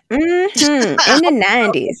macking. In the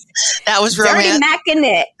 90s. That was romance.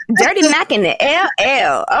 Dirty macking it.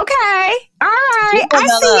 LL. Okay. All right.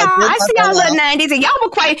 I see y'all little 90s, and y'all were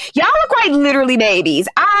quite literally babies.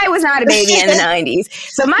 I was not a baby in the 90s.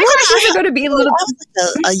 So my questions are going to be a little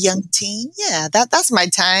a young teen. Yeah, that's my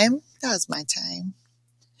time. That was my time.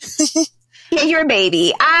 Yeah, you're a baby.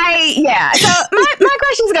 So my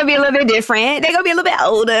question's gonna be a little bit different. They're gonna be a little bit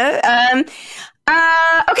older.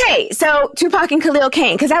 Okay, so Tupac and Khalil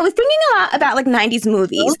Kain, because I was thinking a lot about like 90s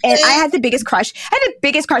movies, and I had the biggest crush. I had the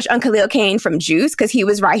biggest crush on Khalil Kain from Juice, because he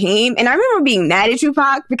was Raheem, and I remember being mad at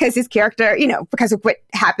Tupac because his character, because of what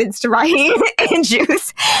happens to Raheem in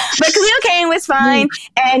Juice. But Khalil Kain was fine,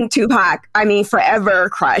 and Tupac, forever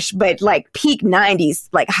crush, but like peak 90s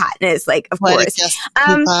like hotness, like of course.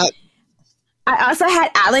 Tupac. I also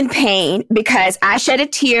had Alan Payne, because I shed a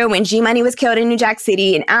tear when G Money was killed in New Jack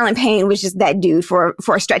City, and Alan Payne was just that dude for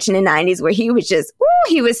a stretch in the 90s where he was just,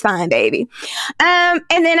 he was fine, baby. And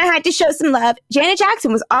then I had to show some love. Janet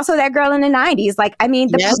Jackson was also that girl in the 90s. Like,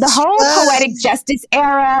 the whole poetic justice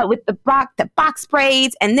era with the box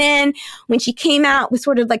braids. And then when she came out with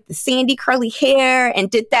sort of like the sandy curly hair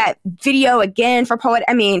and did that video again for Poet,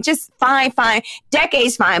 just fine.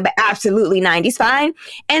 Decades fine, but absolutely 90s fine.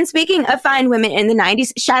 And speaking of fine women in the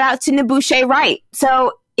 90s, shout out to Nabushe Wright.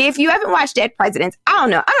 So if you haven't watched Dead Presidents, I don't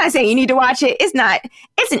know. I'm not saying you need to watch it. It's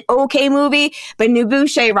an okay movie, but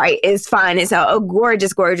Nabushe Wright is fine. It's a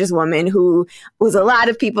gorgeous, gorgeous woman who was a lot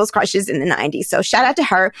of people's crushes in the 90s. So shout out to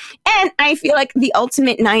her. And I feel like the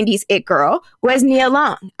ultimate 90s it girl was Nia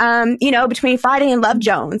Long. Between Friday and Love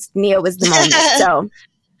Jones, Nia was the moment. So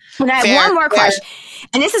and I have one more crush.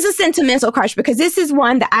 And this is a sentimental crush, because this is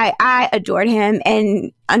one that I adored him,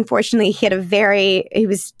 and unfortunately he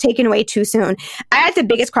was taken away too soon. I had the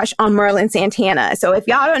biggest crush on Merlin Santana. So if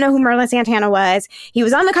y'all don't know who Merlin Santana was, he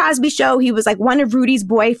was on the Cosby Show. He was like one of Rudy's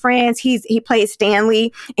boyfriends. He played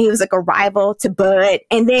Stanley, and he was like a rival to Bud.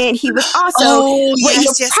 And then he was also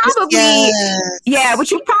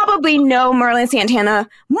what you probably know Merlin Santana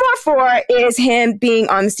more for is him being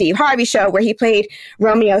on the Steve Harvey Show, where he played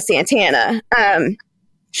Romeo Santana.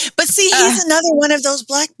 But see, he's another one of those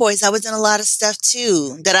black boys that was in a lot of stuff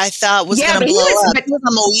too that I thought was going to blow up. He was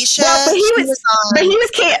on Moesha. But he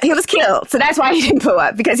was killed. So that's why he didn't blow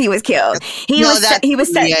up, because he was killed. He was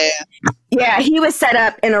set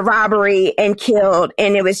up in a robbery and killed,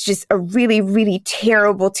 and it was just a really, really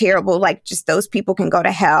terrible, like just those people can go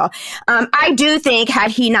to hell. I do think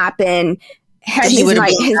had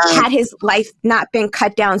his life not been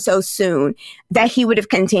cut down so soon, that he would have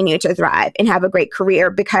continued to thrive and have a great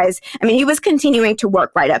career, because he was continuing to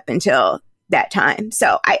work right up until that time.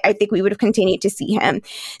 So I think we would have continued to see him.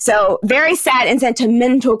 So very sad and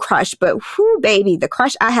sentimental crush, but whoo, baby, the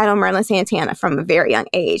crush I had on Merlin Santana from a very young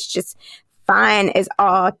age, just fine as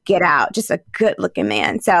all get out, just a good looking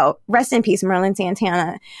man. So rest in peace, Merlin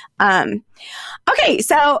Santana. Okay,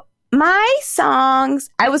 so my songs,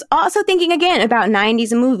 I was also thinking again about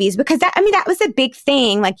 90s movies, because that was a big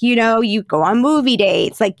thing. Like, you go on movie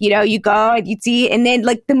dates, like, you go and you see, and then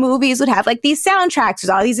like the movies would have like these soundtracks with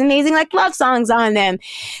all these amazing like love songs on them.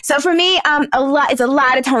 So for me, it's a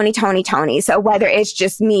lot of Tony. So whether it's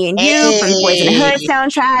just Me and You from Boys in the Hood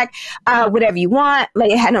soundtrack, whatever you want, Lay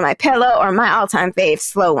Your Head on My Pillow, or my all-time fave,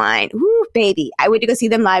 Slow Wine. Woo, baby. I went to go see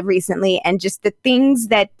them live recently, and just the things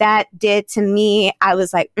that did to me, I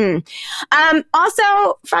was like,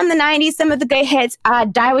 Also from the 90s, some of the good hits,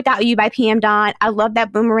 Die Without You by PM Dawn. I love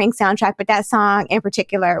that Boomerang soundtrack, but that song in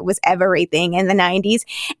particular was everything in the 90s.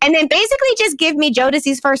 And then basically just give me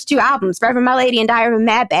Jodeci's first two albums, Forever My Lady and Diary of a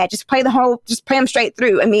Mad Bad. Just play them straight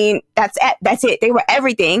through. That's it. They were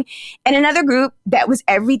everything. And another group that was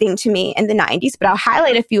everything to me in the 90s, but I'll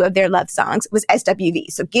highlight a few of their love songs, was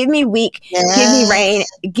SWV. So give me Weak, give me Rain,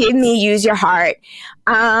 give me Use Your Heart.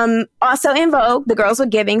 Also in Vogue, the girls were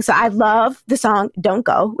giving. So I love the song Don't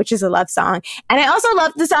Go, which is a love song. And I also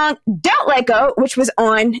love the song Don't Let Go, which was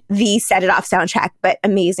on the Set It Off soundtrack, but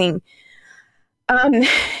amazing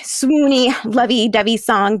swoony, lovey-dovey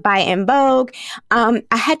song by En Vogue. I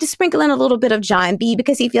had to sprinkle in a little bit of John B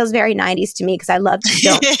because he feels very 90s to me because I love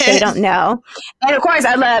They Don't Know. And of course,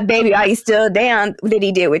 I love Baby Are You Still Down that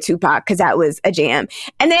he did with Tupac because that was a jam.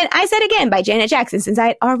 And then I Said Again by Janet Jackson since I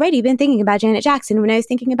had already been thinking about Janet Jackson when I was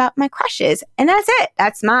thinking about my crushes. And that's it.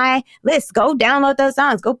 That's my list. Go download those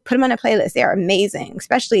songs. Go put them on a playlist. They're amazing.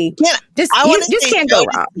 Especially, you just can't go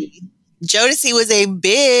wrong. Jodeci was a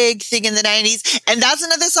big thing in the 90s. And that's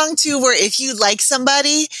another song too, where if you like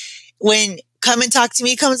somebody, when Come and Talk to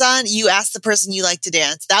Me comes on, you ask the person you like to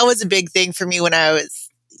dance. That was a big thing for me when I was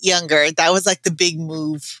younger. That was like the big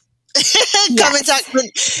move. Come and talk.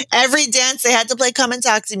 Every dance they had to play Come and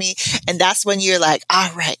Talk to Me. And that's when you're like,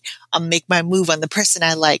 all right, I'll make my move on the person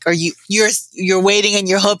I like. Or you're waiting and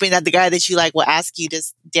you're hoping that the guy that you like will ask you to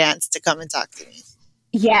dance to Come and Talk to Me.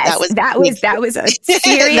 Yes, that was a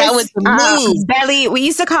serious that was the move. Belly. We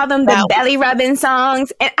used to call them the belly rubbing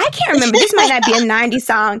songs. And I can't remember. This might not be a 90s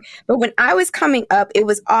song, but when I was coming up, it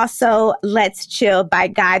was also Let's Chill by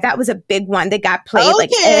Guy. That was a big one that got played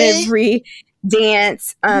like every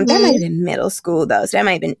dance. That might have been middle school though. So that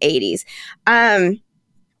might have been 80s.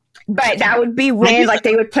 But that would be when, like,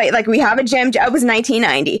 they would play, like, we have a gym. It was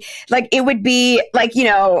 1990. Like, it would be, like, you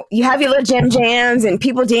know, you have your little gym jams and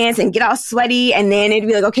people dance and get all sweaty. And then it'd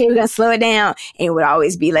be like, okay, we're going to slow it down. And it would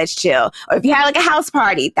always be Let's Chill. Or if you had, like, a house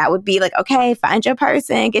party, that would be like, okay, find your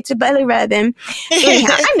person, get your belly rubbing.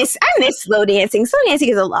 Anyhow, I miss slow dancing. Slow dancing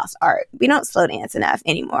is a lost art. We don't slow dance enough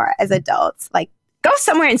anymore as adults. Like, go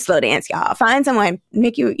somewhere and slow dance, y'all. Find someone,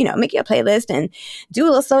 make you a playlist and do a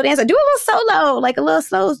little slow dance or do a little solo, like a little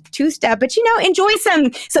slow two-step. But, enjoy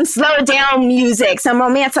some slow down music, some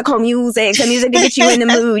romantical music, some music to get you in the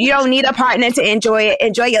mood. You don't need a partner to enjoy it.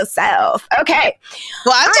 Enjoy yourself. Okay.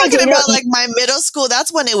 Well, I'm talking about like my middle school.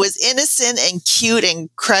 That's when it was innocent and cute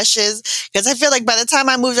and crushes. Because I feel like by the time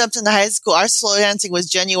I moved up to the high school, our slow dancing was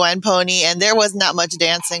Genuine Pony and there was not much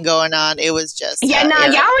dancing going on. It was just... y'all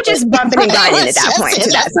were just bumping and grinding at that point. Y'all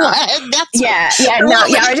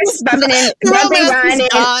were just bumping and grinding.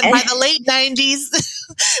 By the late 90s,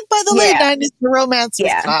 late 90s, the romance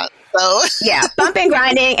was gone. So bumping,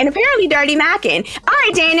 grinding, and apparently dirty macking. All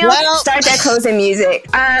right, Daniel, start that closing music.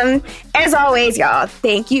 As always, y'all,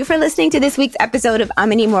 thank you for listening to this week's episode of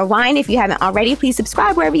I'ma Need More Wine. If you haven't already, please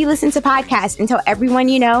subscribe wherever you listen to podcasts and tell everyone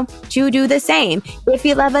you know to do the same. If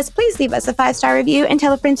you love us, please leave us a 5-star review and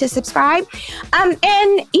tell a friend to subscribe. What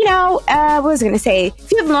was I going to say?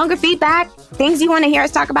 If you have longer feedback, things you want to hear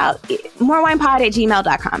us talk about,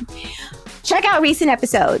 morewinepod@gmail.com. Check out recent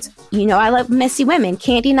episodes. I love messy women.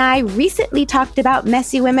 Candy and I recently talked about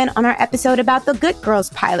messy women on our episode about the Good Girls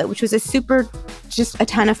pilot, which was just a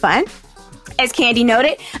ton of fun. As Candy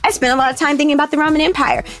noted, I spent a lot of time thinking about the Roman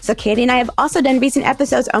Empire. So Candy and I have also done recent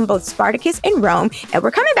episodes on both Spartacus and Rome. And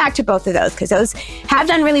we're coming back to both of those because those have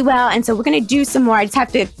done really well. And so we're going to do some more. I just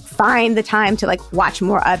have to find the time to watch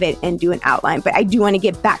more of it and do an outline. But I do want to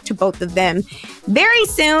get back to both of them very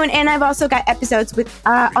soon. And I've also got episodes with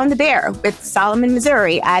On the Bear with Solomon,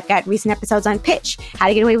 Missouri. I've got recent episodes on Pitch, How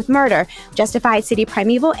to Get Away with Murder, Justified City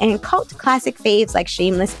Primeval, and cult classic faves like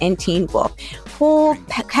Shameless and Teen Wolf. Whole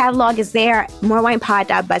catalog is there,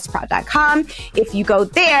 morewinepod.buzzsprout.com. If you go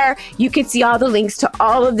there, you can see all the links to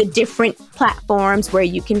all of the different platforms where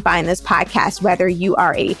you can find this podcast, whether you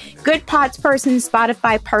are a Good Pods person,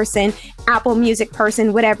 Spotify person, Apple Music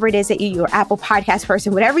person, whatever it is that you, or Apple Podcast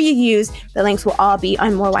person, whatever you use, the links will all be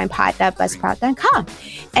on morewinepod.buzzsprout.com.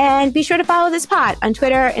 And be sure to follow this pod on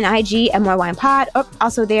Twitter and IG at morewinepod.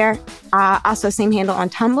 Also there, also same handle on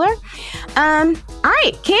Tumblr. All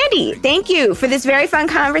right, Candy, thank you for this very fun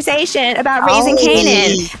conversation about raising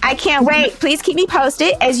Kanan. I can't wait. Please keep me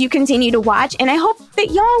posted as you continue to watch, and I hope that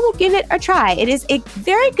y'all will give it a try. It is a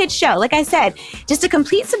very good show. Like I said, just a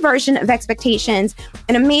complete subversion of expectations,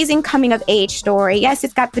 an amazing coming of age story. Yes,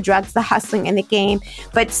 it's got the drugs, the hustling, and the game,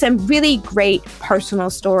 but some really great personal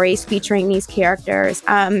stories featuring these characters.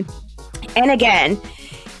 And again,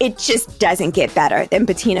 it just doesn't get better than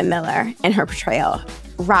Bettina Miller and her portrayal.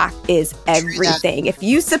 Rock is everything. If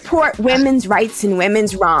you support women's rights and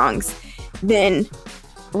women's wrongs, then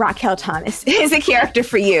Raquel Thomas is a character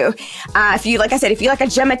for you. If you like a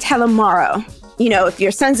Gemma Telemaro, if you're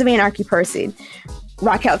a Sons of Anarchy person,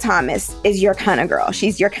 Raquel Thomas is your kind of girl.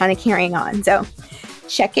 She's your kind of carrying on. So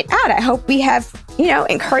check it out. I hope we have,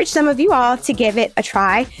 encouraged some of you all to give it a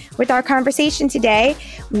try with our conversation today.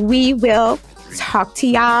 We will talk to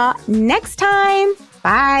y'all next time.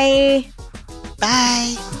 Bye.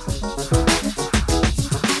 Bye.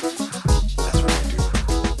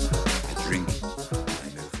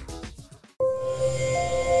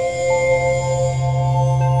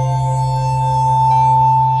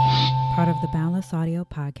 Boundless Audio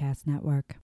Podcast Network.